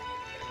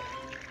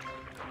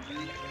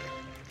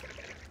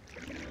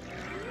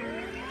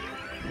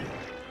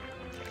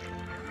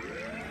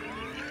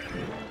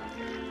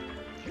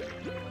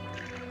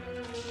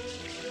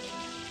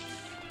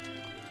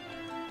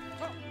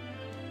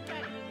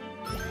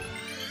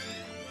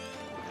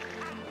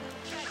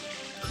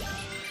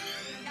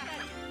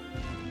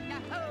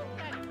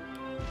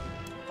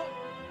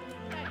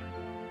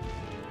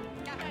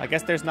 I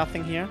guess there's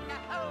nothing here.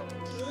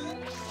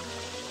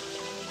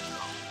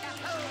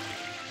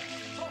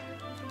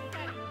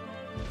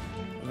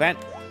 Then,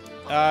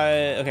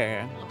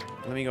 okay.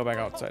 Let me go back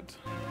outside.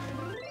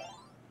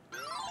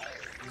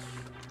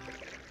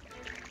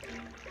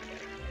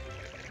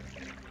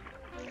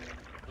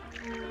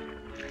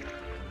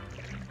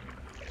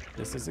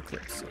 This is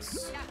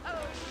Eclipses.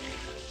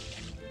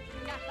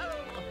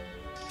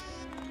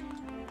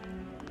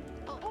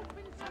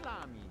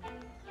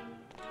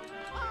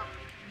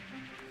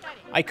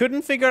 I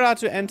couldn't figure out how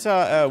to enter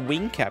a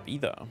wing cap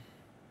either.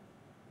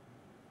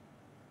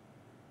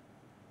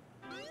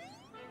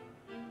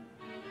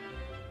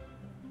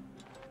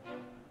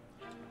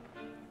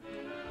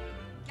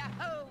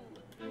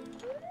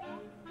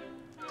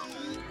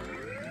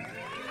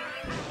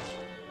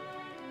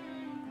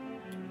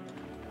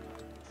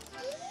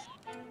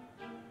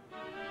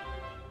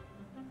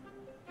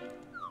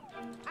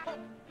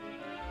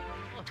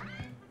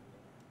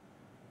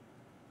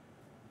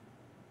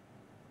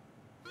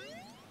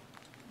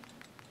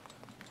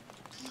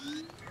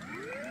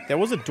 There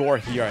was a door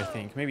here, I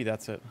think. Maybe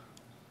that's it.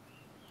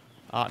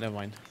 Ah, never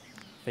mind.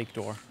 Fake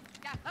door.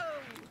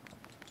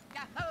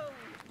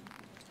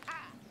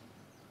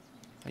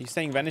 Are you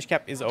saying Vanish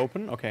Cap is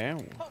open? Okay.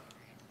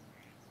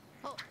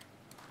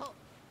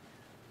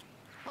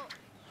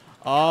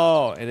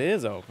 Oh, it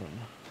is open.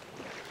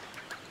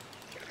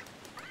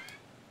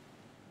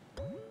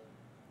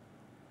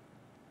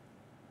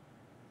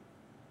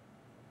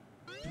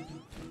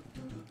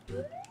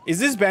 Is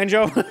this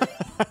Banjo?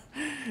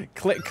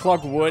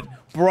 Clock wood.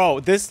 Bro,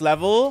 this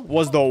level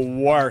was the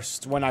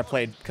worst when I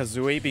played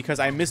Kazooie because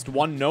I missed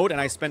one note and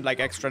I spent like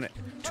extra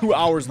 2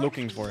 hours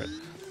looking for it.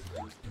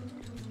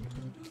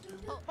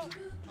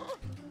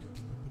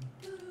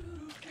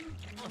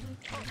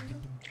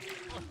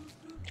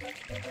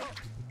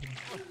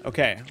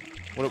 Okay.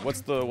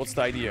 What's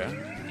the idea?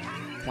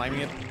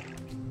 Climbing it?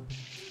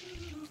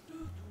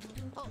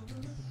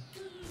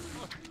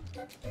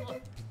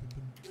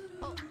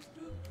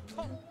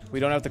 We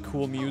don't have the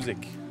cool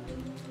music.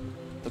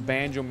 The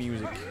banjo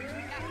music.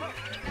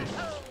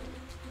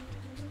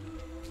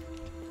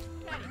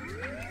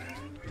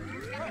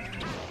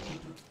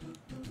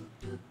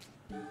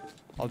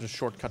 I'll just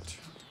shortcut.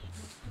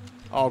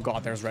 Oh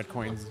god, there's red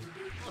coins.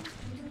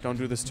 Don't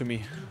do this to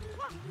me.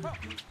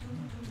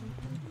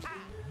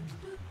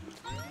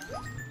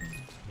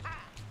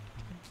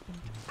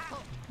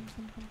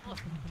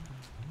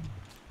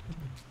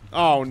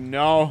 Oh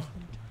no.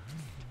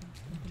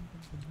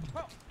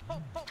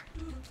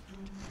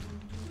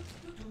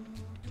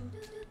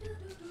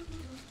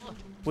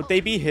 Would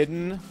they be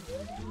hidden?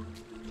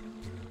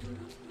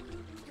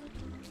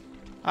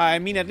 I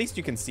mean, at least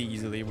you can see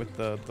easily with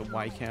the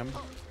Y cam.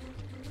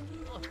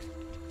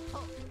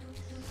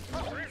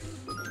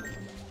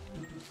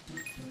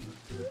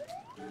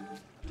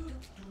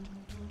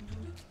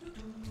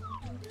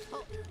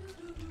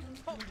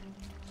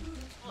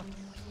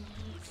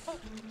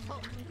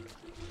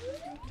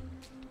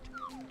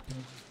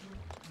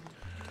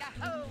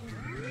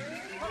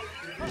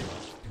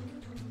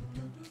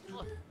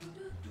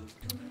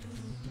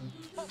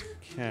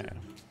 Okay.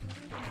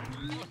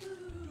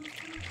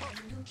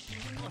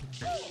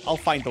 I'll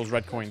find those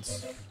red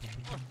coins.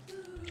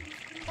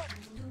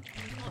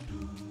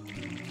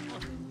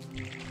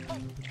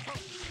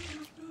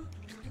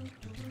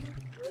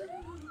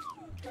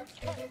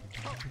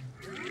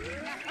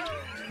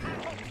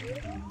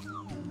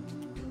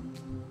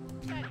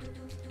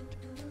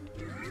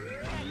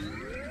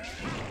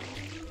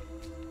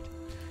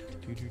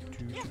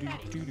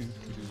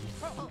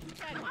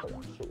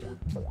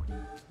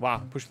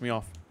 Wow, pushed me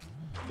off.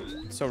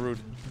 So rude.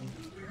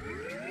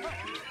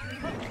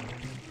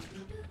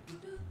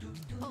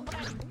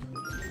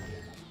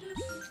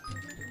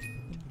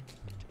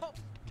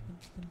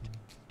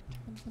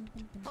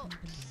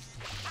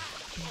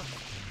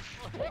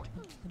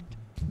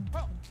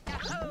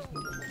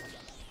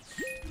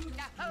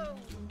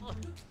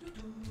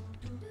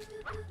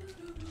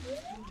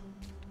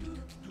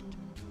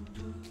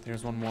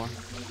 There's one more.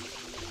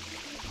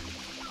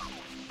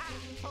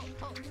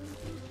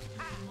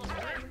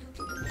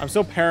 I'm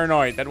so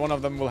paranoid that one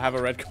of them will have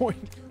a red coin.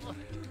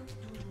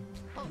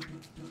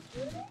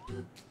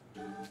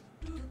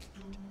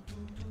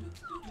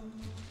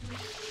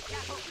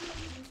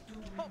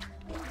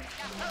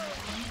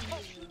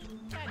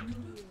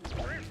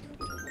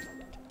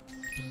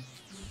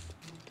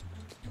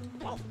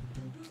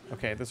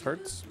 Okay, this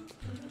hurts.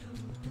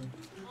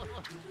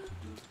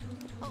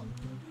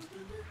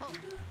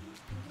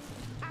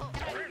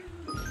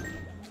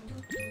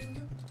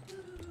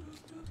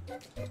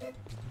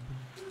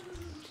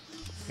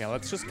 Yeah,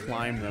 let's just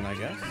climb then, I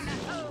guess.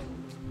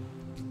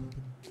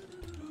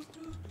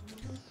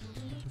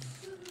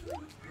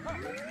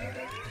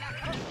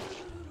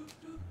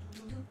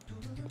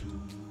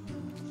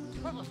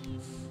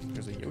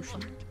 There's a Yoshi.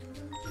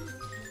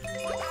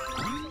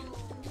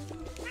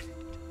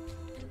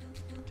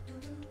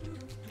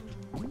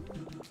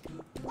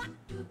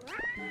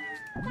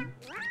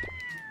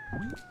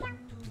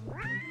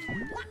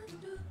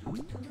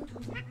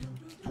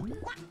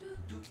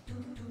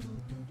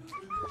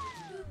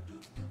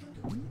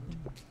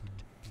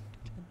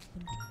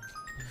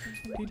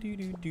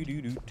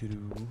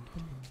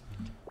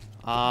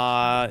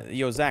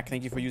 Yo, Zach,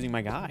 thank you for using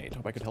my guide.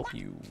 Hope I could help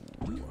you.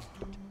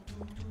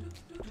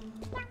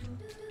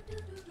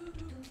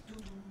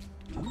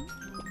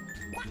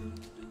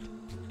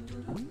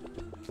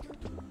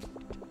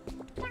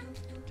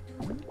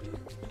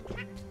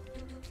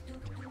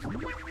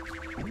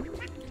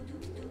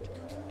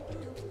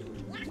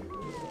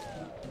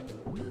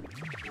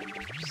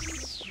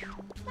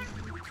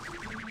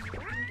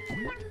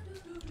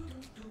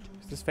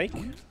 Is this fake?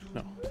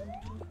 No.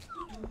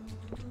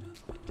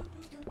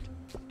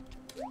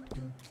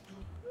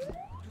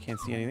 Can't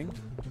see anything.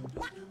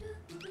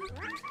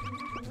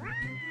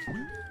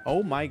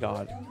 Oh my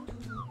god.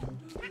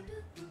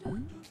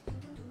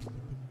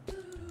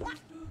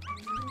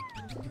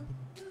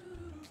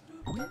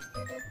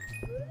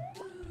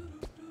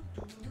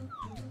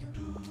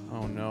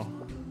 Oh no.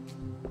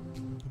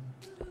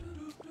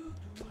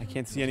 I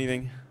can't see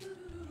anything.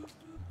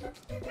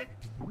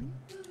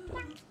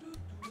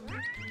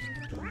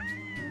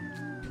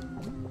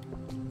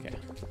 Okay.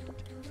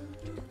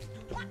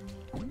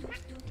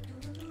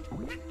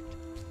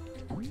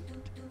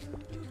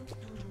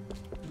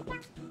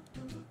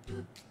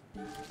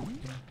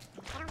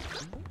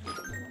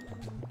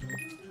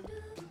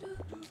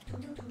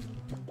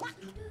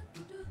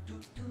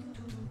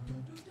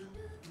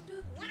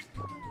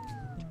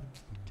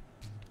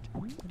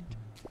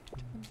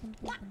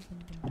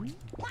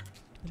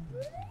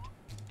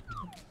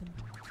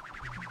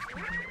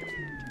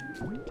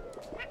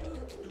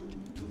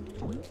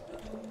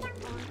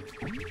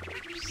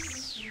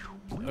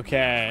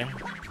 Okay.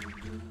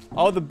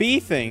 Oh, the bee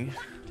thing.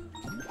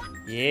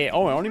 Yeah.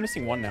 Oh, I'm only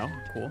missing one now.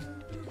 Cool.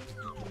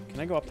 Can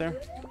I go up there?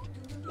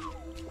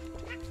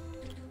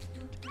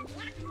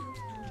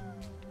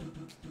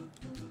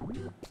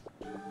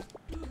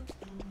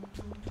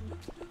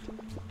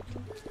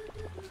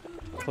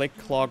 Click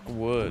clock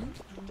wood.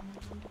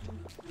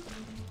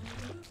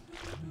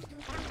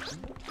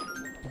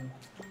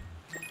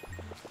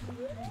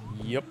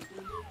 Yep.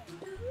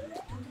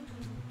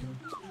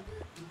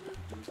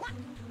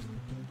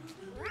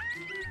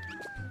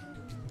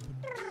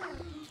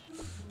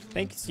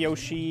 Thanks,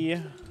 Yoshi.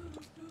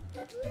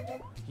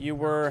 You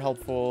were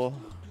helpful.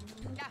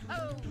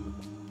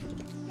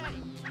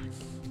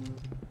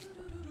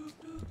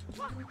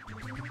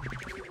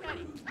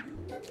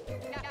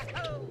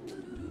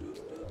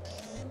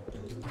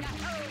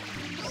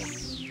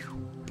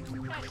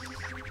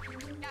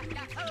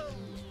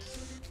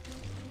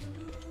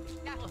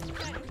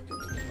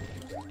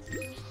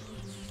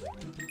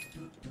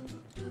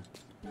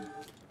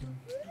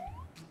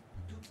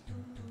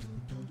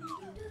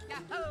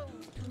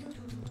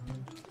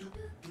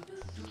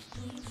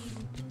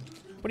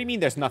 What do you mean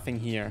there's nothing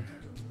here?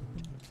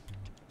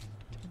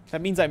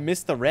 That means I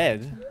missed the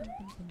red.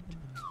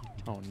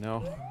 Oh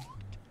no.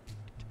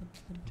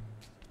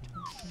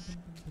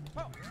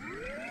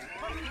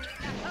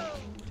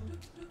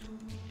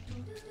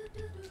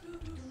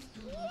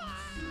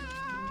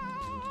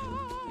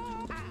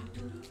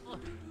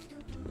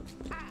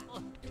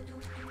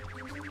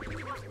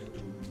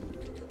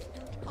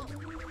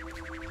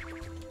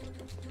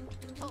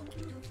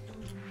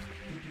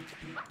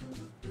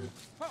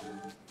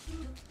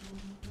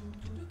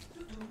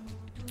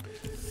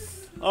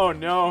 Oh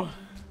no.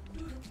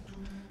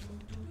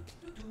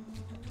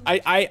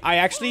 I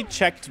actually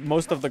checked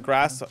most of the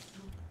grass,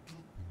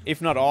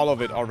 if not all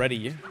of it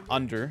already,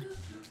 under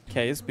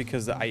K's,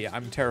 because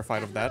I'm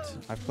terrified of that.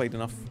 I've played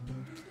enough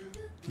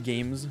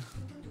games.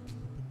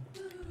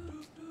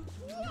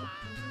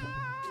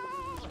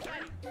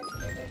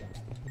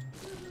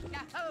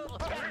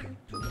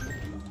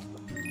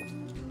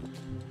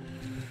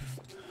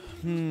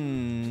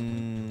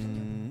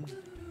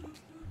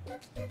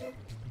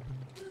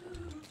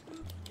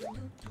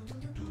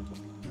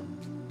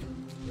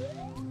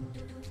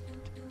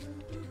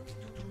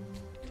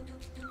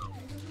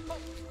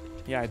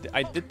 Yeah,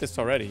 I did this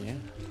already.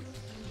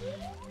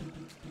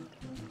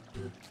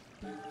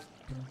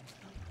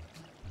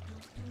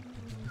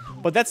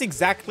 But that's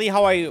exactly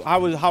how I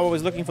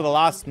was looking for the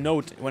last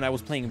note when I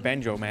was playing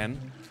banjo,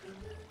 man.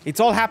 It's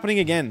all happening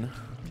again.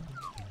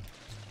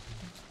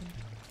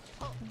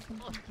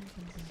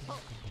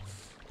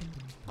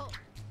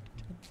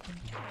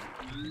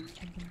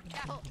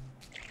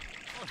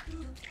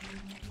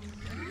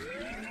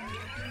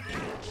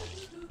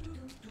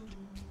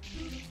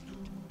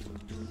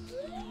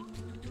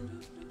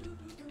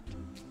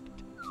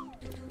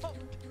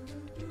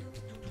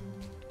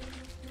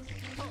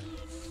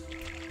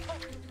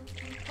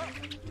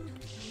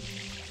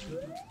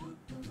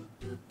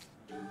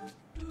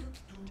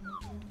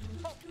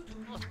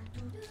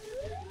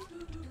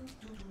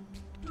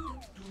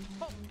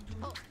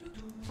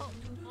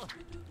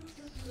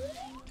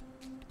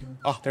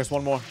 Oh, there's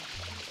one more.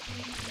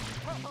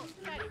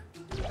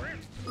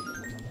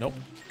 Nope.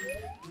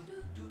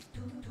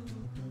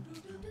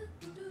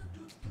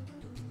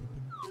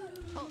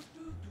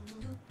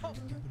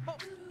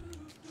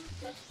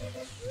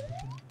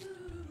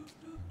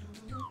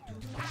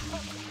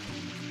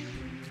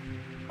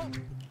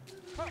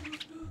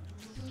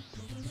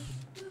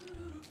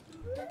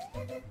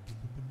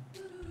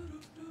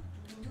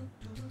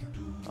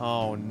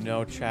 Oh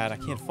no, Chad, I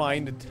can't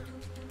find it.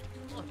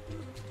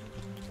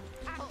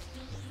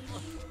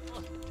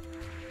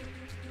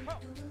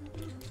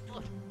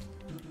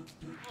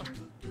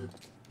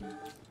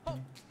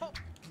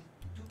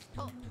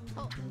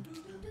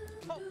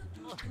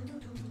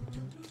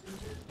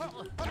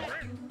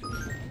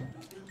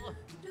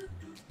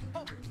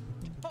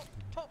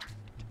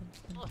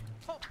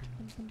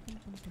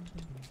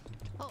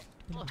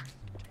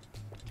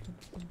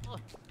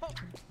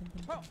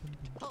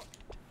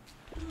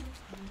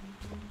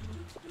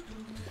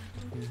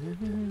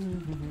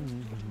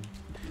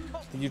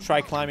 Did you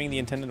try climbing the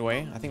intended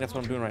way? I think that's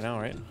what I'm doing right now,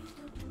 right?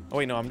 Oh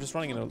wait, no, I'm just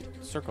running in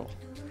a circle.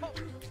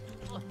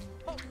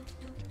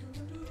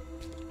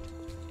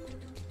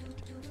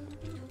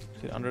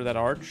 Get under that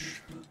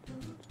arch.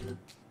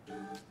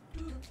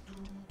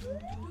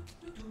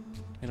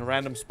 In a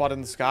random spot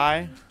in the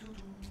sky.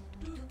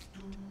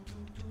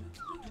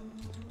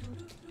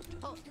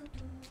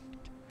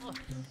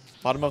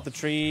 Bottom of the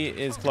tree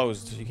is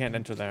closed. You can't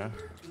enter there.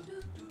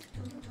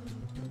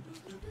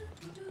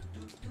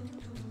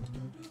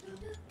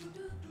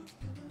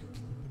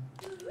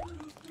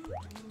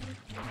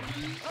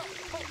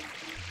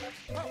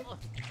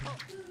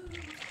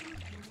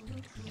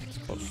 It's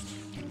closed.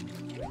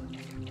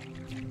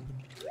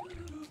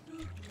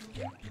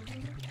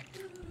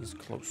 He's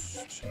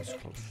closed. He's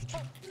closed.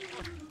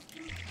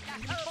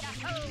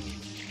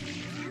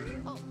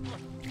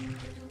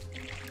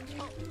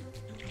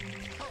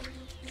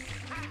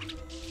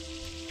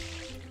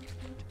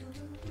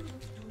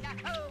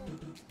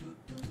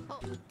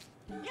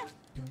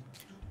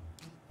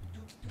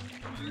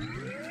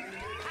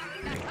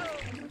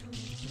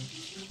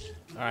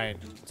 Alright,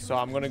 so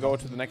I'm gonna go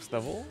to the next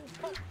level.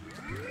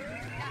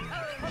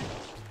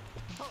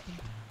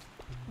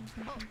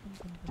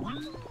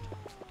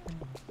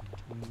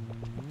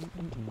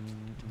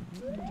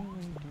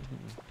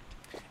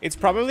 It's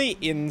probably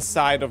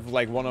inside of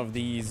like one of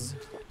these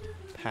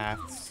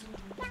paths.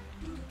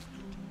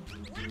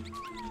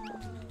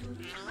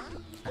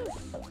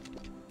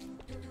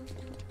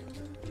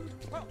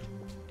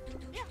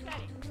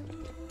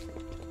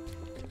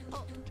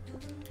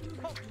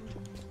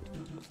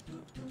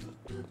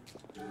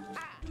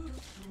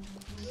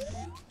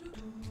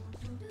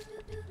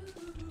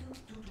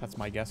 That's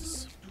my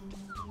guess.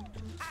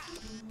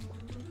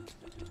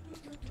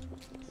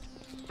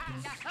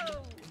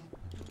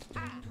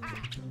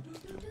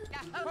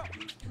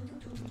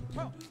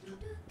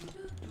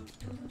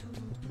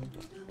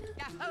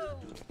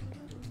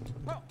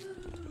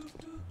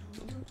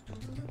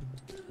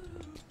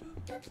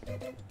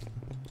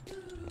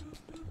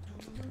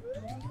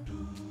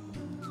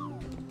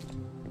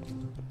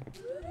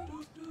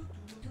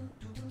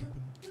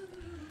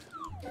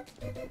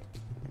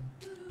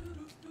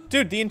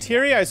 Dude, the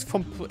interior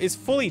is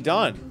fully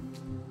done.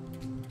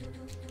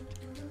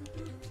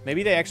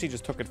 Maybe they actually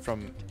just took it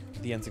from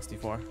the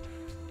N64.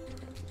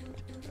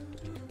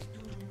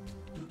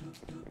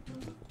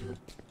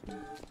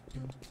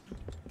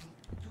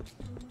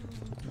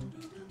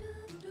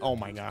 Oh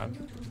my god.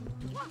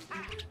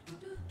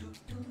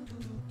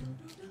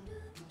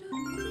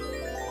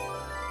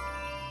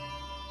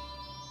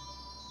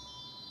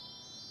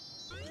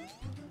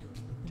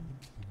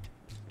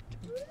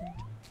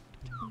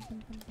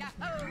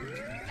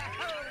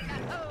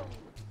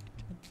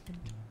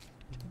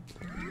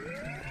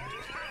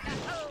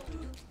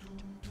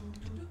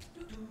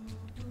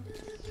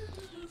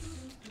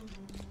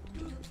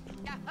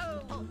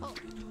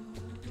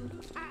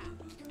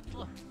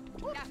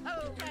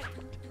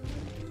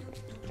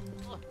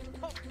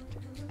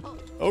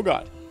 Oh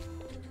god.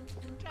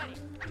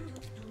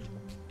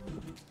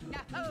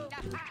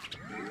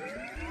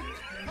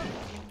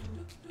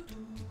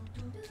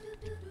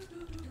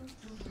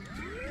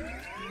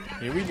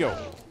 Here we go.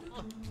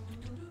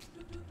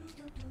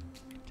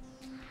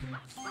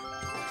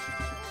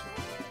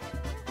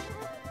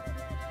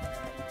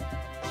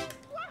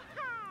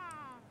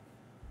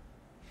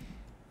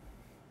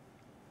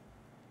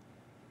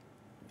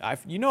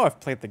 You know I've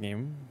played the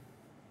game.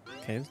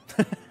 Okay.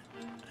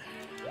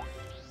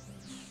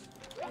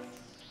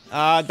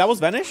 That was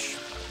Vanish.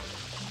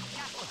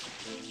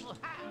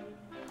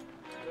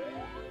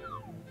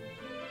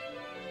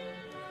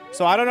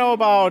 So I don't know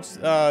about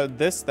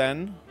this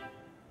then,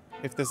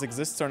 if this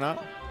exists or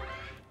not.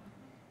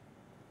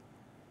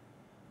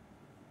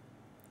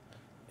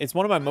 It's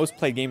one of my most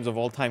played games of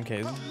all time,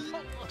 Case.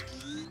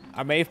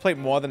 I may have played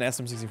more than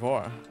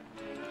SM64.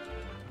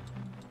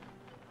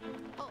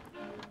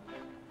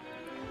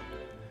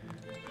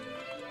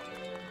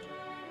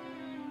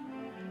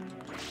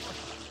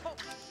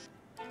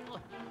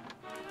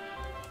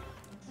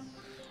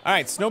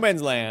 Alright,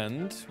 Snowman's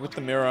Land with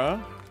the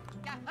mirror.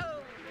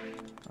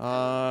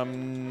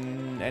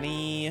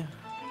 Any...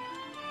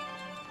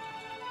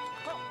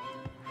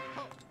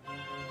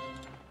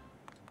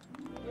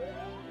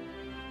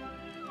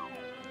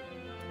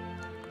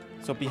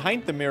 So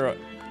behind the mirror...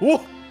 Whoa!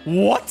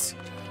 What?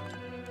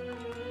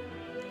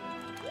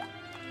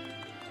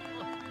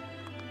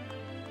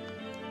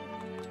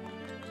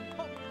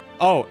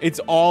 Oh, it's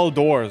all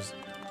doors.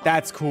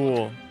 That's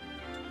cool.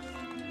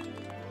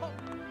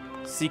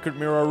 Secret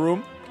mirror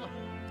room.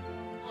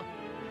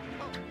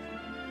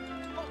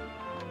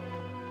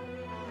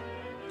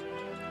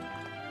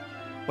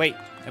 Wait,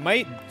 am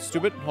I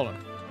stupid? Hold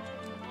on.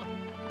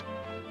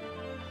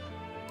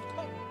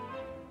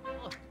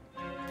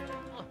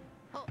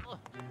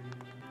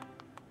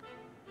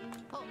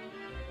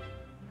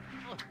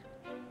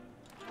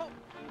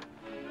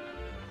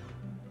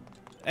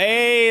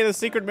 Hey, the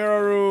secret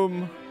mirror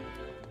room.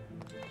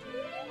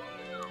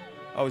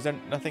 Oh, is there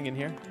nothing in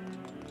here?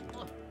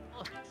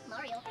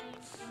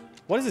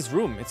 What is this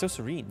room? It's so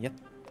serene, yet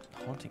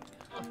haunting.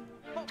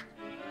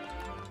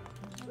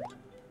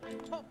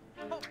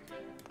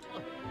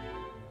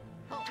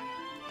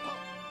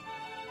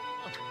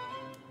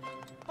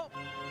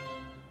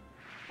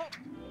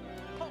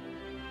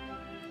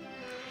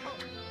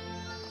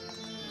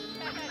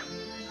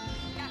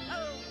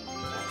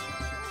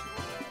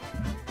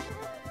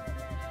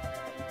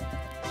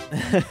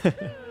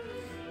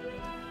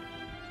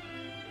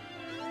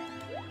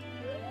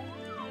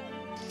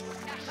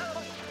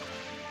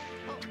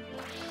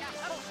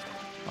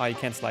 Oh, you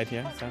can't slide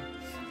here. So.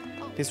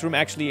 This room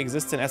actually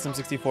exists in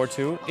SM64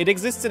 too. It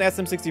exists in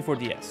SM64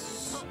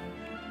 DS.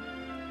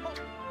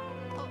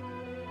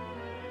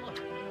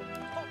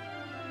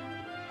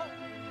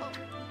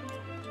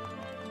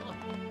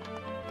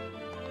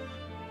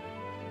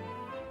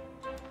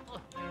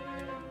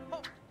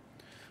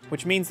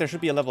 Which means there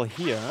should be a level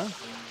here.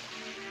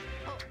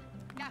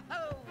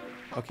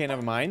 Okay,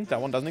 never mind. That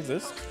one doesn't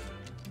exist.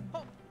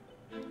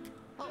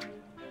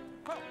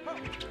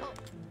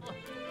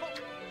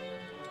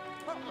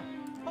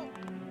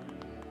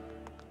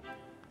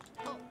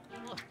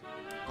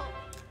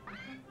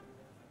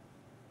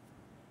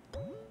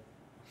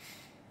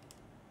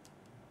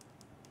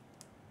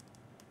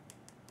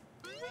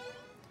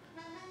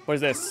 What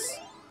is this?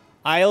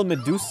 Isle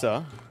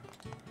Medusa.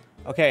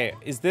 Okay,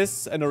 is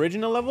this an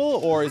original level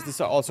or is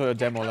this also a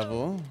demo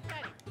level?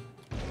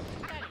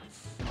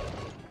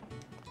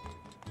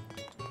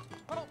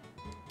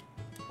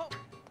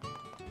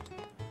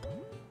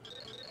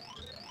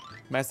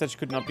 Message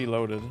could not be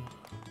loaded.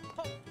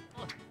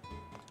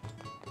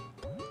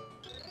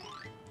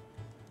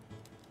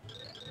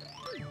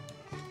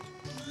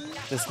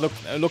 This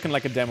looking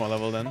like a demo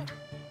level then.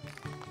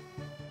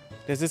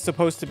 This is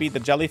supposed to be the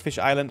jellyfish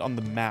island on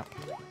the map.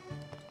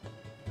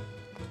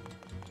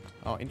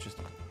 Oh,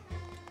 interesting.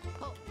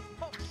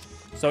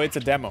 So it's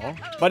a demo.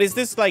 But is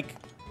this like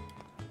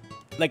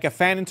a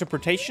fan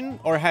interpretation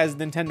or has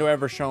Nintendo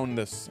ever shown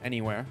this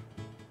anywhere?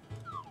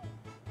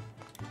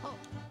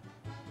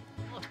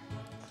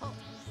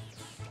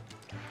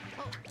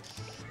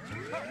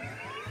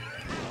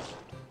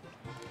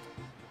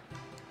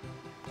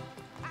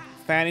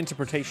 Fan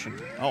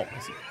interpretation. Oh, I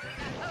see.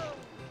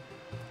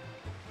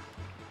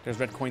 There's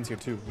red coins here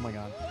too. Oh my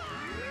god.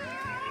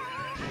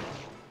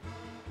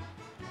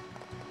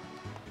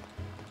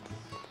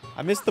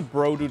 I missed the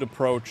bro dude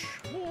approach.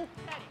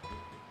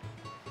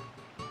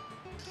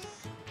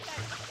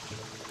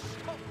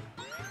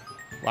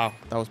 Wow,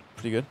 that was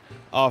pretty good.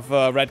 Of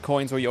red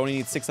coins where you only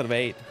need 6 out of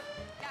 8.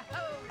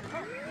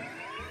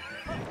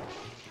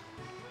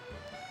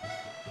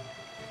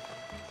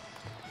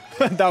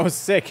 That was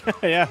sick.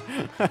 Yeah,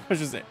 I was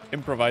just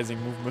improvising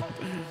movement.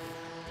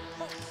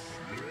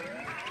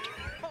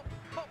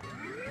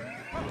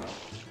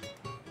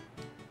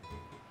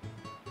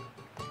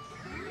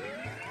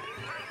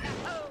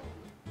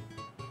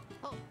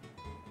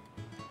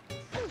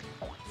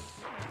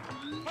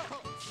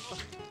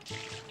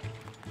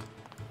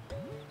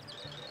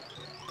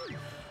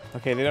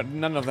 Okay,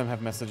 none of them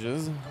have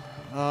messages.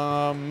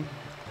 I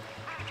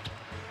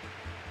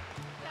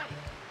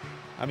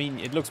mean,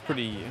 it looks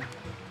pretty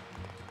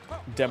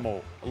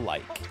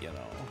demo-like, you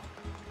know.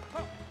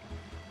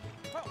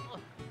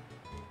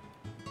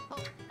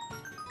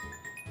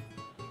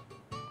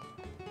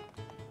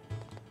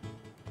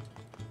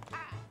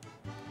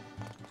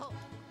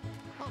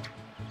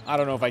 I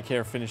don't know if I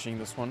care finishing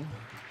this one.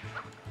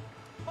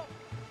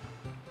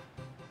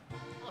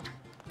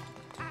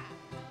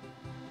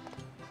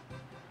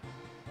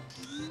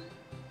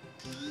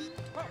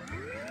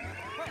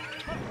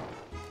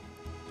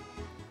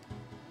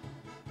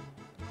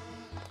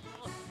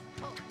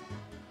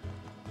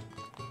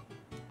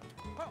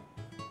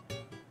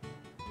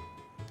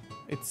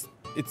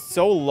 It's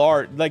so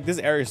large. Like, this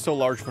area is so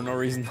large for no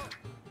reason.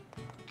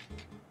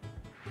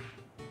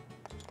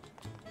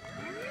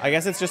 I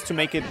guess it's just to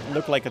make it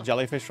look like a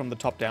jellyfish from the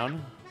top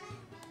down.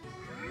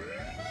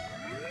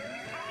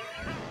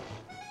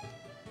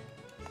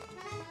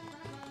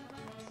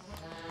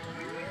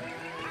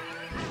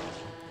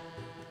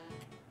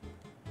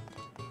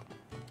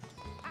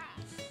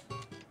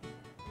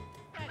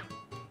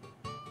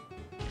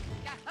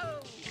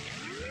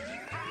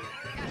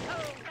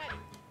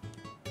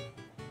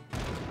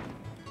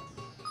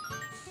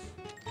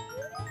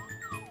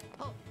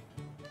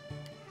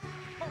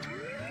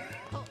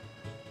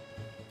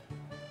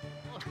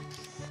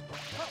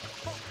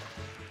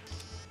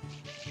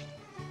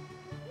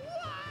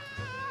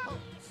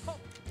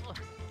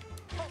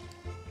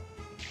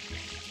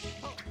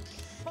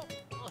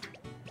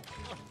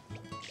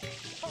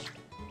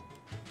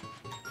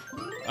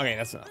 Okay,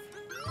 that's enough.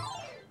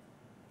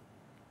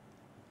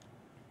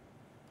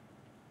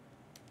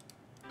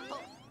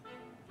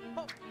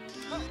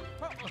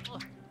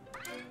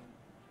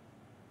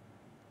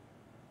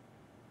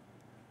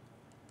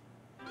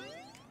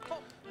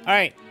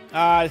 Alright,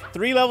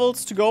 3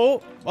 levels to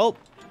go. Well,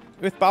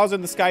 with Bowser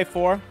in the Sky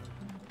 4.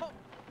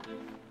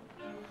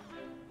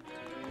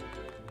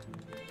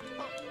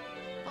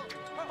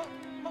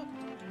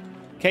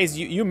 Case,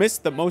 you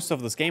missed the most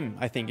of this game,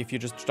 I think, if you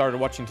just started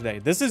watching today.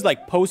 This is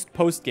like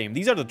post game.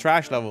 These are the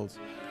trash levels.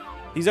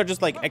 These are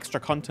just like extra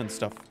content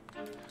stuff.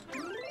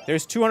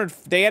 There's 200,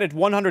 they added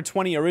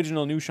 120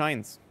 original new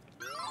shines.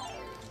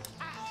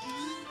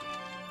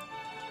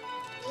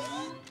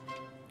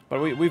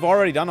 But we've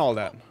already done all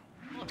that.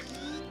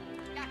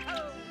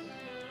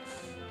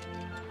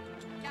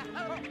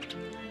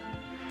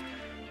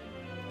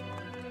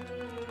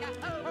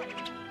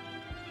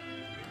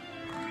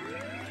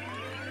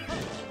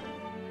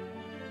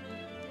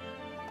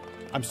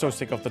 I'm so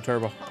sick of the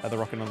turbo at the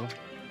rocket nozzle.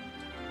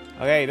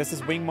 Okay, this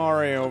is Wing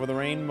Mario over the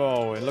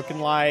rainbow. It looking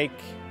like...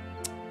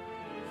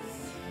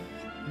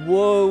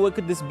 Whoa, what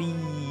could this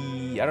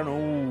be? I don't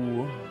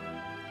know.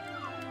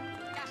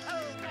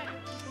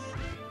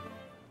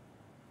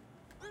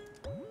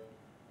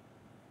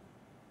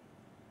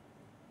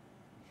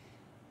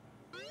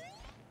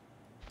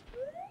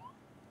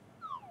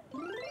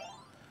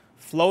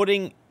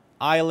 Floating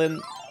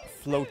Island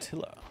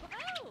Flotilla.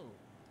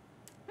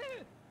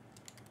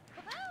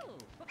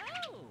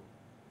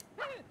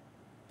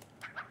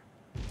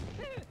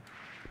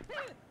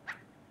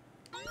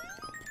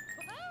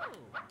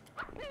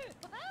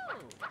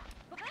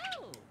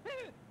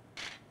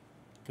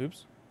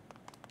 Oops.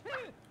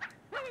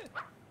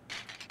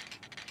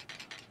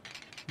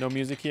 No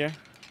music here.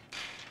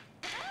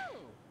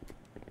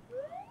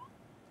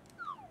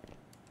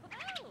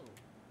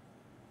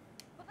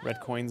 Red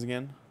coins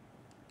again.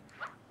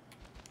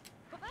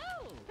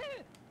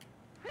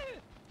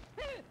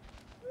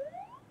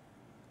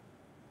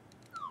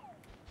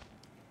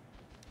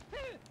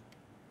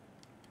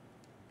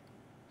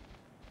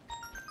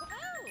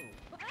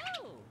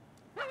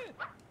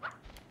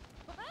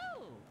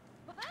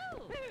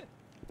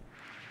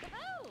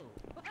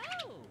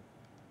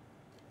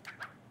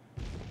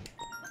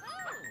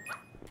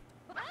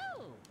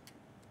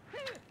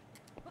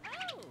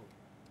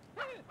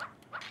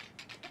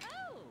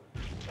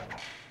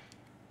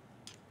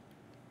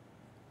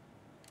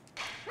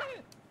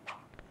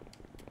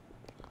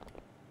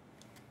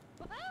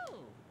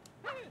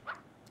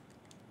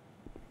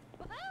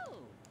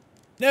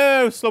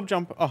 No, slope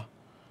jump. Oh.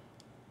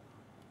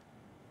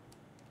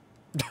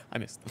 I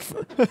missed.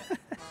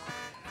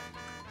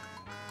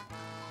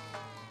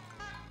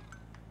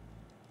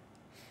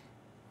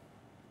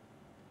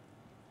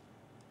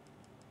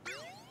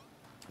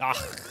 Ah,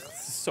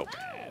 this is so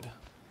bad.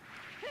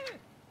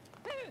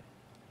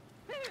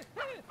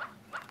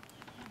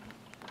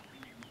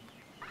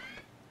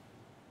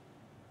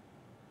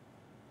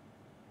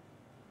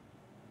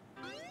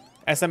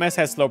 SMS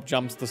has slope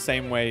jumps the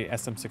same way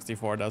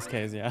SM64 does,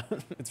 Case, yeah.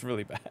 It's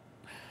really bad.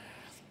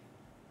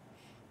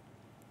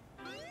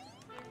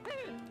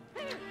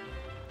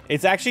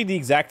 It's actually the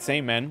exact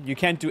same, man. You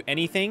can't do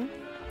anything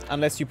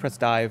unless you press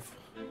dive.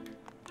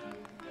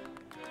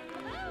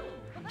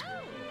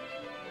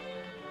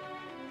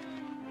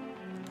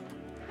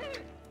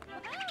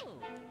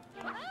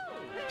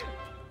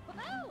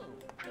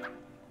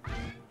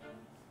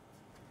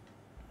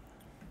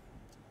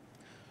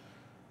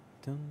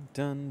 Dun,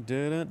 dun,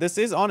 dun, dun. This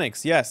is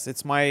Onyx, yes.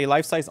 It's my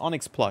life-size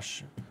Onyx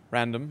plush.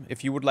 Random.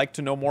 If you would like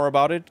to know more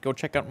about it, go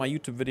check out my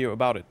YouTube video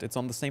about it. It's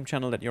on the same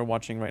channel that you're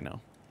watching right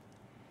now.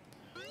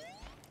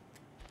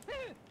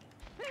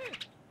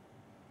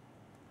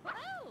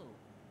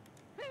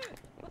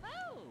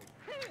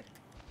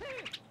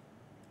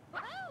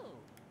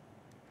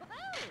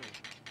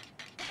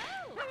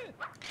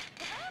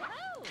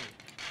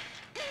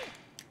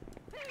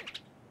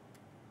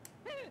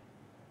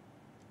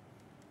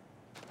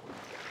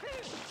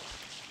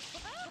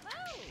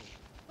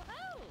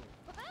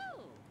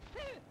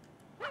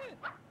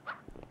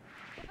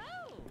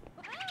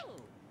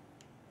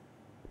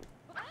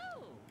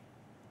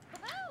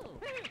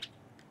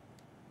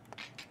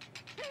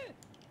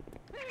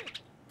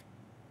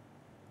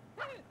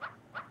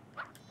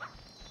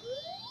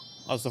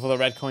 Oh, so for the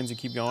red coins, you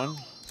keep going?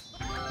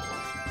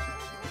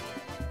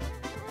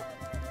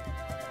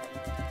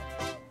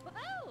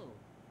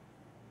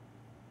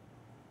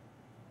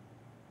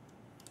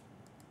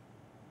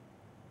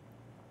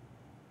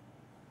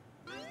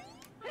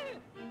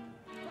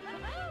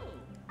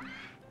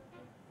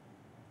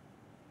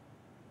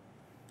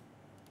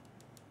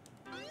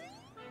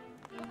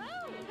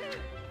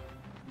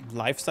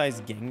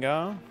 Life-size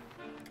Gengar?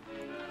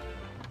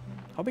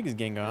 How big is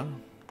Gengar?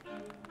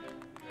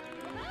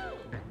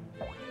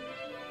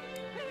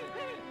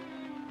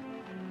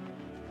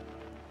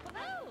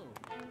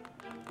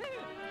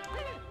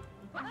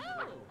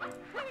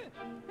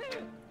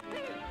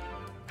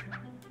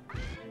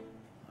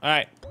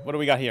 Alright, what do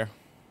we got here?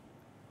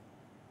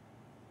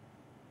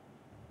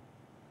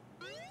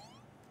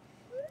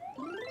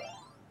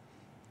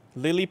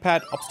 Lily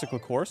pad obstacle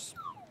course.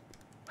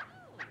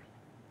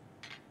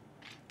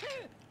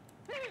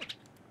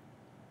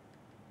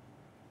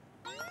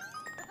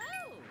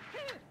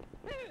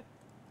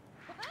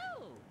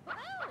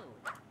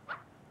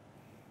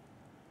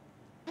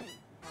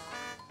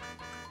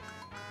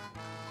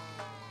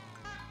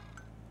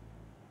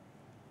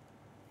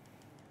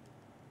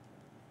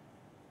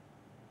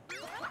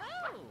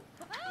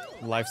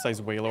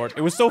 Life-size Wailord.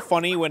 It was so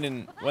funny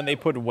when they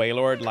put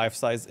Wailord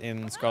life-size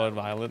in Scarlet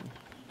Violet.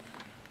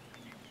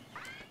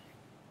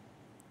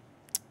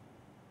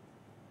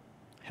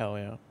 Hell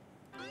yeah.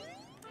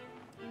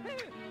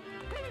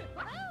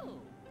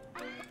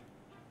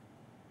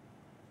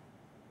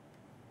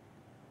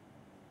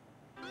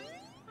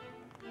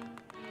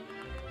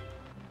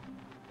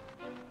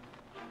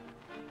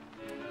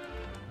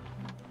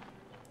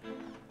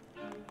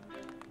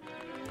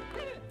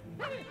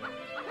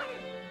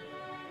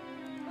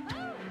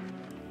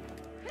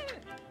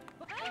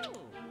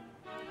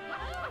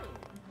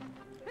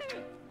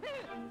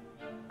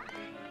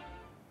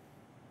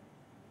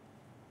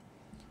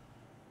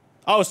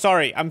 Oh,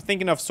 sorry. I'm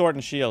thinking of Sword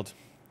and Shield.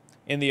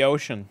 In the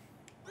ocean.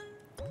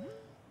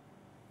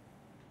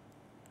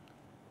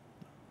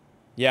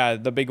 Yeah,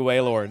 the big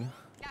Wailord.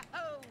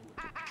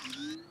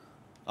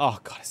 Oh,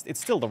 God.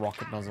 It's still the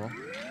rocket nozzle.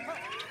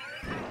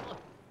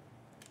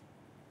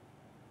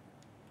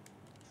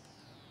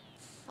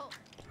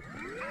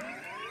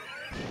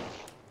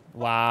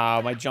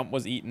 Wow, my jump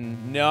was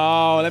eaten.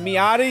 No, let me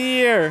out of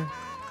here.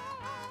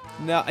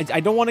 No,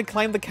 I don't want to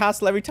climb the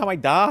castle every time I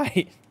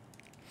die.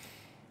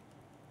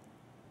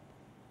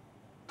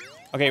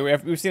 Okay,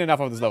 we've seen enough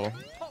of this level.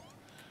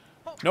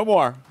 No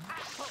more.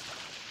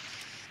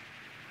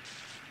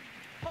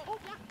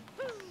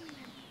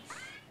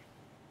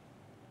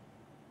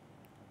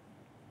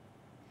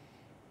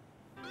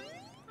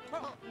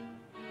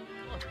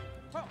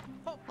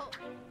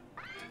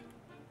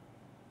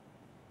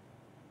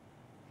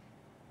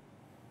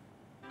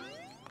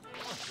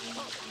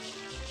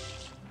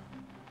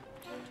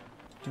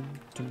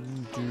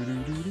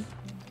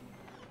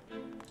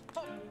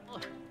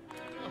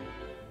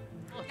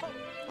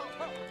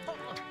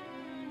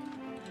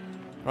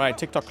 Right,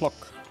 TikTok clock.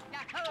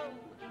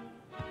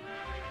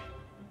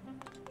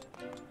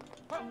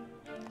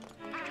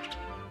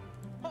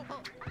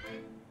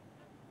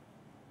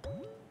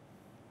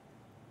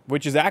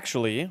 Which is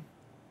actually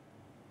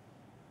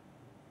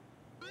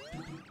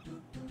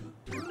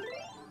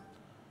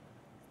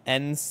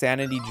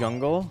Insanity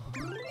Jungle.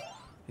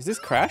 Is this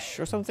Crash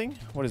or something?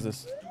 What is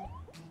this?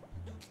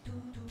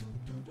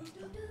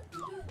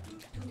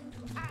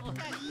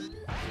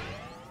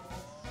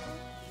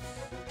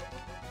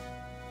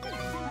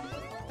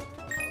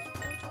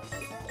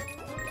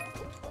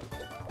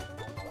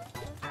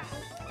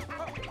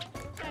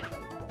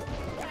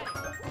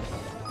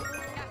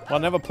 Well,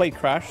 I never played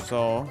Crash,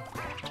 so...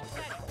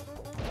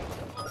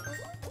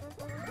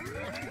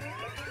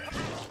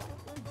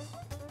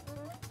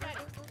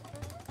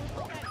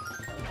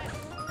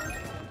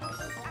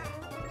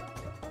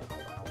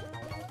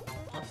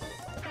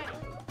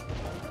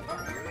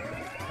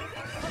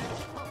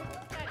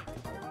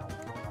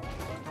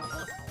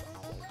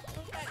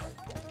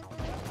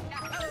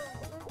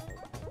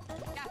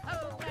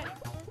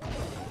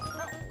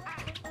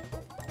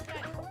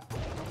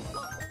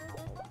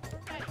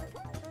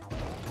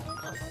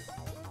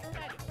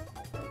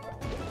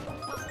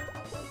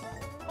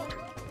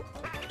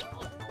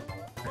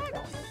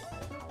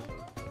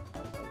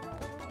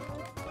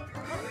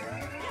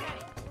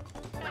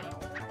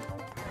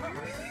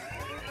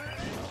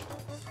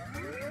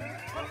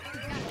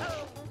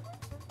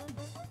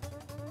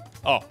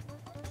 Oh.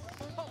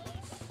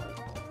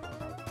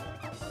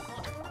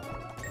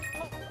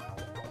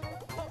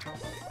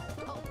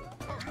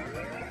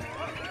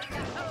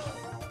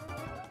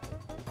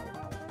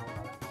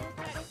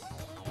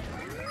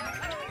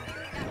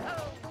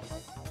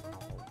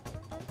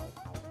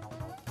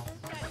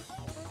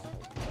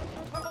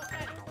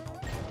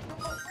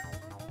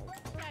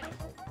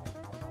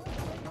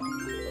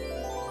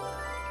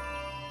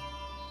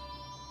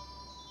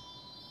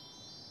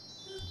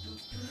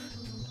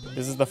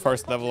 This is the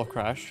first level of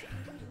Crash.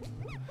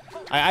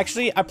 I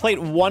played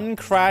one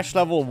Crash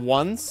level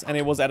once, and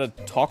it was at a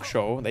talk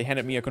show. They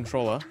handed me a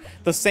controller.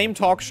 The same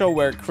talk show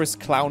where Chris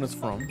Clown is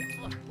from.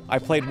 I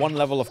played one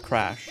level of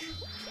Crash.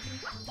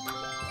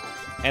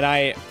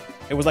 And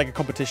it was like a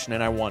competition,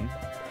 and I won.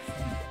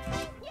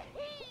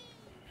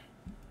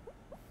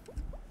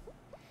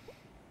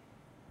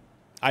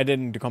 I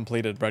didn't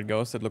complete it, Bread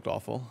Ghost. It looked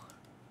awful.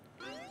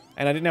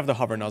 And I didn't have the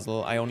hover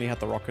nozzle. I only had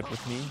the rocket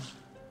with me.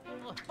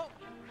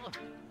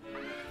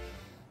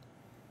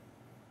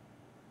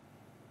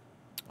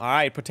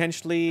 Alright,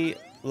 potentially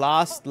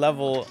last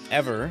level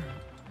ever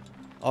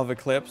of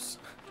Eclipse.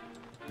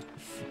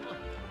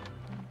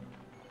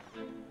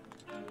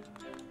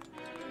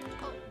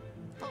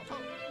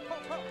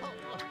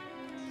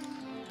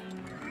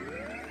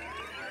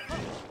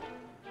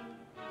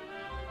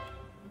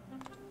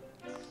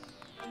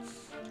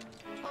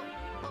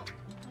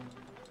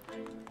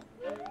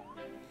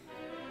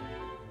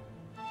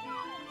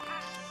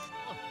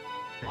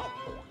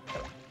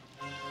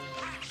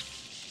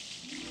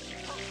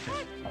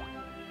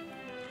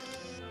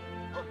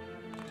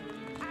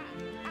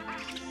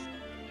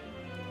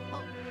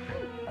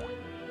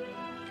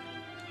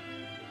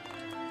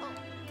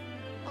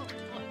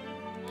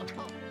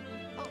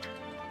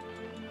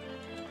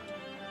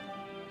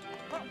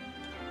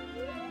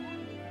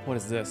 What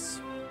is this?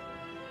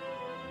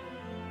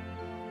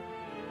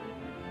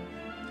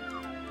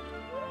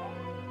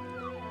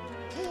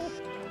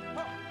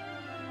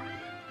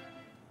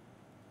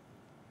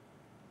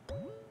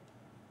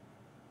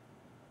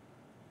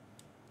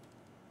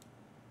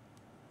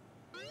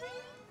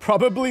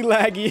 Probably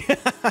laggy.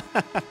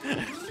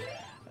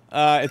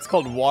 It's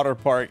called Water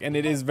Park, and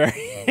it is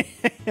very...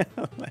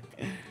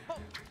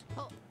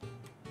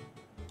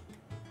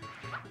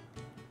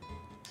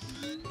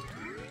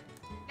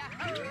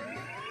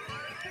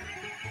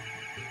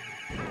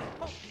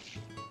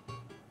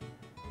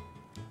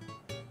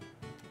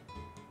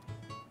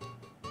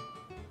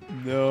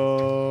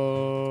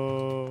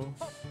 No.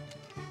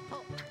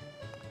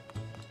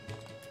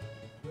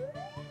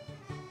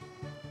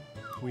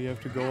 We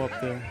have to go up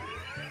there.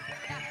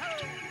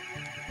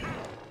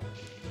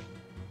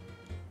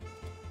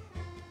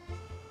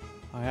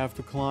 I have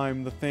to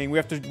climb the thing. We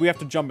have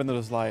to jump into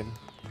the slide.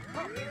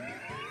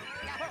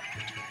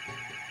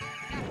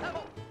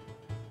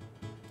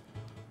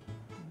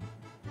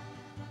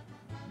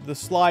 The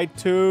slide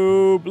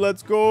tube.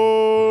 Let's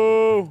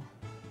go.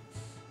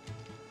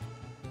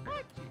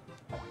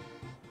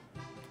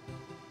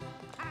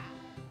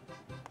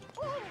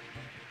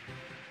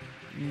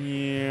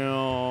 Yeah.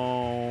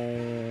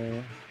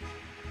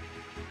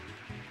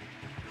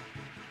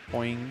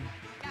 Boing.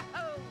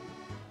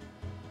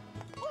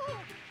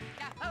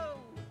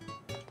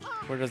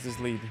 Where does this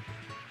lead?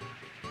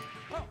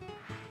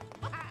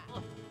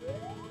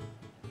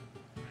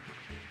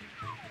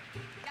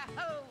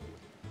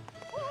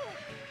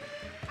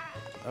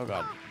 Oh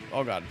god.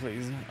 Oh god,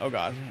 please. Oh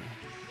god.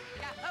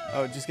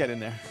 Oh, just get in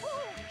there.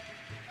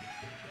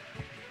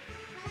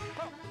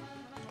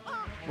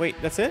 Wait,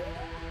 that's it?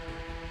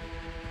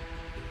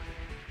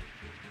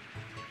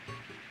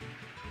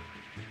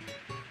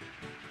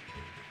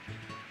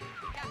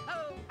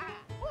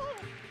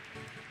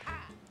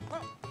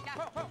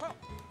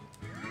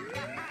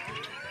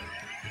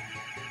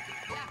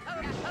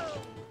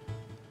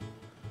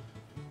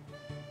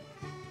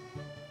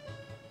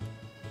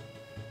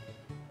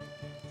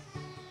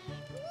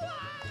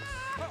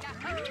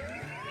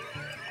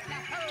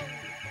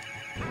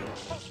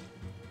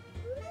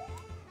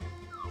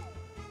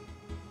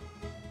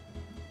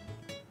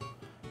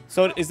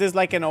 So is this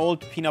like an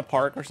old Peanut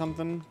Park or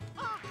something?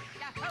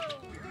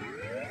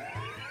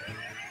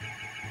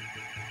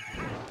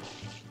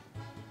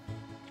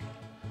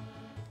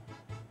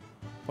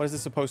 What is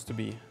this supposed to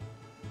be?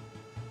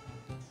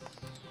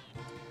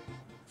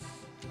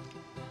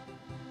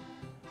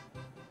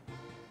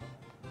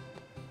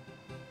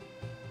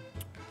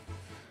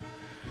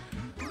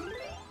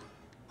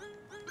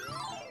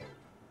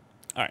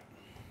 All right.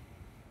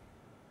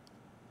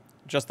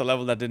 Just the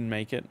level that didn't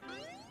make it.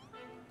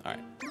 All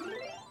right.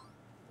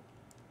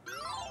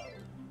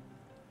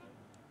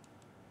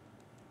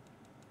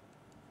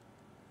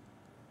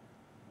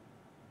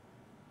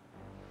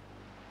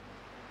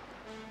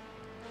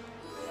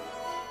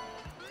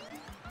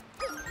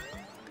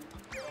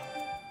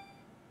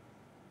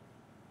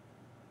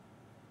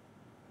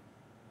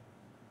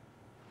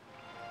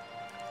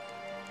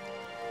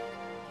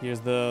 Here's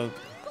the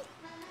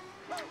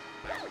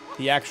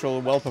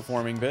actual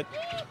well-performing bit.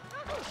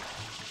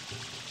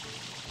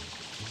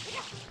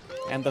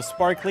 And the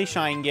sparkly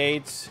shine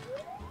gates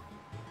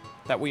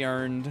that we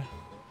earned.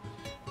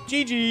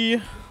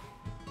 GG!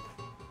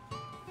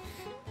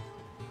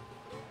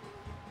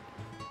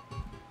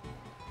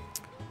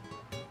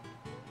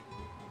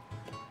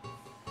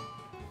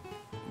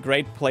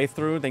 Great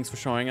playthrough. Thanks for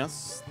showing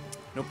us.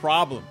 No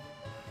problem.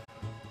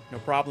 No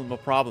problem, no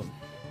problem.